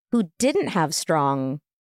people who didn't have strong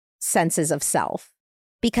senses of self,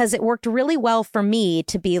 because it worked really well for me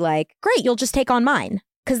to be like, great, you'll just take on mine.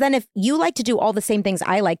 Because then if you like to do all the same things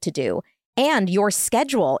I like to do, and your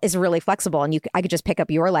schedule is really flexible, and I could just pick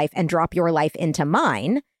up your life and drop your life into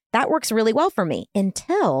mine, that works really well for me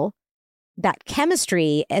until that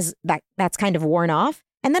chemistry that's kind of worn off.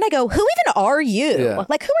 And then I go, who even are you? Yeah.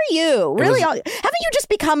 Like, who are you? Really? Haven't you just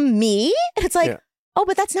become me? And it's like, oh,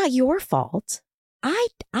 but that's not your fault. I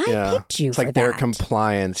picked you it's for like that. their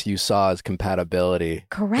compliance you saw as compatibility.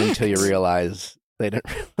 Correct. Until you realize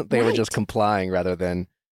they were just complying rather than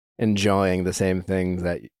enjoying the same things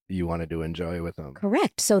that you wanted to enjoy with them.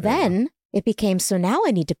 Correct. So then it became, so now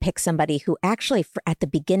I need to pick somebody who actually, at the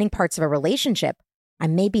beginning parts of a relationship,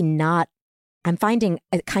 I'm finding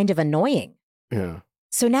kind of annoying. Yeah.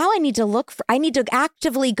 So now I need to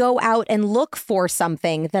actively go out and look for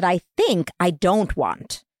something that I think I don't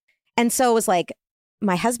want. And so it was like,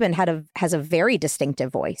 my husband has a very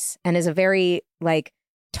distinctive voice and is a very like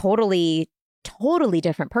totally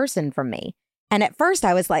different person from me. And at first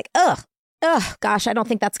I was like, gosh, I don't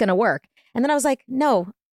think that's going to work. And then I was like,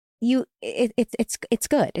 no, it's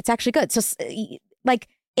good. It's actually good. So like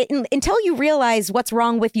until you realize what's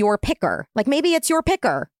wrong with your picker, like maybe it's your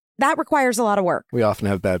picker, that requires a lot of work. We often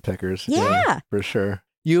have bad pickers. Yeah. For sure.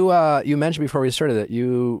 You mentioned before we started that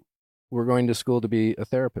you were going to school to be a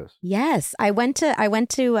therapist. Yes, I went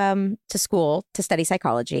to school to study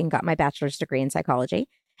psychology and got my bachelor's degree in psychology.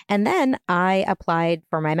 And then I applied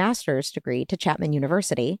for my master's degree to Chapman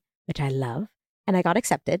University, which I love, and I got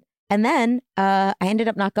accepted. And then I ended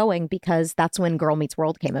up not going because that's when Girl Meets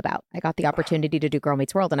World came about. I got the opportunity to do Girl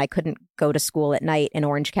Meets World, and I couldn't go to school at night in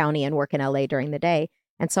Orange County and work in LA during the day.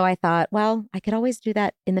 And so I thought, well, I could always do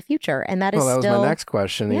that in the future. And that was still my next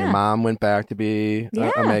question. Yeah. Your mom went back to be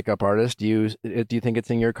a makeup artist. Do you think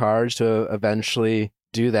it's in your cards to eventually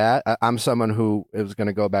do that. I'm someone who is going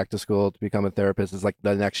to go back to school to become a therapist. It's like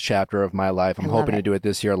the next chapter of my life. I'm hoping to do it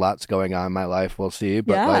this year. Lots going on in my life. We'll see.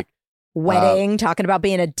 But like wedding, talking about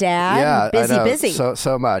being a dad. Yeah, busy, I know, busy.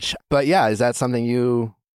 So much. But yeah, is that something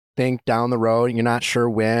you think down the road? You're not sure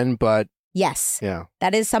when, but yes. Yeah.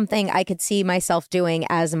 That is something I could see myself doing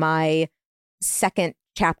as my second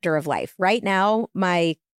chapter of life. Right now,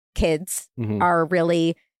 my kids are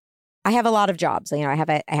really, I have a lot of jobs. You know, I have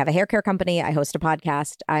a hair care company. I host a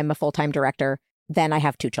podcast. I'm a full-time director. Then I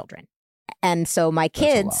have 2 children. And so my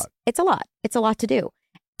kids, it's a lot. It's a lot to do.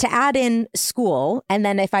 To add in school, and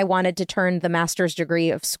then if I wanted to turn the master's degree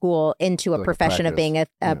of school into a profession of being a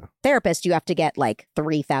therapist, you have to get like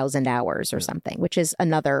 3,000 hours or something, which is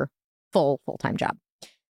another full-time job.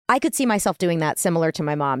 I could see myself doing that similar to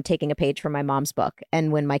my mom, taking a page from my mom's book.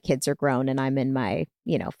 And when my kids are grown and I'm in my,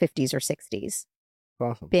 50s or 60s,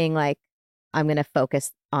 being like, I'm going to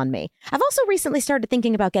focus on me. I've also recently started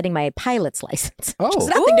thinking about getting my pilot's license, which has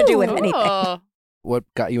nothing to do with anything. What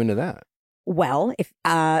got you into that? Well,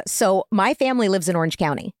 so my family lives in Orange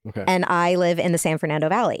County and I live in the San Fernando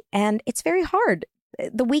Valley, and it's very hard.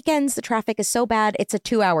 The weekends, the traffic is so bad. It's a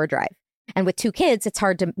 2-hour drive. And with 2 kids, it's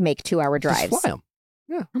hard to make 2-hour drives. Just fly 'em.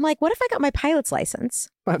 Yeah. I'm like, what if I got my pilot's license?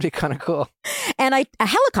 That'd be kind of cool. And a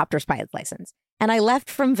helicopter's pilot's license. And I left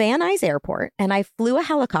from Van Nuys Airport and I flew a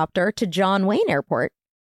helicopter to John Wayne Airport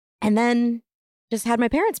and then just had my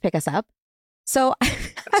parents pick us up. So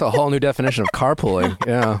that's a whole new definition of carpooling.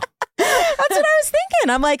 Yeah. That's what I was thinking.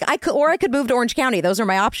 I'm like, I could move to Orange County. Those are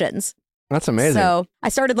my options. That's amazing. So I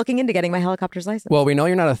started looking into getting my helicopter's license. Well, we know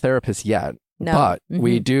you're not a therapist yet. No. But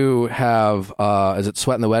we do have, is it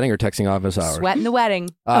Sweat in the Wedding or Texting Office Hours? Sweat in the Wedding.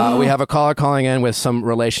 We have a caller calling in with some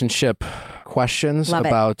relationship questions Love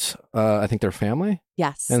about, I think, their family.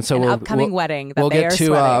 Yes. And so an upcoming wedding that we'll they get are to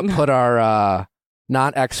sweating. put our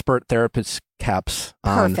non-expert therapist caps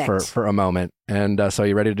on Perfect. for a moment. And so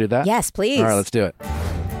you ready to do that? Yes, please. All right, let's do it.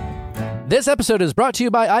 This episode is brought to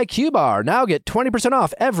you by IQ Bar. Now get 20%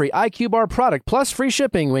 off every IQ Bar product plus free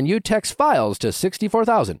shipping when you text files to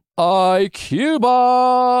 64,000. IQ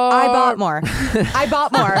Bar. I bought more.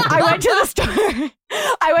 I went to the store.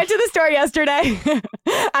 I went to the store yesterday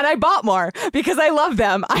and I bought more because I love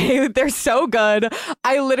them. They're so good.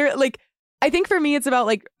 I think for me, it's about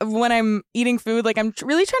like when I'm eating food, like I'm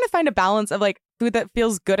really trying to find a balance of like food that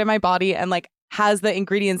feels good in my body and like has the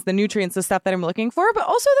ingredients, the nutrients, the stuff that I'm looking for, but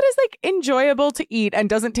also that is like enjoyable to eat and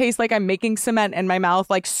doesn't taste like I'm making cement in my mouth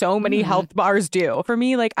like so many health bars do. For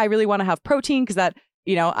me, like I really want to have protein because that,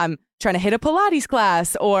 I'm trying to hit a Pilates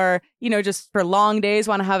class or, just for long days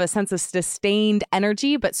want to have a sense of sustained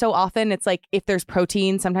energy. But so often it's like if there's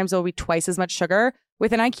protein, sometimes there'll be twice as much sugar.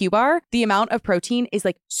 With an IQ bar, the amount of protein is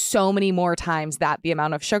like so many more times that the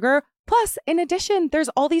amount of sugar. Plus, in addition, there's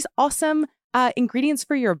all these awesome ingredients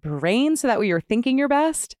for your brain so that way you're thinking your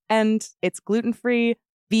best. And it's gluten-free,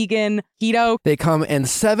 vegan, keto. They come in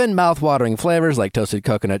 7 mouth-watering flavors like toasted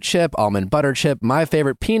coconut chip, almond butter chip, my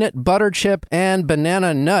favorite peanut butter chip, and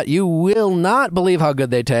banana nut. You will not believe how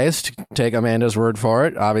good they taste. Take Amanda's word for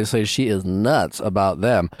it. Obviously, she is nuts about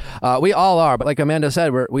them. We all are, but like Amanda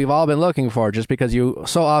said, we've all been looking for it just because you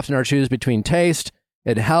so often are choosing between taste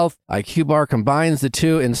and health. IQ Bar combines the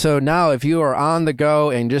two. And so now if you are on the go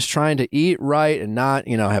and just trying to eat right and not,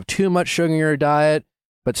 have too much sugar in your diet,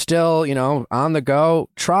 but still, on the go,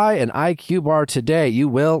 try an IQ Bar today. You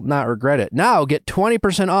will not regret it. Now get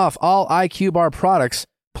 20% off all IQ Bar products,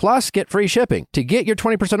 plus get free shipping. To get your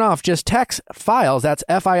 20% off, just text FILES, that's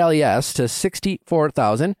F-I-L-E-S, to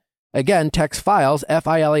 64,000. Again, text FILES,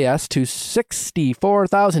 F-I-L-E-S, to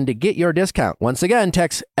 64,000 to get your discount. Once again,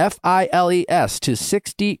 text F-I-L-E-S to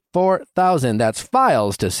 64,000. That's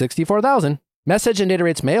FILES to 64,000. Message and data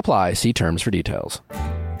rates may apply. See terms for details.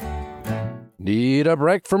 Need a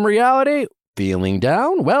break from reality? Feeling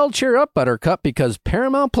down? Well, cheer up, Buttercup, because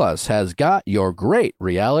Paramount Plus has got your great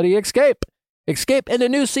reality escape. Escape into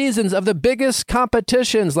new seasons of the biggest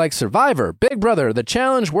competitions like Survivor, Big Brother, The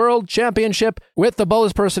Challenge World Championship, with the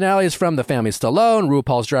boldest personalities from The Family Stallone,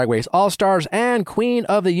 RuPaul's Drag Race All-Stars, and Queen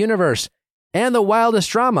of the Universe. And the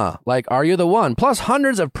wildest drama, like Are You the One? Plus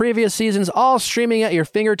hundreds of previous seasons, all streaming at your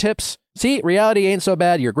fingertips. See, reality ain't so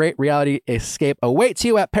bad. Your great reality escape awaits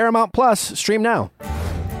you at Paramount Plus. Stream now.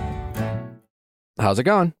 How's it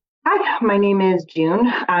going? Hi, my name is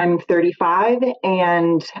June. I'm 35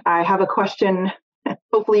 and I have a question.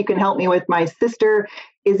 Hopefully you can help me with. My sister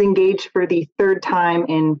is engaged for the 3rd time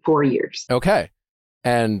in 4 years. Okay.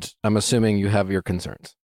 And I'm assuming you have your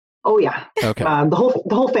concerns. Oh yeah. Okay. The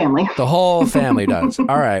whole family. The whole family does. All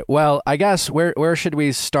right. Well, I guess where should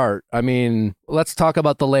we start? I mean, let's talk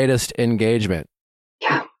about the latest engagement.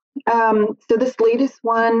 Yeah. So this latest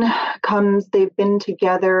one they've been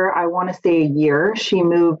together, I want to say a year. She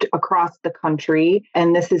moved across the country,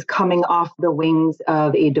 and this is coming off the wings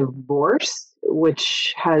of a divorce,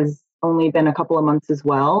 which has only been a couple of months as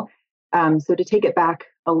well. So to take it back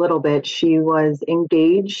a little bit, she was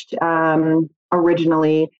engaged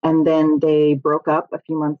originally, and then they broke up a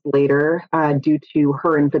few months later due to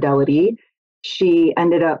her infidelity. She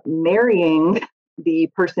ended up marrying the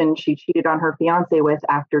person she cheated on her fiance with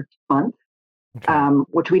after 2 months,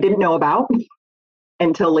 which we didn't know about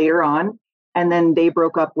until later on. And then they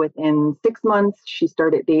broke up within 6 months. She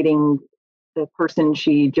started dating the person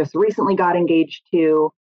she just recently got engaged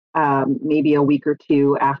to, maybe a week or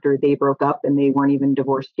two after they broke up, and they weren't even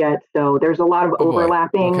divorced yet. So there's a lot of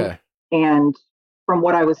overlapping. Okay. And from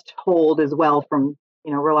what I was told as well from,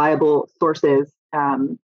 reliable sources,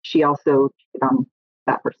 she also cheated on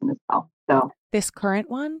that person as well. So This current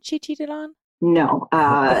one she cheated on? no,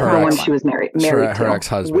 Her the one ex. she was married Her to.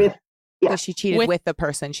 ex-husband. So she cheated with the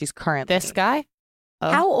person she's currently This guy?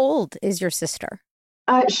 Oh. How old is your sister?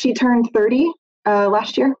 She turned 30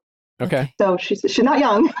 last year. Okay. So she's not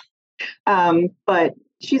young, but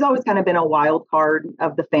she's always kind of been a wild card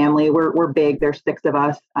of the family. We're big. There's 6 of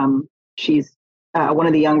us. She's one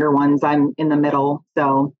of the younger ones. I'm in the middle.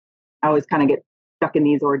 So I always kind of get stuck in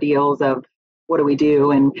these ordeals of what do we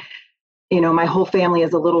do? And, my whole family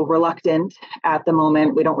is a little reluctant at the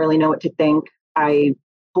moment. We don't really know what to think. I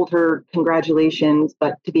told her congratulations,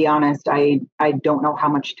 but to be honest, I don't know how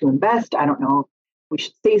much to invest. I don't know if we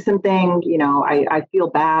should say something. I feel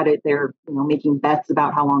bad if they're making bets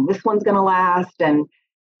about how long this one's going to last. And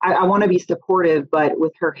I want to be supportive, but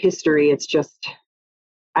with her history, it's just,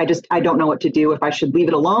 I don't know what to do, if I should leave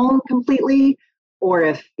it alone completely, or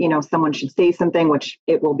if, someone should say something, which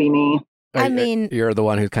it will be me. I mean, you're the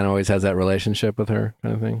one who kind of always has that relationship with her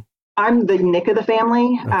kind of thing. I'm the Nick of the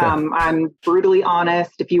family. Okay. I'm brutally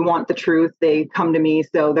honest. If you want the truth, they come to me.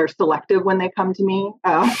 So they're selective when they come to me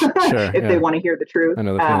if they want to hear the truth. I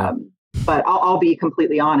know the feeling. But I'll be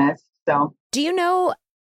completely honest. So do you know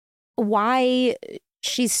why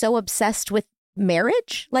she's so obsessed with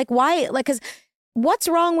marriage? Because what's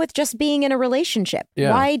wrong with just being in a relationship?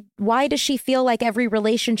 Yeah. Why does she feel like every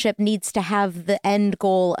relationship needs to have the end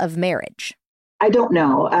goal of marriage? I don't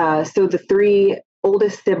know. So the 3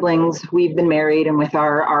 oldest siblings, we've been married, and with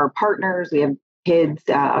our partners, we have kids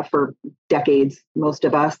for decades, most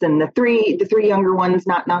of us. And the three younger ones,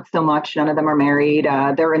 not so much. None of them are married.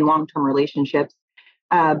 They're in long-term relationships.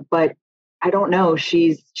 But I don't know.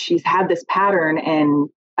 She's had this pattern, and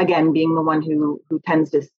again, being the one who tends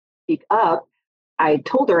to speak up, I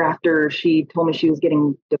told her after she told me she was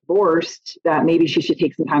getting divorced that maybe she should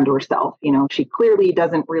take some time to herself. She clearly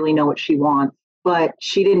doesn't really know what she wants, but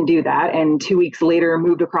she didn't do that. And 2 weeks later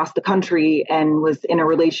moved across the country and was in a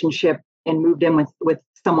relationship and moved in with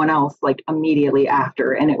someone else like immediately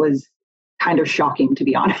after. And it was kind of shocking, to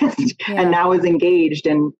be honest. Yeah. And now is engaged.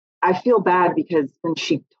 And I feel bad because when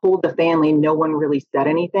she told the family, no one really said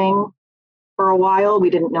anything for a while.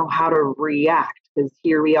 We didn't know how to react, because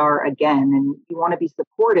here we are again, and you want to be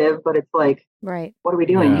supportive, but it's like, right, what are we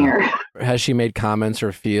doing here? Has she made comments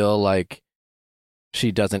or feel like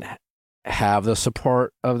she doesn't have the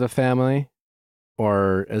support of the family,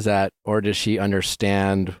 or does she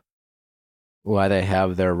understand why they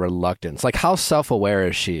have their reluctance? Like, how self-aware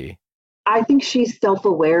is she? I think she's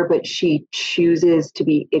self-aware, but she chooses to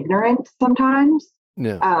be ignorant sometimes.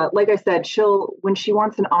 Yeah. Like I said, when she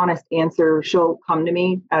wants an honest answer, she'll come to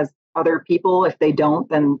me. As other people, if they don't,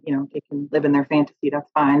 then they can live in their fantasy. That's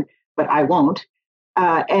fine, but I won't.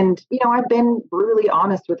 And I've been brutally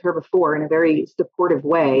honest with her before in a very supportive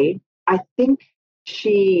way. I think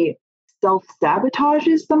she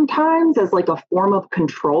self-sabotages sometimes as like a form of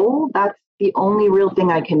control. That's the only real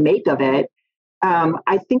thing I can make of it.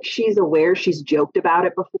 I think she's aware. She's joked about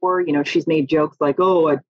it before. She's made jokes like, "Oh,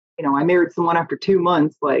 I married someone after 2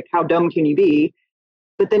 months. Like, how dumb can you be?"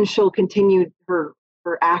 But then she'll continue her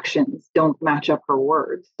actions don't match up her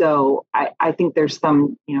words. So I think there's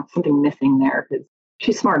something missing there, because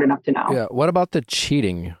she's smart enough to know. Yeah. What about the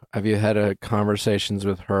cheating? Have you had conversations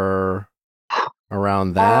with her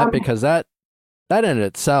around that? Because that in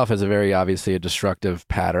itself is obviously a destructive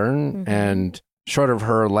pattern. Mm-hmm. And short of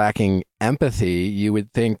her lacking empathy, you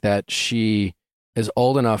would think that she is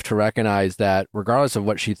old enough to recognize that regardless of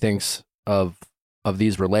what she thinks of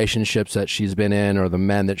these relationships that she's been in, or the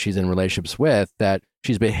men that she's in relationships with, that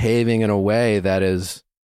she's behaving in a way that is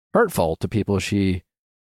hurtful to people she,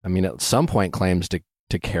 at some point claims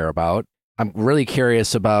to care about. I'm really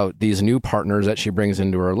curious about these new partners that she brings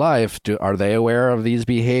into her life. Are they aware of these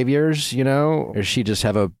behaviors? Or does she just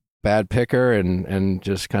have a bad picker and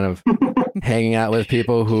just kind of hanging out with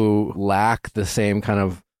people who lack the same kind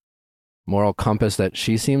of moral compass that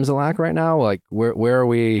she seems to lack right now? Like, where are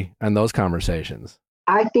we in those conversations?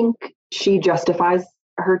 I think she justifies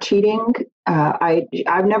her cheating.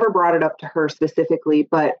 I've never brought it up to her specifically,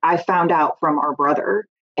 but I found out from our brother,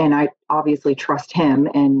 and I obviously trust him.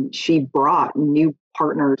 And she brought new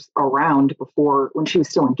partners around before when she was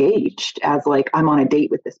still engaged as like, I'm on a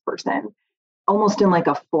date with this person, almost in like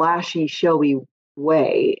a flashy, showy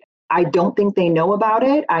way. I don't think they know about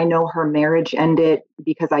it. I know her marriage ended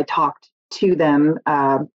because I talked to them.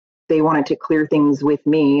 They wanted to clear things with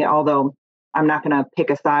me, although I'm not going to pick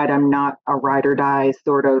a side. I'm not a ride or die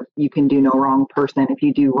sort of, you can do no wrong person. If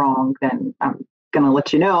you do wrong, then I'm going to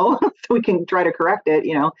let you know so we can try to correct it,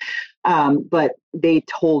 you know. But they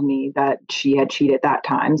told me that she had cheated that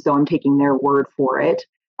time. So I'm taking their word for it.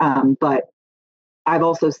 But I've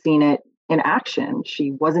also seen it in action.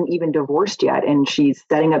 She wasn't even divorced yet, and she's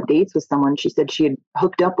setting up dates with someone she said she had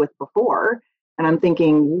hooked up with before. And I'm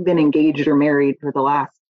thinking, you've been engaged or married for the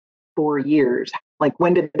last 4 years. Like,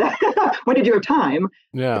 when did you have time?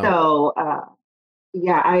 Yeah. So,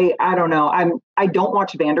 yeah, I don't know. I don't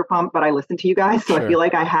watch Vanderpump, but I listen to you guys. So Sure. I feel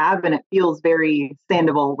like I have, and it feels very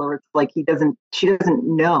Sandoval, where it's like she doesn't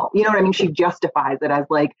know. You know what I mean? She justifies it as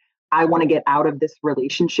like, I want to get out of this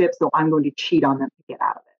relationship, so I'm going to cheat on them to get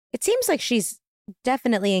out of it. It seems like she's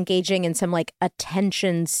definitely engaging in some like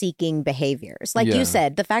attention-seeking behaviors. Like you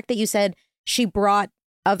said, the fact that you said she brought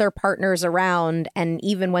other partners around and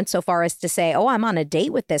even went so far as to say, oh, I'm on a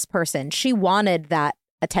date with this person. She wanted that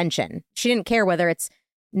attention. She didn't care whether it's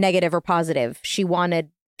negative or positive. She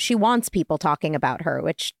wants people talking about her,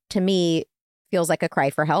 which to me feels like a cry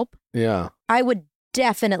for help. Yeah. I would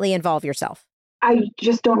definitely involve yourself. I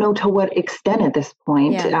just don't know to what extent at this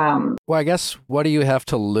point. Yeah. Well, I guess, what do you have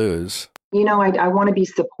to lose? You know, I want to be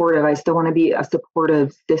supportive. I still want to be a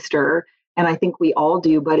supportive sister. And I think we all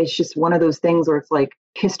do, but it's just one of those things where it's like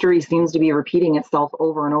history seems to be repeating itself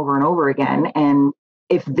over and over and over again. And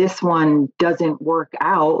if this one doesn't work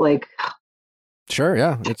out, like... Sure,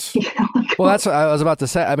 yeah. It's well, that's what I was about to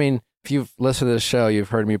say. I mean, if you've listened to this show, you've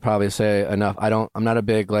heard me probably say enough. I'm not a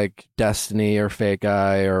big like destiny or fate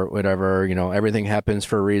guy or whatever. You know, everything happens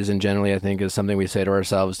for a reason. Generally, I think is something we say to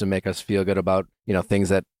ourselves to make us feel good about, you know, things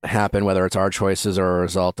that happen, whether it's our choices or a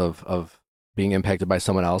result of being impacted by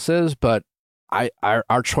someone else's. But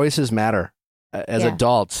our choices matter. As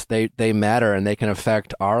adults, they matter, and they can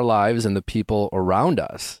affect our lives and the people around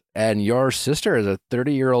us. And your sister is a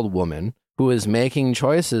 30-year-old woman who is making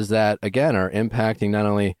choices that, again, are impacting not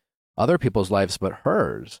only other people's lives, but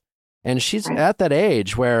hers. And she's at that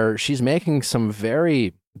age where she's making some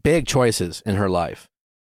very big choices in her life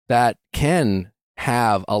that can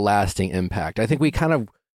have a lasting impact. I think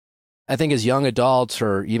as young adults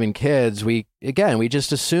or even kids, we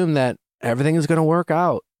just assume that everything is going to work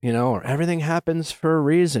out, you know, or everything happens for a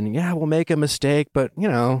reason. Yeah, we'll make a mistake, but, you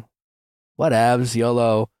know, whatevs,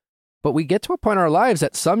 YOLO. But we get to a point in our lives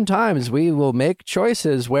that sometimes we will make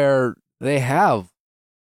choices where they have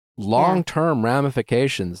long-term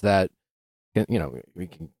ramifications that, you know, we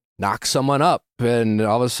can knock someone up and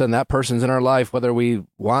all of a sudden that person's in our life, whether we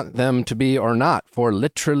want them to be or not, for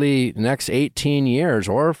literally the next 18 years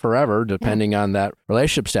or forever, depending on that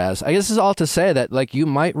relationship status. I guess this is all to say that, like, you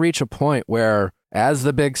might reach a point where, as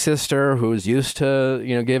the big sister who's used to,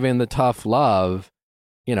 you know, giving the tough love,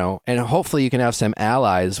 you know, and hopefully you can have some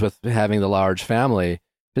allies with having the large family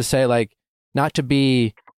to say, like, not to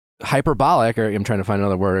be hyperbolic, or I'm trying to find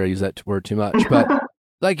another word, I use that word too much, but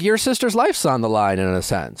like, your sister's life's on the line in a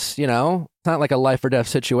sense, you know, it's not like a life or death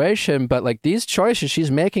situation, but like these choices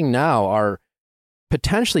she's making now are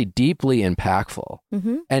potentially deeply impactful.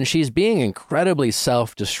 Mm-hmm. And she's being incredibly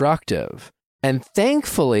self-destructive. And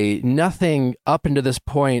thankfully, nothing up until this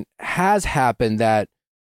point has happened that,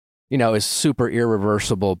 you know, is super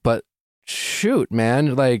irreversible. But shoot,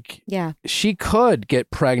 man, like, she could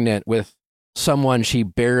get pregnant with someone she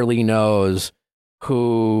barely knows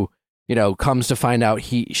who, you know, comes to find out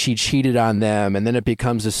she cheated on them, and then it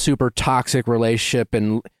becomes a super toxic relationship,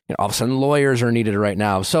 and, you know, all of a sudden lawyers are needed right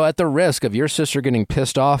now. So at the risk of your sister getting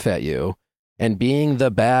pissed off at you and being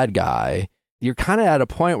the bad guy, you're kind of at a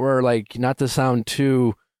point where, like, not to sound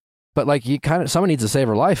too, but like, someone needs to save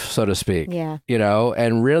her life, so to speak. Yeah. You know,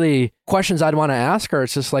 and really questions I'd want to ask her,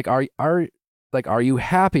 it's just like, are you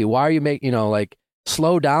happy? Why are you you know, like,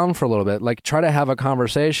 slow down for a little bit, like, try to have a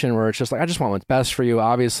conversation where it's just like, I just want what's best for you,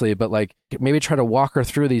 obviously, but like, maybe try to walk her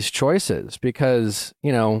through these choices, because,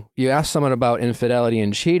 you know, you ask someone about infidelity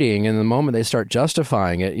and cheating, and the moment they start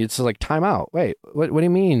justifying it, it's like, time out. Wait, what do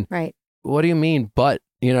you mean? Right. What do you mean, but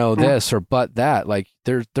this or but that. Like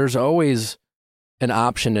there's always an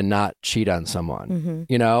option to not cheat on someone,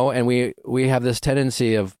 and we have this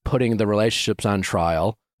tendency of putting the relationships on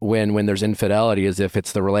trial when there's infidelity as if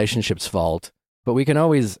it's the relationship's fault, but we can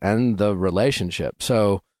always end the relationship.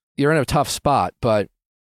 So you're in a tough spot, but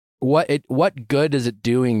what good is it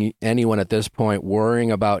doing anyone at this point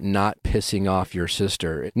worrying about not pissing off your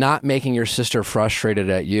sister? Not making your sister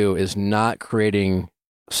frustrated at you is not creating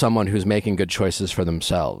someone who's making good choices for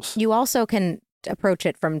themselves. You also can approach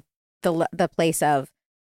it from the place of,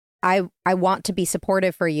 I want to be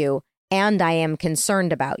supportive for you and I am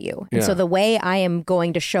concerned about you. And so the way I am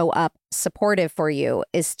going to show up supportive for you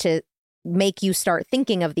is to make you start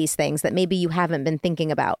thinking of these things that maybe you haven't been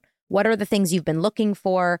thinking about. What are the things you've been looking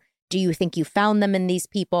for? Do you think you found them in these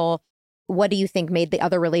people? What do you think made the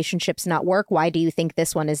other relationships not work? Why do you think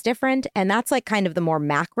this one is different? And that's like kind of the more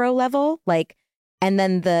macro level. And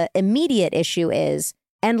then the immediate issue is,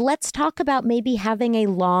 and let's talk about maybe having a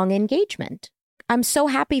long engagement. I'm so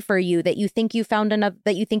happy for you that you think you found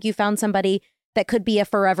somebody that could be a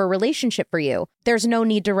forever relationship for you. There's no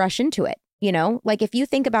need to rush into it. Like if you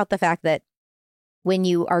think about the fact that when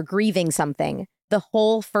you are grieving something, the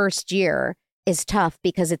whole first year is tough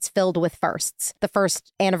because it's filled with firsts. The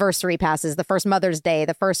first anniversary passes, the first Mother's Day,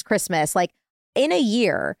 the first Christmas. Like in a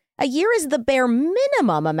year is the bare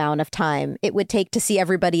minimum amount of time it would take to see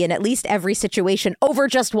everybody in at least every situation over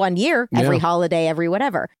just 1 year, every holiday, every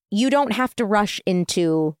whatever. You don't have to rush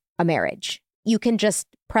into a marriage. You can just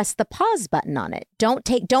press the pause button on it.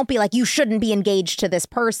 Don't be like, you shouldn't be engaged to this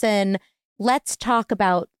person. Let's talk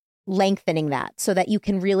about lengthening that so that you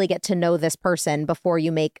can really get to know this person before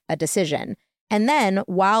you make a decision. And then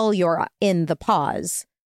while you're in the pause,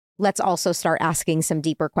 let's also start asking some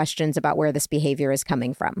deeper questions about where this behavior is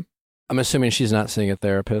coming from. I'm assuming she's not seeing a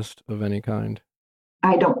therapist of any kind.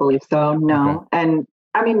 I don't believe so, no. Okay. And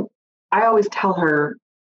I mean, I always tell her,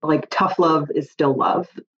 like, tough love is still love.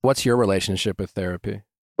 What's your relationship with therapy?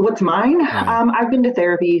 What's mine? Yeah. I've been to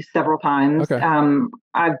therapy several times. Okay.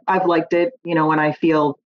 I've liked it. When I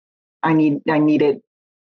feel I need it,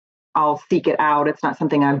 I'll seek it out. It's not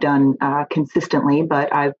something I've done consistently,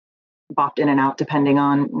 but I've bopped in and out depending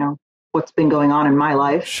on, what's been going on in my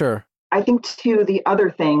life. Sure. I think too, the other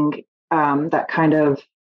thing that kind of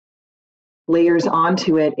layers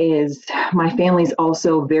onto it is my family's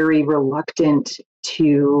also very reluctant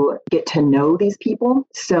to get to know these people.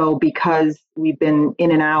 So because we've been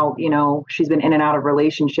in and out, she's been in and out of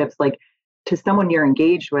relationships, like to someone you're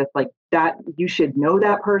engaged with, like that, you should know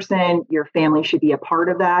that person, your family should be a part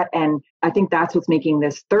of that. And I think that's what's making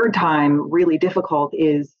this third time really difficult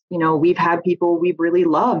is, we've had people we've really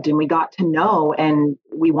loved and we got to know and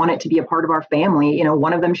we want it to be a part of our family.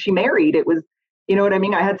 One of them she married. It was, you know what I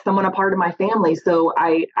mean? I had someone a part of my family. So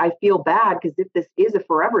I feel bad because if this is a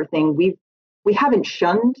forever thing, we haven't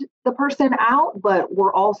shunned the person out, but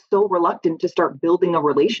we're all so reluctant to start building a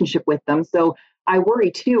relationship with them. So I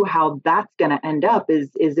worry too how that's going to end up is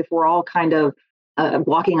if we're all kind of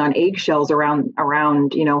walking on eggshells around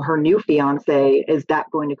her new fiance. Is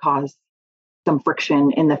that going to cause some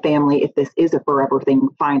friction in the family if this is a forever thing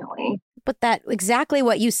finally? But that exactly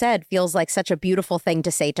what you said feels like such a beautiful thing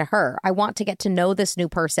to say to her. I want to get to know this new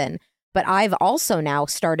person, but I've also now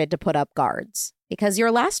started to put up guards because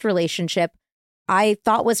your last relationship I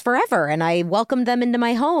thought was forever and I welcomed them into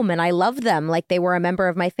my home and I loved them like they were a member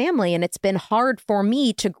of my family. And it's been hard for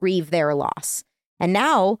me to grieve their loss. And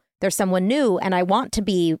now there's someone new and I want to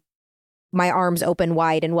be my arms open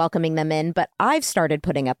wide and welcoming them in. But I've started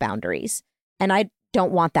putting up boundaries and I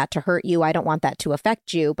don't want that to hurt you. I don't want that to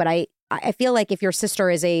affect you. But I feel like if your sister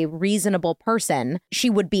is a reasonable person, she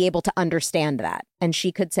would be able to understand that. And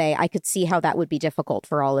she could say, I could see how that would be difficult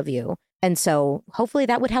for all of you. And so hopefully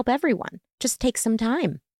that would help everyone. Just take some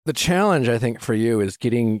time. The challenge, I think, for you is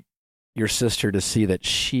getting your sister to see that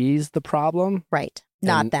she's the problem. Right.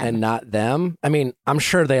 Not them. And not them. I mean, I'm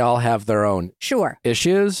sure they all have their own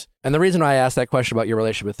issues. And the reason why I asked that question about your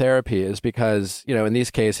relationship with therapy is because, in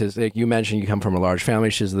these cases, like you mentioned, you come from a large family.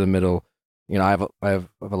 She's in the middle. I have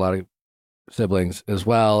a lot of siblings as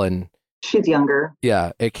well. And she's younger.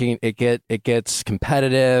 Yeah. It gets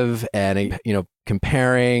competitive and,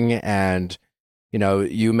 comparing. And,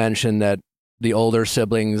 you mentioned that the older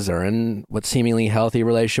siblings are in what seemingly healthy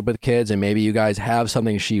relationship with kids, and maybe you guys have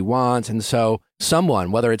something she wants. And so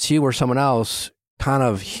someone, whether it's you or someone else, kind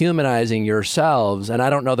of humanizing yourselves. And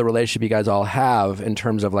I don't know the relationship you guys all have in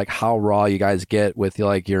terms of like how raw you guys get with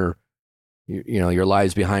like your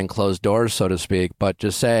lives behind closed doors, so to speak. But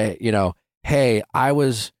just say, hey,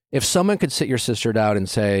 if someone could sit your sister down and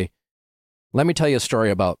say, let me tell you a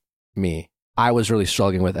story about me. I was really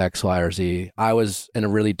struggling with X, Y, or Z. I was in a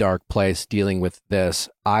really dark place dealing with this.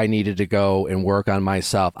 I needed to go and work on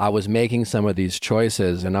myself. I was making some of these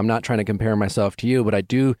choices, and I'm not trying to compare myself to you, but I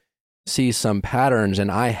do see some patterns,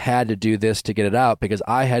 and I had to do this to get it out because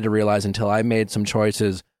I had to realize until I made some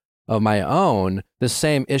choices of my own, the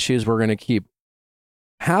same issues were going to keep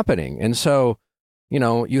happening. And so,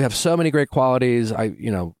 you have so many great qualities.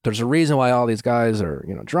 There's a reason why all these guys are,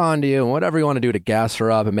 drawn to you and whatever you want to do to gas her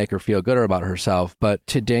up and make her feel good about herself. But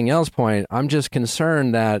to Danielle's point, I'm just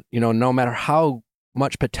concerned that, no matter how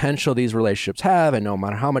much potential these relationships have and no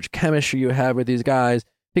matter how much chemistry you have with these guys,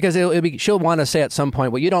 because she'll want to say at some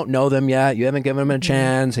point, well, you don't know them yet. You haven't given them a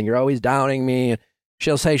chance and you're always doubting me.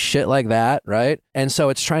 She'll say shit like that, right? And so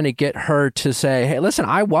it's trying to get her to say, hey, listen,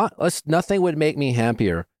 nothing would make me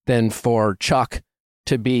happier than for Chuck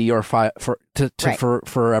to be your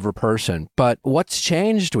forever person. But what's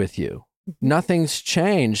changed with you? Nothing's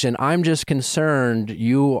changed. And I'm just concerned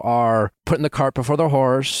you are putting the cart before the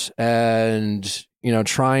horse and,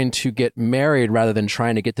 trying to get married rather than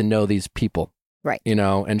trying to get to know these people. Right.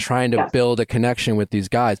 And trying to build a connection with these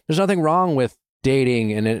guys. There's nothing wrong with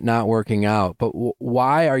dating and it not working out, but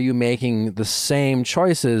why are you making the same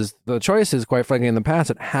choices, quite frankly, in the past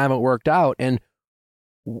that haven't worked out? And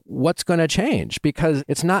what's going to change? Because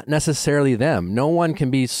it's not necessarily them. No one can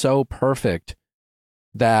be so perfect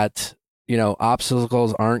that,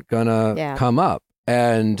 obstacles aren't going to come up.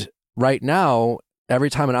 And right now, every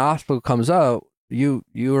time an obstacle comes up, you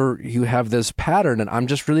have this pattern, and I'm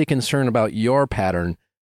just really concerned about your pattern,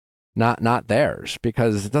 not theirs,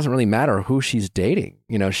 because it doesn't really matter who she's dating.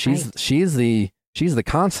 She's the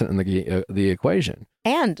constant in the equation,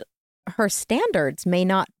 and her standards may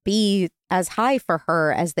not be as high for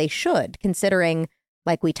her as they should, considering,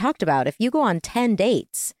 like we talked about, if you go on 10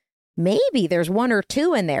 dates, maybe there's one or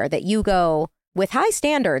two in there that you go, with high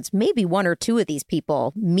standards, maybe one or two of these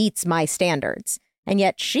people meets my standards. And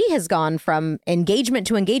yet she has gone from engagement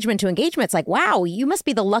to engagement to engagement. It's like, wow, you must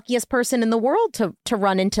be the luckiest person in the world to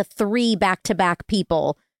run into 3 back-to-back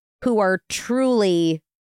people who are truly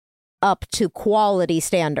up to quality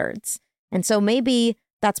standards. And so maybe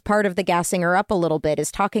that's part of the gassing her up a little bit,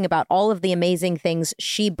 is talking about all of the amazing things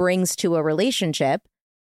she brings to a relationship,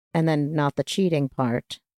 and then not the cheating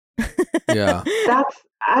part. Yeah.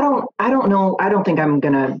 I don't know. I don't think I'm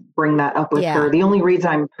going to bring that up with her. The only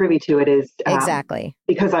reason I'm privy to it is exactly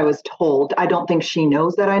because I was told. I don't think she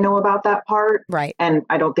knows that I know about that part. Right. And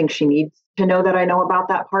I don't think she needs to know that I know about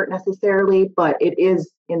that part necessarily, but it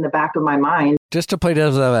is in the back of my mind. Just to play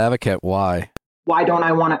devil's advocate, why? Why don't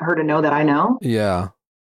I want her to know that I know? Yeah.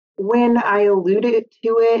 When I alluded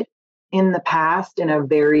to it in the past in a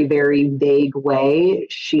very, very vague way,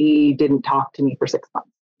 she didn't talk to me for 6 months.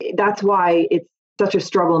 That's why it's such a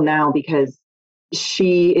struggle now, because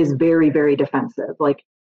she is very, very defensive, like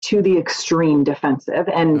to the extreme defensive.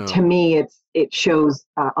 And to me, it shows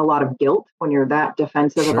a lot of guilt when you're that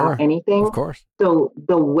defensive about anything. Of course. So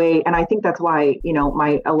the way, and I think that's why,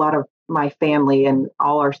 a lot of my family and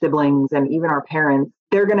all our siblings and even our parents,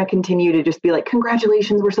 they're going to continue to just be like,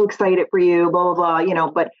 congratulations, we're so excited for you, blah, blah,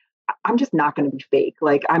 blah, but I'm just not going to be fake.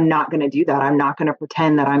 Like, I'm not going to do that. I'm not going to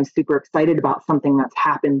pretend that I'm super excited about something that's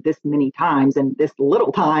happened this many times and this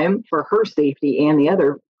little time for her safety and the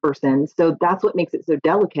other person. So that's what makes it so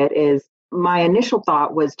delicate. Is my initial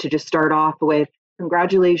thought was to just start off with,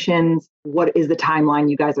 congratulations. What is the timeline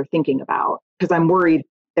you guys are thinking about? Because I'm worried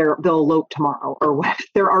they'll elope tomorrow, or what,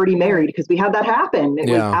 they're already married, because we had that happen. It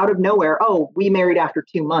was out of nowhere. Oh, we married after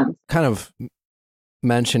 2 months. Kind of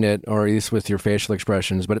mention it, or at least with your facial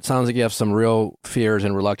expressions, but it sounds like you have some real fears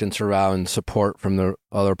and reluctance around support from the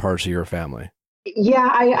other parts of your family. Yeah,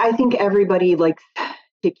 I think everybody likes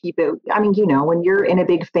to keep it. I mean, when you're in a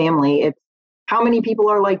big family, it's how many people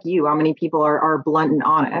are like you? How many people are blunt and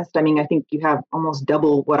honest? I mean, I think you have almost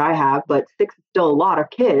double what I have, but 6 is still a lot of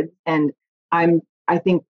kids. And I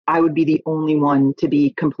think I would be the only one to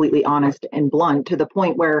be completely honest and blunt, to the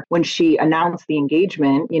point where when she announced the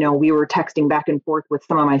engagement, we were texting back and forth with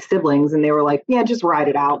some of my siblings, and they were like, yeah, just ride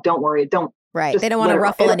it out. Don't worry. Don't. Right. They don't want to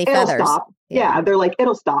ruffle any feathers. It'll stop. Yeah. They're like,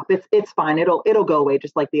 it'll stop. It's fine. It'll go away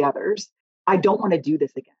just like the others. I don't want to do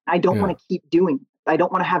this again. I don't want to keep doing this. I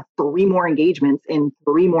don't want to have 3 more engagements in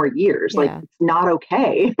 3 more years. Like, it's not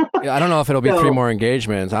okay. I don't know if it'll be 3 more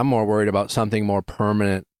engagements. I'm more worried about something more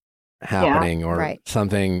permanent happening, or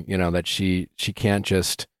something, that she can't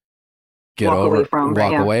just walk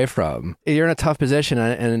away from. You're in a tough position,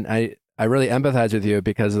 and I really empathize with you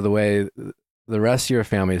because of the way the rest of your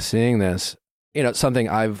family is seeing this. It's something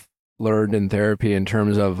I've learned in therapy in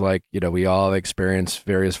terms of like, we all have experienced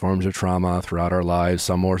various forms of trauma throughout our lives,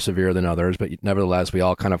 some more severe than others, but nevertheless, we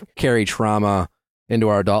all kind of carry trauma into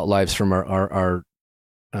our adult lives from our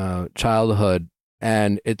childhood.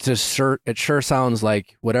 And it sure sounds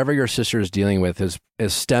like whatever your sister is dealing with is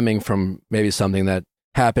stemming from maybe something that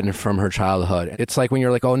happened from her childhood. It's like when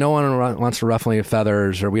you're like, oh, no one wants to ruffle any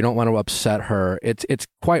feathers, or we don't want to upset her. It's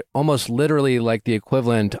quite almost literally like the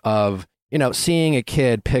equivalent of, seeing a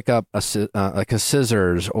kid pick up like a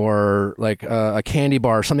scissors or like a candy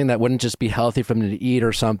bar, or something that wouldn't just be healthy for them to eat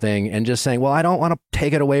or something, and just saying, well, I don't want to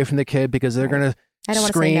take it away from the kid because they're going to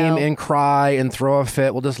scream and cry and throw a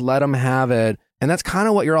fit. We'll just let them have it. And that's kind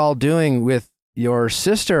of what you're all doing with your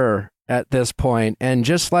sister at this point. And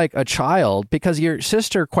just like a child, because your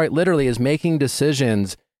sister quite literally is making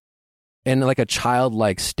decisions in like a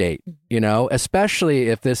childlike state, especially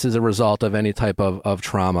if this is a result of any type of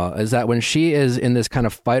trauma, is that when she is in this kind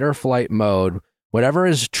of fight or flight mode, whatever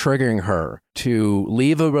is triggering her to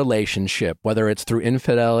leave a relationship, whether it's through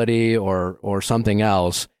infidelity or something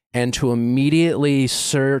else, and to immediately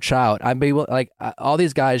search out, all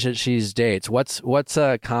these guys that she dates, what's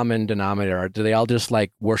a common denominator? Do they all just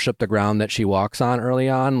like worship the ground that she walks on early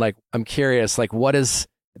on? Like, I'm curious, like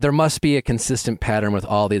there must be a consistent pattern with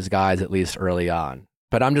all these guys, at least early on.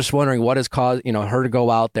 But I'm just wondering what has caused, her to go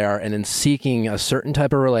out there and in seeking a certain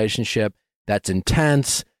type of relationship that's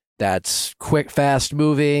intense, that's quick, fast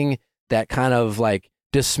moving, that kind of like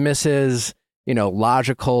dismisses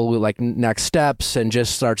logical like next steps and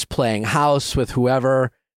just starts playing house with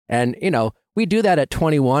whoever. And, we do that at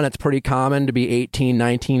 21. It's pretty common to be 18,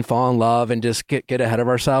 19, fall in love and just get ahead of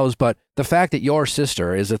ourselves. But the fact that your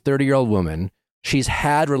sister is a 30-year-old woman, she's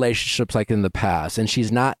had relationships like in the past and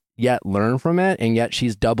she's not yet learned from it. And yet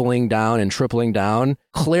she's doubling down and tripling down.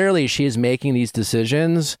 Clearly she's making these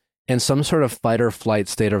decisions in some sort of fight or flight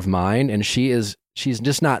state of mind. And she's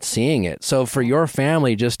just not seeing it. So for your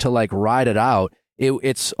family just to like ride it out,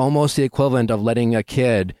 it's almost the equivalent of letting a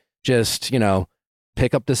kid just,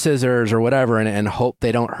 pick up the scissors or whatever and hope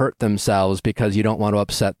they don't hurt themselves because you don't want to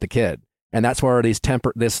upset the kid. And that's where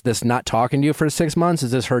this not talking to you for 6 months,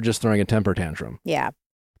 is this her just throwing a temper tantrum? Yeah.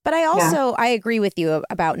 But I agree with you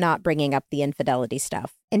about not bringing up the infidelity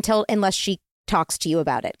stuff unless she talks to you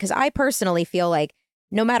about it. Because I personally feel like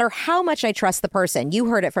no matter how much I trust the person, you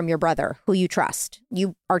heard it from your brother who you trust.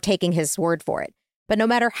 You are taking his word for it. But no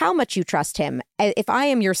matter how much you trust him, if I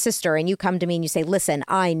am your sister and you come to me and you say, listen,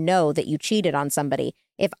 I know that you cheated on somebody.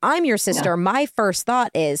 If I'm your sister, my first thought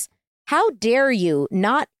is, how dare you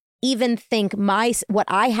not even think what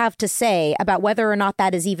I have to say about whether or not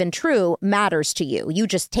that is even true matters to you. You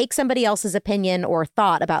just take somebody else's opinion or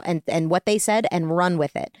thought about and what they said and run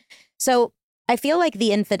with it. So I feel like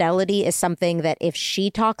the infidelity is something that if she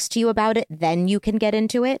talks to you about it, then you can get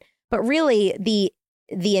into it. But really,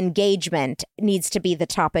 the engagement needs to be the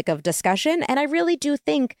topic of discussion. And I really do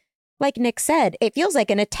think, like Nick said, it feels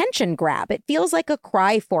like an attention grab. It feels like a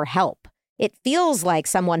cry for help. It feels like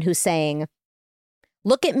someone who's saying,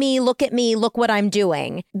 look at me, look what I'm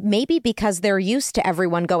doing. Maybe because they're used to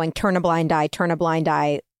everyone going, turn a blind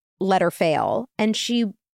eye, let her fail. And she,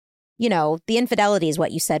 the infidelity is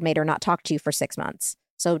what you said made her not talk to you for 6 months.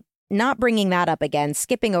 So not bringing that up again,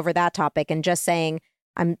 skipping over that topic and just saying,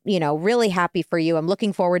 I'm, really happy for you. I'm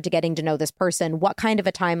looking forward to getting to know this person. What kind of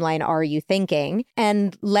a timeline are you thinking?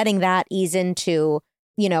 And letting that ease into,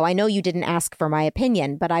 I know you didn't ask for my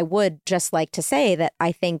opinion, but I would just like to say that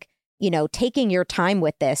I think, taking your time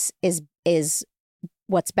with this is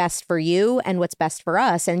what's best for you and what's best for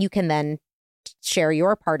us. And you can then share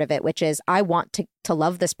your part of it, which is, I want to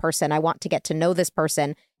love this person. I want to get to know this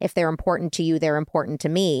person. If they're important to you, they're important to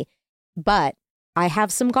me. But I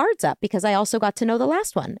have some guards up because I also got to know the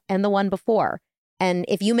last one and the one before. And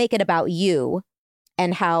if you make it about you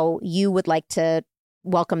and how you would like to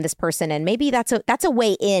welcome this person in, maybe that's a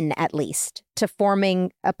way in, at least, to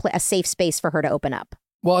forming a safe space for her to open up.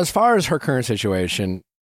 Well, as far as her current situation,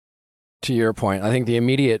 to your point, I think the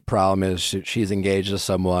immediate problem is she's engaged to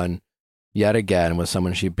someone yet again with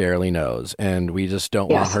someone she barely knows. And we just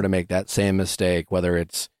don't want her to make that same mistake, whether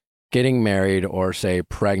it's getting married or, say,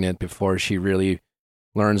 pregnant before she really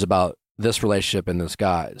learns about this relationship and this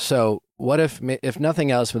guy. So what if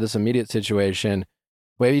nothing else with this immediate situation,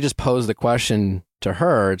 maybe you just pose the question to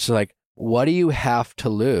her. It's like, what do you have to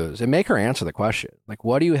lose? And make her answer the question. Like,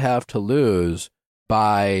 what do you have to lose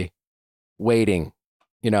by waiting,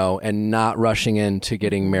 and not rushing into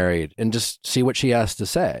getting married, and just see what she has to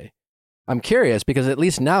say? I'm curious because at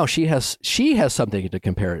least now she has something to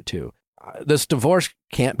compare it to. This divorce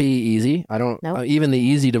can't be easy. Even the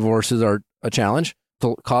easy divorces are a challenge.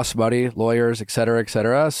 costs money, lawyers, et cetera, et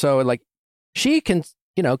cetera. So like she can,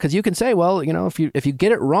 because you can say, well, if you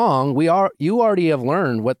get it wrong, you already have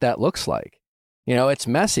learned what that looks like. It's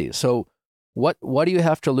messy. So what do you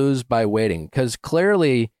have to lose by waiting? Because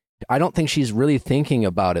clearly, I don't think she's really thinking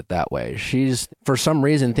about it that way. She's, for some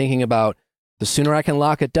reason, thinking about the sooner I can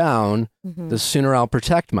lock it down, the sooner I'll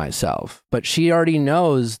protect myself. But she already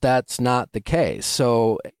knows that's not the case.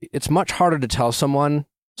 So it's much harder to tell someone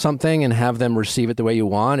something and have them receive it the way you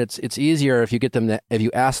want. It's easier if you get them if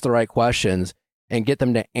you ask the right questions and get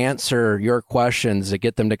them to answer your questions, to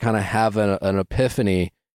get them to kind of have an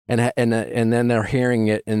epiphany, and then they're hearing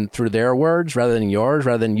it through their words rather than yours,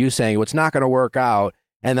 rather than you saying, well, it's not going to work out,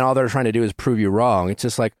 and then all they're trying to do is prove you wrong. It's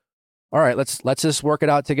just like, all right, let's just work it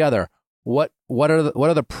out together. What are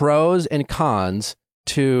the pros and cons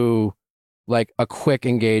to like a quick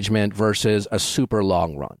engagement versus a super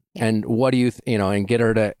long run? Yeah. And what do you, and get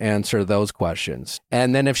her to answer those questions.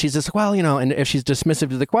 And then if she's just, well, and if she's dismissive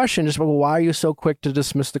to the question, just, well, why are you so quick to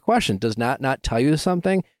dismiss the question? Does not tell you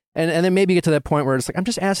something? And then maybe get to that point where it's like, I'm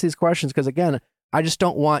just asking these questions because, again, I just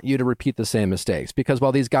don't want you to repeat the same mistakes. Because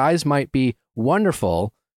while these guys might be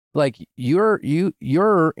wonderful, like you're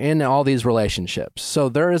in all these relationships. So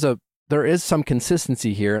there is some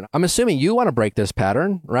consistency here. I'm assuming you want to break this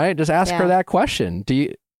pattern, right? Just ask her that question. Do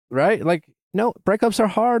you, right? Like, no, breakups are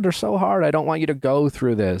hard. They're so hard. I don't want you to go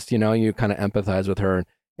through this. You kind of empathize with her,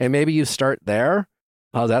 and maybe you start there.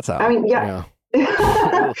 How's that sound? I mean, yeah.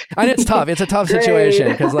 And it's tough. It's a tough situation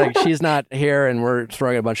because like she's not here and we're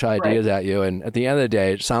throwing a bunch of ideas at you. And at the end of the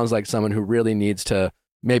day, it sounds like someone who really needs to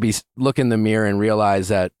maybe look in the mirror and realize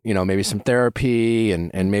that, maybe some therapy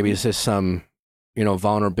and maybe it's just some,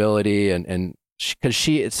 vulnerability and because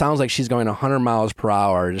it sounds like she's going 100 miles per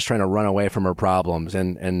hour, just trying to run away from her problems.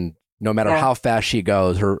 And no matter how fast she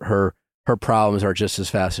goes, her problems are just as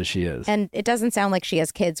fast as she is. And it doesn't sound like she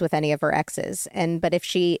has kids with any of her exes. But if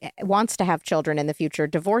she wants to have children in the future,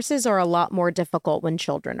 divorces are a lot more difficult when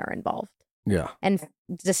children are involved. Yeah. And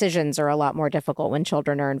decisions are a lot more difficult when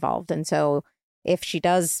children are involved. And so if she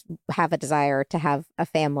does have a desire to have a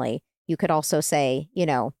family, you could also say,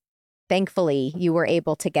 thankfully you were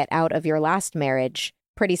able to get out of your last marriage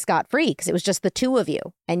pretty scot-free because it was just the two of you.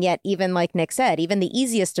 And yet, even like Nick said, even the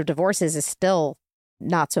easiest of divorces is still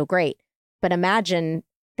not so great. But imagine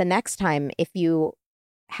the next time if you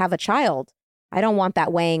have a child, I don't want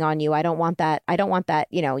that weighing on you. I don't want that,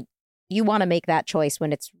 you want to make that choice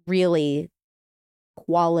when it's really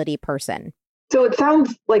quality person. So it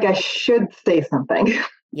sounds like I should say something.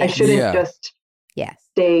 Yes. I shouldn't just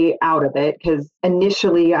stay out of it because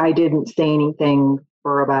initially I didn't say anything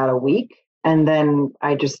for about a week. And then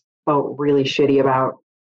I just felt really shitty about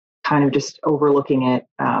kind of just overlooking it.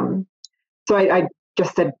 So I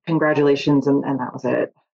just said congratulations and that was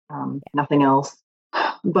it. Nothing else.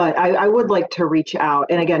 But I would like to reach out.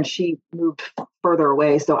 And again, she moved further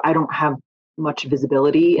away, so I don't have much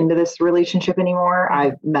visibility into this relationship anymore.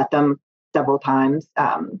 I've met them several times.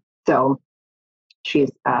 So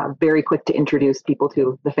she's very quick to introduce people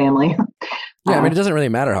to the family. Yeah, I mean, it doesn't really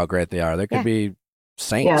matter how great they are. They could be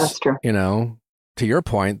saints. Yeah, that's true. To your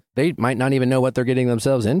point, they might not even know what they're getting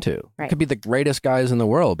themselves into. Right. Could be the greatest guys in the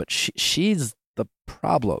world, but she's the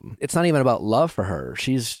problem. It's not even about love for her.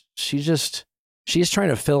 She's trying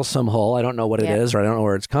to fill some hole. I don't know what it is, or I don't know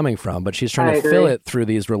where it's coming from, but she's trying to fill it through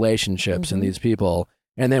these relationships and these people.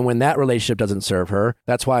 And then when that relationship doesn't serve her,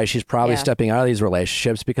 that's why she's probably stepping out of these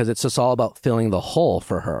relationships because it's just all about filling the hole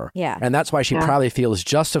for her. Yeah. And that's why she probably feels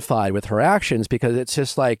justified with her actions because it's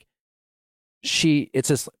just like it's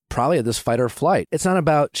just probably this fight or flight. It's not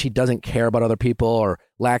about she doesn't care about other people or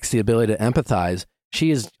lacks the ability to empathize.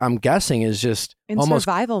 She is, I'm guessing, is just in almost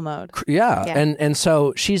survival mode. Yeah. And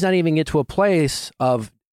so she's not even get to a place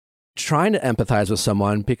of trying to empathize with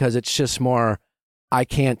someone because it's just more, I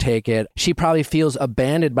can't take it. She probably feels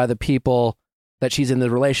abandoned by the people that she's in the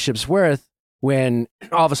relationships with when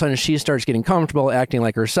all of a sudden she starts getting comfortable acting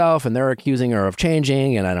like herself and they're accusing her of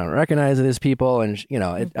changing and I don't recognize these people. And,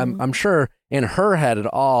 I'm sure in her head it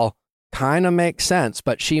all kind of makes sense,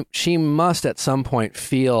 but she must at some point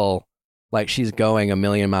feel like she's going a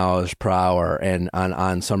million miles per hour and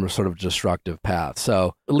on some sort of destructive path.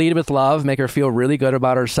 So lead with love, make her feel really good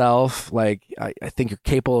about herself. Like, I think you're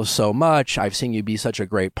capable of so much. I've seen you be such a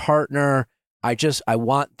great partner. I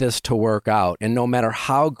want this to work out. And no matter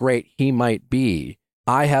how great he might be,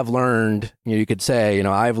 I have learned, you could say,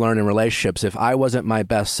 I've learned in relationships, if I wasn't my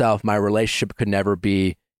best self, my relationship could never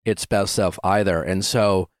be its best self either. And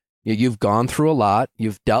so you've gone through a lot.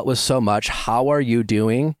 You've dealt with so much. How are you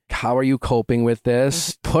doing? How are you coping with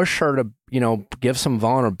this? Push her to, give some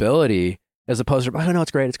vulnerability, as opposed to, oh no,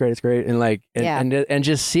 it's great, it's great, it's great. And like, and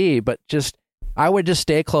just see, but just, I would just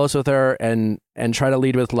stay close with her and try to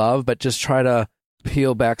lead with love, but just try to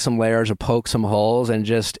peel back some layers or poke some holes and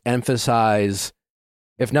just emphasize,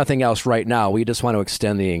 if nothing else right now, we just want to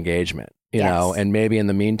extend the engagement, you know, and maybe in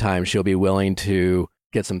the meantime, she'll be willing to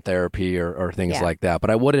get some therapy or things like that. But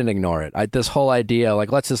I wouldn't ignore it. This whole idea,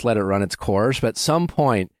 like, let's just let it run its course. But at some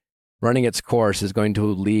point, running its course is going to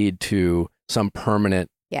lead to some permanent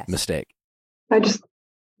mistake. I just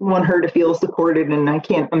want her to feel supported, and I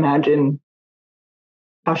can't imagine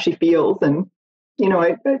how she feels. And, you know,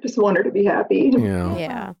 I just want her to be happy.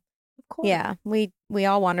 Yeah. Of course. Yeah. We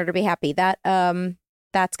all want her to be happy. That's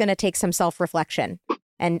going to take some self-reflection.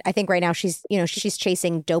 And I think right now she's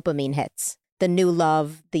chasing dopamine hits, the new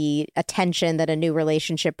love, the attention that a new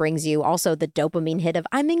relationship brings you. Also the dopamine hit of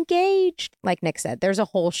I'm engaged. Like Nick said, there's a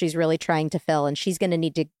hole she's really trying to fill, and she's going to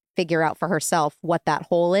need to figure out for herself what that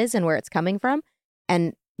hole is and where it's coming from.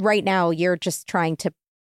 And right now you're just trying to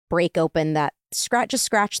break open that scratch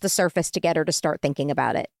the surface to get her to start thinking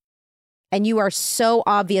about it. And you are so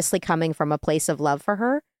obviously coming from a place of love for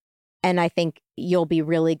her. And I think you'll be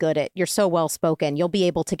really good you're so well spoken. You'll be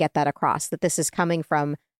able to get that across, that this is coming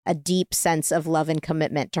from a deep sense of love and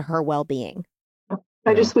commitment to her well-being.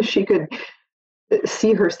 I just wish she could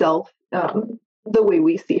see herself the way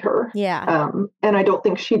we see her. Yeah. And I don't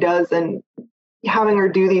think she does. And having her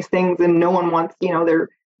do these things, and no one wants, you know, their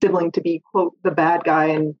sibling to be, quote, the bad guy.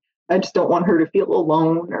 And I just don't want her to feel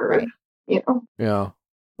alone or, you know. Yeah.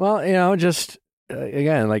 Well, you know, just,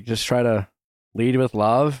 again, like, just try to lead with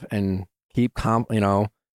love and keep,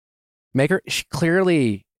 make her, she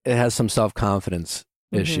clearly has some self-confidence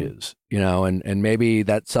issues, you know, and maybe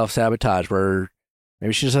that self-sabotage where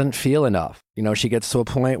maybe she doesn't feel enough. You know, she gets to a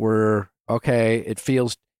point where, okay, it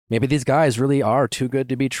feels, maybe these guys really are too good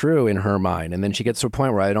to be true in her mind. And then she gets to a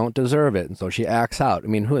point where I don't deserve it. And so she acts out. I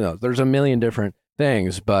mean, who knows? There's a million different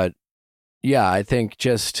things, but yeah, I think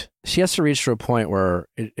just, she has to reach to a point where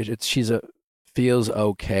feels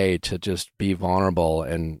okay to just be vulnerable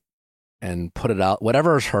and put it out,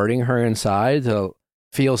 whatever is hurting her inside, to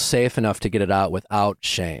feel safe enough to get it out without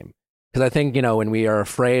shame. Because I think, you know, when we are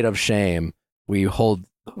afraid of shame, we hold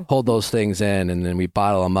those things in, and then we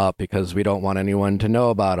bottle them up because we don't want anyone to know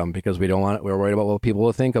about them, because we're worried about what people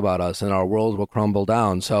will think about us, and our world will crumble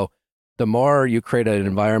down. So the more you create an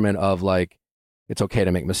environment of like, it's okay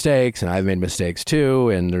to make mistakes, and I've made mistakes too,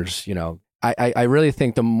 and there's, you know, I really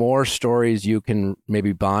think the more stories you can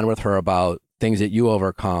maybe bond with her about things that you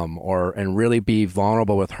overcome, and really be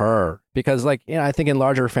vulnerable with her, because, like, you know, I think in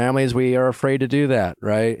larger families, we are afraid to do that.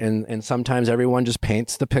 Right. And sometimes everyone just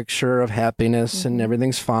paints the picture of happiness and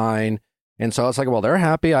everything's fine. And so it's like, well, they're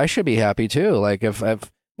happy, I should be happy too. Like, if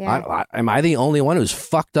am I the only one who's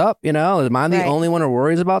fucked up? You know, am I the only one who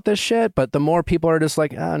worries about this shit? But the more people are just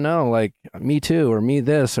like, oh no, like, me too, or me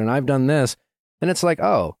this, and I've done this. And it's like,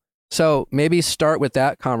 oh, so maybe start with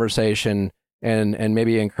that conversation, and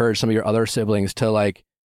maybe encourage some of your other siblings to, like,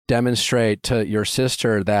 demonstrate to your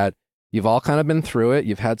sister that you've all kind of been through it.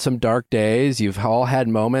 You've had some dark days. You've all had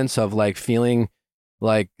moments of, like, feeling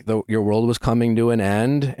like your world was coming to an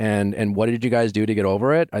end. And what did you guys do to get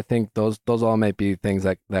over it? I think those all might be things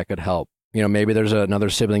that could help. You know, maybe there's another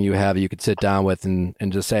sibling you have you could sit down with and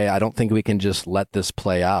just say, I don't think we can just let this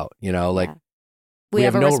play out. You know, like, we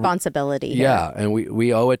have a responsibility here. Yeah, and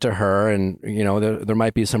we owe it to her, and, you know, there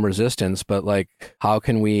might be some resistance, but, like, how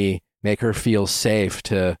can we make her feel safe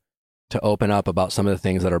to open up about some of the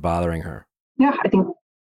things that are bothering her? Yeah, I think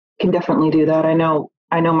can definitely do that. I know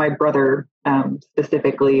my brother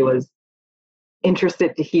specifically was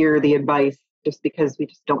interested to hear the advice, just because we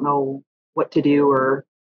just don't know what to do or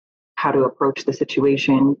how to approach the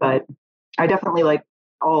situation. But I definitely like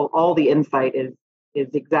all the insight is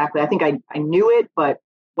exactly, I think I knew it, but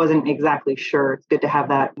wasn't exactly sure. It's good to have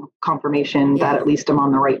that confirmation that at least I'm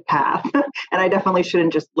on the right path. And I definitely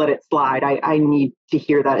shouldn't just let it slide. I need to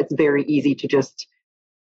hear that. It's very easy to just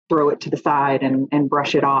throw it to the side and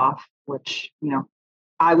brush it off, which, you know,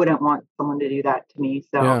 I wouldn't want someone to do that to me.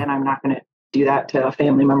 So, and I'm not going to do that to a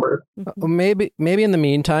family member. Maybe in the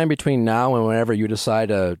meantime, between now and whenever you decide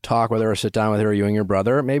to talk with her or sit down with her, you and your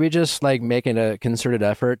brother, maybe just, like, making a concerted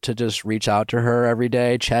effort to just reach out to her every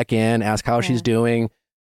day, check in, ask how she's doing,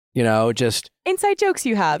 you know, just inside jokes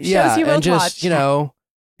you have, shows you both and just watch.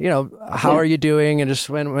 you know, how are you doing, and just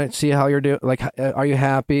when see how you're doing, like, are you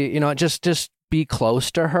happy, you know, just be close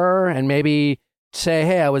to her, and maybe say,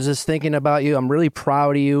 hey, I was just thinking about you. I'm really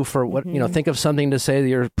proud of you for what, you know, think of something to say that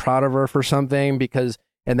you're proud of her for something, because,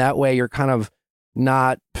 and that way you're kind of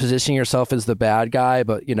not positioning yourself as the bad guy,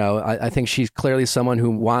 but I think she's clearly someone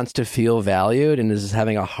who wants to feel valued and is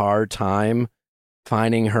having a hard time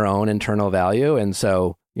finding her own internal value. And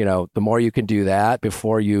so, the more you can do that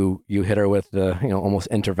before you hit her with the, almost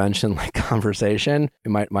intervention like conversation, it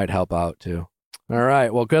might help out too. All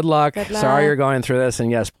right. Well, good luck. Sorry you're going through this.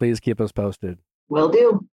 And yes, please keep us posted. Will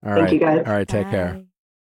do. Thank you guys. All right. Take care.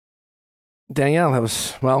 Danielle, that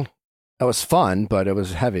was fun, but it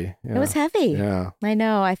was heavy. It was heavy. Yeah. I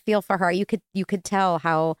know. I feel for her. You could tell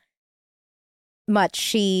how much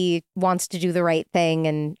she wants to do the right thing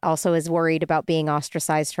and also is worried about being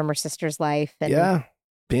ostracized from her sister's life. And yeah.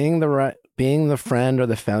 Being the friend or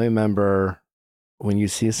the family member when you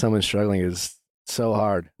see someone struggling is so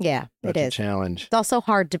hard. Yeah, it is a challenge. It's also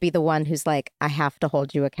hard to be the one who's like, I have to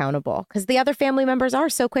hold you accountable, because the other family members are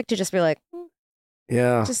so quick to just be like,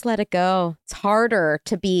 yeah, just let it go. It's harder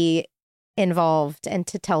to be involved and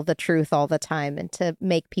to tell the truth all the time and to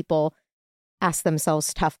make people ask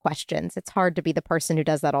themselves tough questions. It's hard to be the person who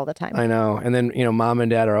does that all the time. I know. And then, mom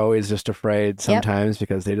and dad are always just afraid sometimes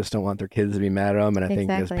because they just don't want their kids to be mad at them. And I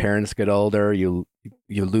think as parents get older, you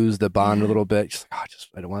lose the bond a little bit. Just like,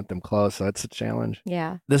 I don't want them close. So that's a challenge.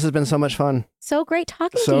 Yeah. This has been so much fun. So great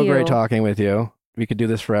talking to you. So great talking with you. We could do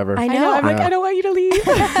this forever. I know. I'm like, I don't want you to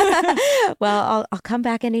leave. Well, I'll come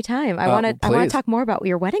back anytime. I want to talk more about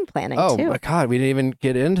your wedding planning too. Oh my God, we didn't even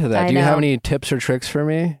get into that. Do you have any tips or tricks for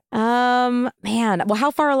me? Man. Well,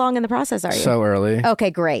 how far along in the process are you? So early.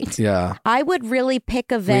 Okay, great. Yeah. I would really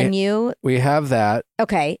pick a venue. We have that.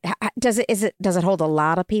 Okay. Does it hold a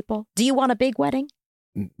lot of people? Do you want a big wedding?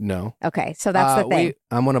 No. Okay, so that's the thing.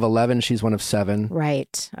 I'm one of 11. She's one of 7.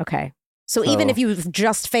 Right. Okay. So even if you've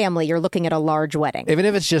just family, you're looking at a large wedding. Even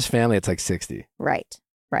if it's just family, it's like 60. Right.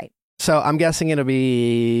 So I'm guessing it'll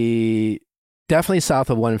be definitely south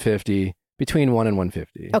of 150, between 1 and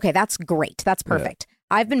 150. Okay, that's great. That's perfect.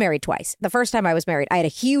 Yeah. I've been married twice. The first time I was married, I had a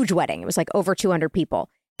huge wedding. It was like over 200 people.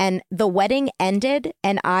 And the wedding ended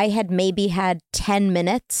and I had maybe had 10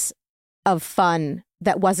 minutes of fun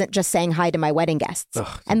that wasn't just saying hi to my wedding guests.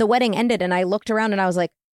 Ugh. And the wedding ended and I looked around and I was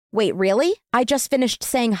like, wait, really? I just finished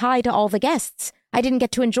saying hi to all the guests. I didn't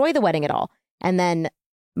get to enjoy the wedding at all. And then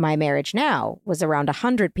my marriage now was around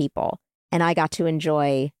 100 people and I got to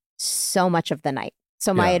enjoy so much of the night.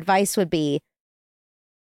 So my advice would be,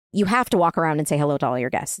 you have to walk around and say hello to all your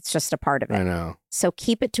guests. It's just a part of it. I know. So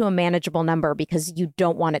keep it to a manageable number because you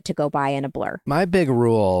don't want it to go by in a blur. My big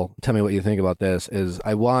rule, tell me what you think about this, is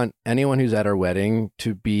I want anyone who's at our wedding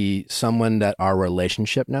to be someone that our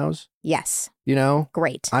relationship knows. Yes.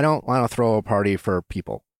 Great. I don't want to throw a party for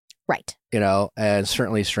people. Right. And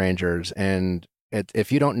certainly strangers. And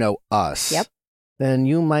if you don't know us, yep, then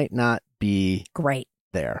you might not be great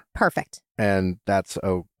there. Perfect. And that's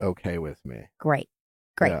okay with me. Great.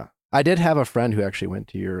 Yeah. I did have a friend who actually went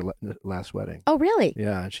to your last wedding. Oh, really?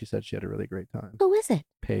 Yeah. And she said she had a really great time. Who is it?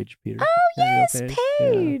 Paige Peter. Oh, yes,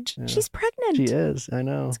 Paige. Yeah. She's pregnant. She is. I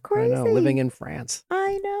know. It's crazy. I know. Living in France.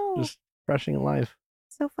 I know. Just crushing life.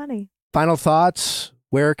 So funny. Final thoughts.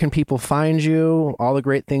 Where can people find you? All the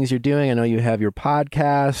great things you're doing. I know you have your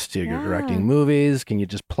podcast. You're directing movies. Can you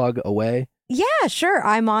just plug away? Yeah, sure.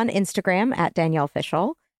 I'm on Instagram at Danielle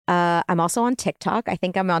Fishel. I'm also on TikTok. I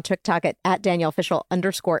think I'm on TikTok at Danielle Fishel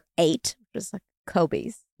 _8, which is like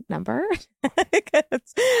Kobe's number.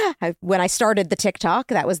 When I started the TikTok,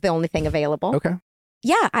 that was the only thing available. Okay.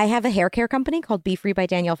 Yeah, I have a hair care company called Be Free by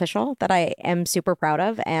Danielle Fishel that I am super proud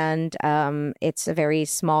of. And it's a very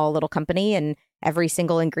small little company and every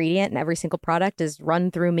single ingredient and every single product is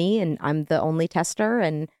run through me and I'm the only tester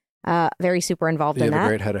and very super involved in that. You have a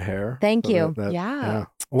great head of hair. Thank you. Yeah.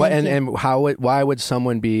 What and why would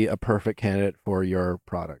someone be a perfect candidate for your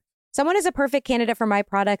product? Someone is a perfect candidate for my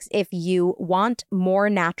products if you want more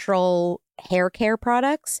natural hair care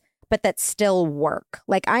products, but that still work.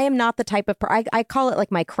 Like I am not the type of, I call it like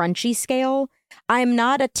my crunchy scale. I'm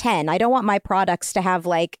not a 10. I don't want my products to have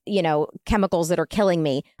like, chemicals that are killing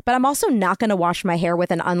me, but I'm also not going to wash my hair with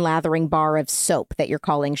an unlathering bar of soap that you're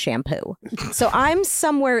calling shampoo. So I'm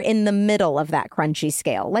somewhere in the middle of that crunchy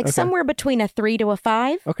scale, like somewhere between a 3 to a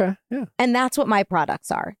 5. Okay. Yeah. And that's what my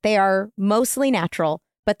products are. They are mostly natural,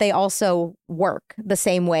 but they also work the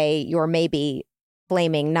same way your maybe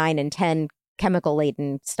flaming 9 and 10 chemical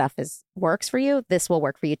laden stuff works for you. This will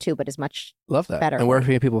work for you too, but is much better. And where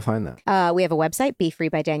can people find that? We have a website,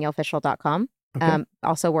 befreebydaniellefishel.com. Okay.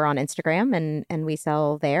 Also, we're on Instagram and we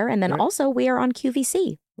sell there. And then also we are on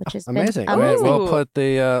QVC, which is amazing. We'll put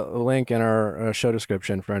the link in our show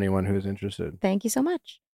description for anyone who's interested. Thank you so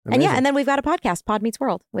much. Amazing. And then we've got a podcast, Pod Meets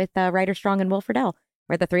World, with Ryder Strong and Will Friedle,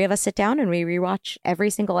 where the 3 of us sit down and we rewatch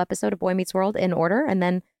every single episode of Boy Meets World in order. And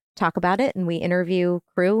then talk about it, and we interview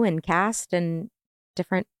crew and cast and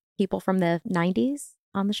different people from the 90s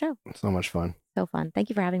on the show. So much fun. So fun. Thank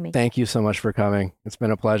you for having me. Thank you so much for coming. It's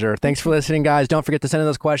been a pleasure. Thanks for listening, guys. Don't forget to send in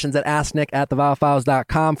those questions at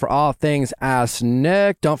asknick@thevilefiles.com for all things Ask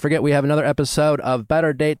Nick. Don't forget we have another episode of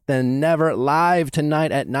Better Date Than Never live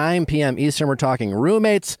tonight at 9 p.m. Eastern. We're talking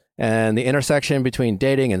roommates and the intersection between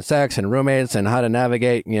dating and sex and roommates and how to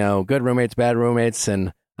navigate, good roommates, bad roommates,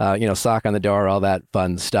 and sock on the door, all that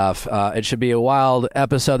fun stuff. It should be a wild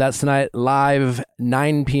episode. That's tonight, live,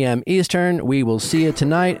 9 p.m. Eastern. We will see you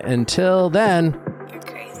tonight. Until then,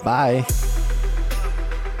 bye.